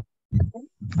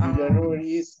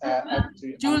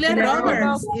 Julia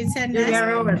Roberts. It's an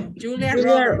Julia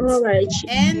Roberts.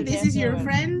 And this is your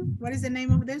friend. What is the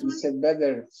name of this one? It's a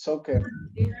better soccer.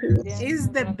 Is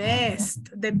the best.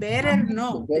 The better,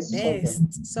 no. The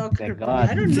best soccer. God.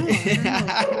 I don't know.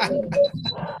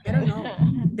 I don't know.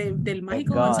 Del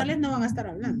Mágico González no van a estar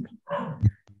hablando.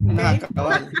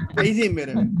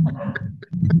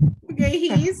 Okay,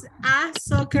 he is a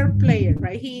soccer player,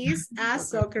 right? He is a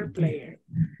soccer player.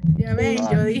 Ya ven,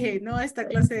 yo dije, no, esta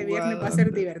clase de viernes va a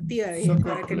ser divertida, dije,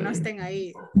 para que no estén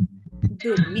ahí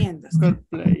durmiendo.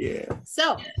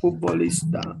 So,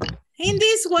 in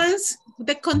these ones,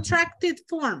 the contracted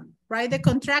form, right? The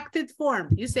contracted form.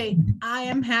 You say, I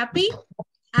am happy.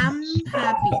 I'm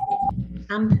happy.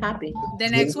 I'm happy. The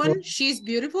next one, she's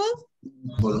beautiful.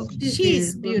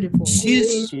 She's beautiful.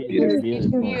 She's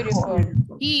beautiful.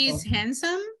 He is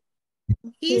handsome.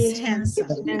 He's handsome.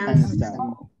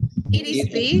 It is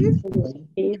big.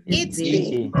 It's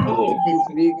big.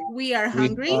 We are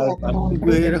hungry.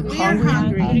 We're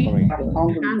hungry.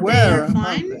 They're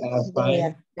fine.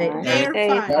 They're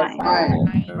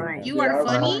fine. You are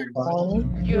funny.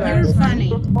 You're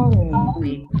funny.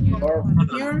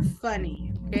 You're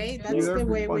funny. Okay, that's the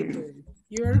way we do it.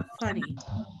 You're funny.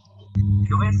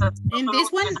 In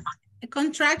this one,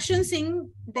 contractions in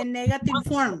the negative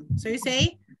form. So you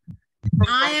say,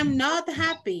 I am not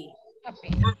happy.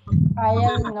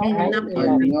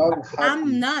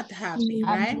 I'm not happy,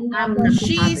 right?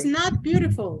 She is not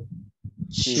beautiful.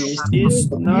 She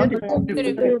is not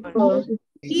beautiful.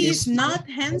 He is not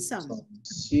handsome.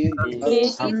 He's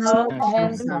not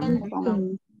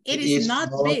handsome. It is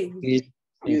not big.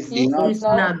 It's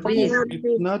not big.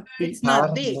 It's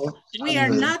not big. We are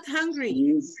not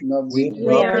hungry. We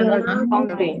are not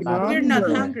hungry. We're not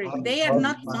hungry. They are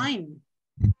not fine.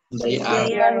 They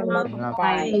are not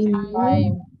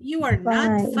fine. You are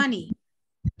not funny.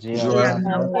 You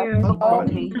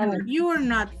are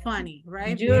not funny,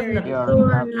 right? You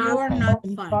are not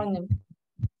funny.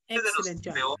 Excellent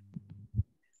job.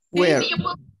 Where?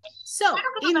 So,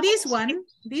 in this one,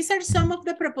 these are some of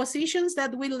the prepositions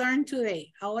that we learned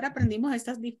today. Ahora aprendimos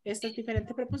estas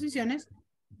diferentes preposiciones.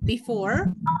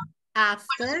 Before,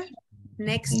 after,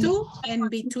 next to, and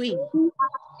between.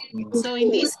 So,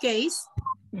 in this case,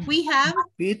 we have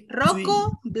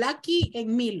Rocco, Blackie,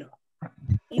 and Milo.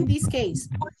 In this case,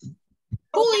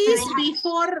 who is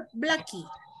before Blackie?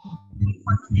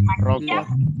 Rocco.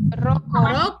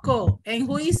 And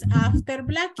who is after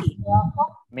Blackie?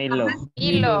 Milo.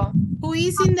 Who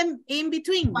is in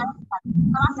between?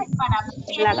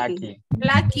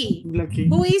 Blackie.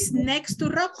 Who is next to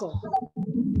Rocco?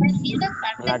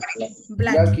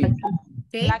 Blackie.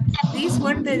 Okay. These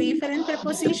were the different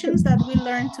prepositions that we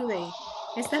learned today.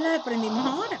 Esta la aprendimos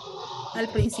ahora, al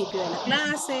principio de la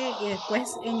clase y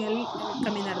después en el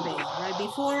caminar de ella. Right?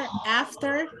 Before,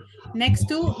 after, next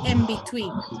to, and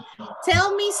between.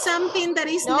 Tell me something that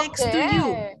is next to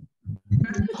you.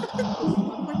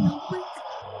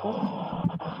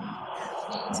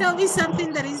 Tell me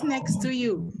something that is next to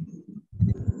you.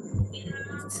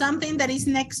 Something that is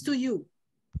next to you.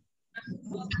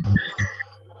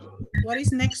 What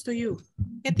is next to you?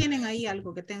 ¿Qué tienen ahí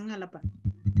algo que tengan a la par?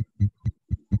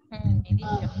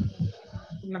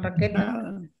 Una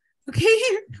raqueta. Okay,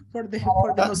 for the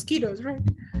mosquitoes, right?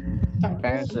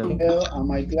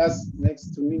 My glass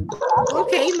next to me.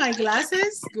 Okay, my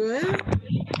glasses, good.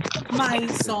 My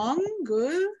song,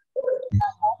 good.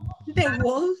 The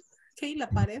wolf, okay, la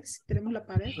pared, si tenemos la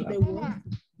pared, the wolf.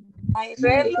 My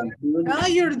reloj. Oh,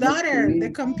 your daughter, the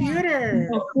computer.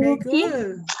 Okay,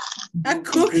 good. A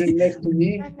cookie. Next to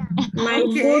me. My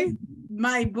Okay,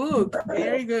 my book,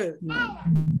 very good.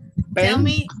 Tell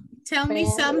me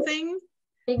something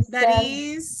that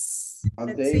is,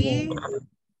 let's see,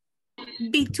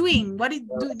 between. What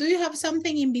do you have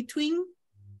something in between?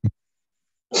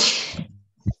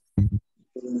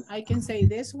 I can say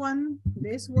this one,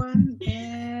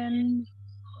 and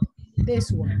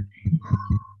this one.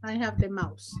 I have the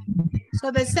mouse.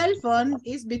 So the cell phone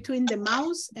is between the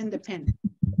mouse and the pen.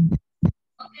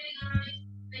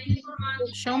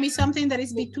 Show me something that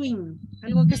is between.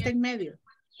 Algo que esté en medio.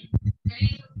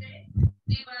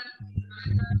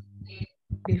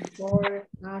 Before,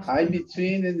 after. I'm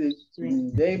between the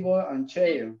table and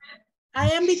chair. I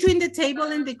am between the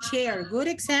table and the chair. Good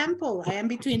example. I am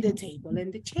between the table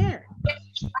and the chair.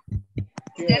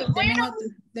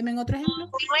 Deme otro ejemplo.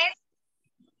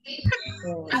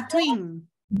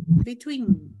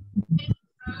 Between.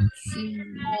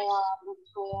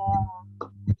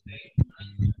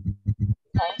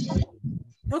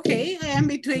 Okay, I am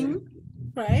between,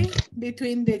 right?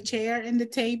 Between the chair and the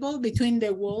table, between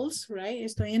the walls, right?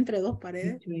 Estoy entre dos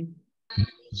paredes.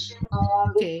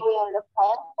 Okay.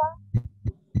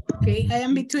 Okay, I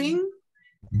am between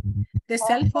the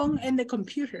cell phone and the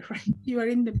computer, right? You are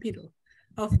in the middle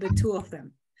of the two of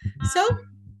them. So,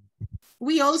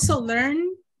 we also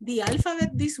learned the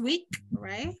alphabet this week,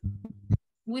 right?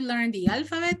 We learned the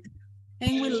alphabet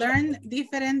and we learned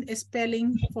different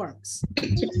spelling forms.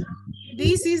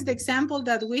 This is the example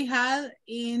that we had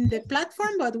in the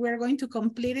platform, but we're going to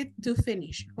complete it to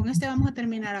finish. Con este vamos a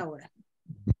terminar ahora.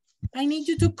 I need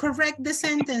you to correct the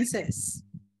sentences.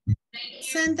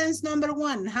 Sentence number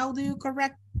 1, how do you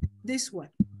correct this one?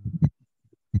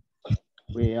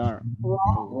 We are.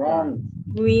 Wrong.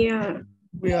 We are.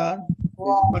 We are.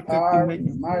 We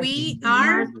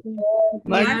are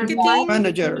marketing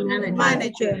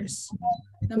managers.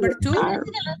 Number 2.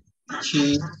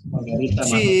 She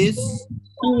She is.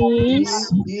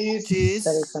 She is.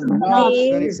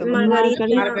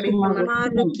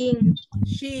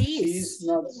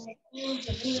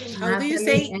 How do you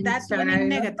say that one in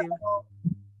negative?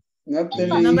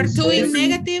 Number 2 in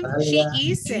negative, she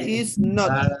isn't. She is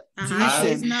not. She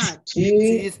is not. She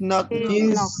is not.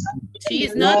 She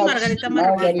is not Margarita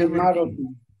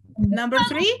Marroquín. Number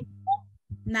 3,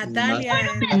 Natalia.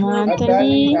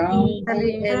 Natalie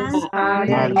Are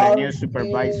the new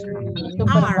supervisor.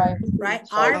 Are, right?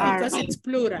 Are because it's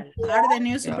plural. Are the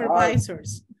new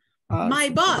supervisors. My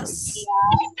boss.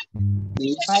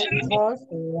 Is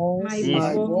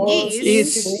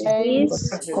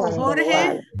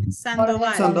Jorge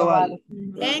Sandoval.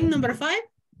 And number 5.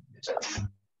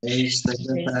 She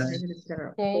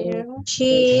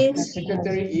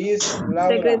Secretary is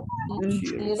Laura.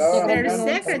 Their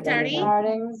secretary.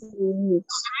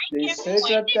 The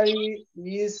secretary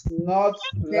is not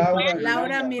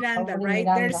Laura Miranda, right?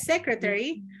 Their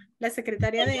secretary, la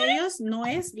secretaria de ellos no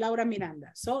es Laura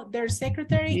Miranda. So their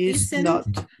secretary isn't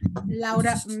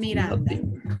Laura Miranda.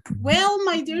 Well,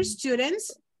 my dear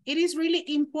students, it is really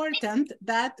important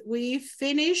that we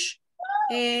finish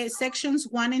sections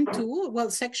 1 and 2. Well,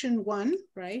 section 1,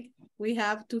 right? We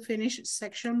have to finish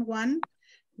section 1.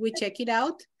 We check it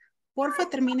out. Porfa,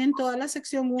 terminen toda la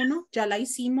sección 1. Ya la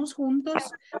hicimos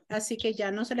juntos, así que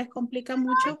ya no se les complica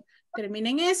mucho.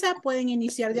 Terminen esa, pueden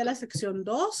iniciar ya la sección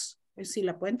 2. Si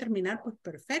la pueden terminar, pues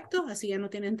perfecto. Así ya no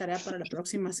tienen tarea para la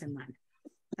próxima semana.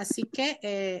 Así que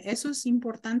eso es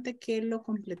importante que lo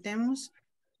completemos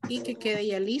y que quede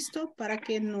ya listo para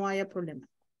que no haya problema.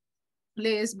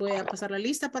 Les voy a pasar la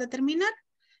lista para terminar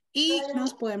y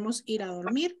nos podemos ir a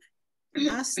dormir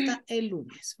hasta el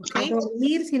lunes, ¿ok? A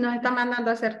dormir si nos está mandando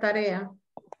a hacer tarea.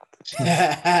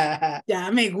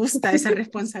 Ya me gusta esa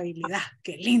responsabilidad,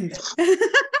 qué lindo.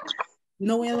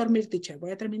 No voy a dormir, teacher,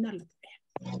 voy a terminar la tarea.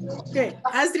 Okay.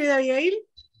 Astrid, Abigail.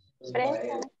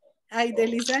 Present. Aide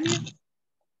Lizania.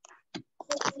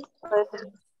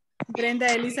 Brenda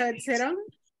Elizabeth Cerón.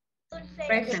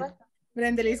 Present.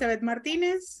 Brenda Elizabeth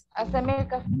Martínez. Haceme el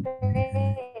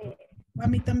café. A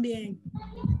mí también.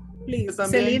 Please.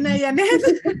 también. Celina Janet.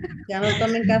 Ya no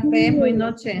tomen café, muy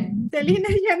noche. Celina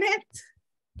Janet.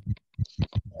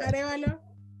 Arevalo.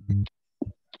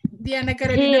 Diana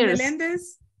Carolina Cheers.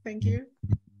 Meléndez. Thank you.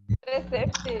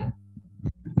 Presente.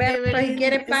 Pero si Evelyn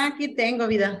quiere es- pan, aquí tengo,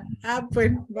 vida. Ah,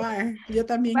 pues, vaya. Yo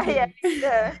también Vaya. quiero.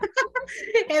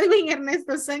 Edwin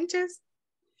Ernesto Sánchez.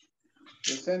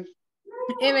 Present.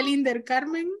 Evelyn del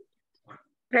Carmen.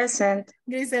 Present.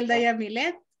 Griselda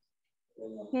Yamilet.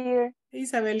 Here.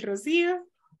 Isabel Rocío.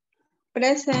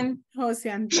 Present.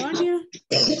 José Antonio.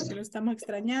 Que lo estamos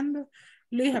extrañando.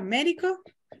 Luis Américo.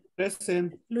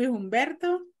 Present. Luis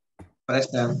Humberto.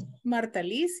 Present. Marta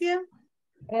Alicia.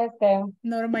 Present.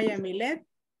 Norma Yamilet.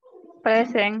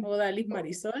 Present. Odalis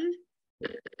Marisol.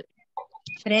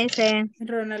 Present.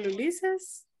 Ronald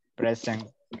Ulises. Present.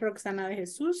 Roxana de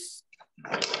Jesús.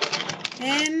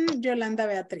 And Yolanda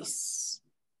Beatriz.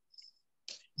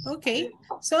 Okay,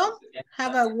 so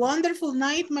have a wonderful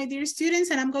night, my dear students,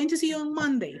 and I'm going to see you on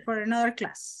Monday for another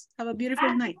class. Have a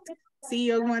beautiful night. See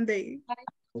you on Monday.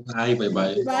 Bye, bye,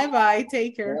 bye. Bye-bye.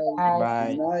 Take care.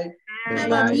 Bye. Good night. Have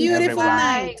Goodbye, a beautiful everyone.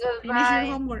 night. Finish Goodbye.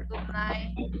 your homework. Good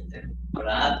night.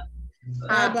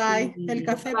 Bye-bye. El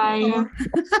café, por favor.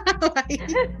 Bye.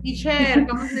 Teacher,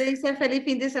 ¿cómo se dice feliz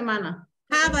fin de semana?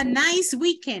 Have a nice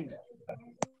weekend.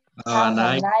 Have a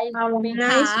nice Have a We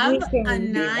nice have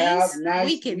nice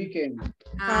weekend. weekend.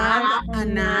 Have a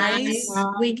nice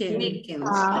weekend.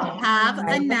 Have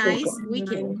a nice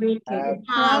weekend.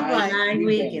 Have Bye-bye. nice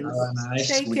weekend. Have a nice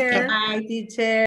Take weekend. care. Bye, teacher.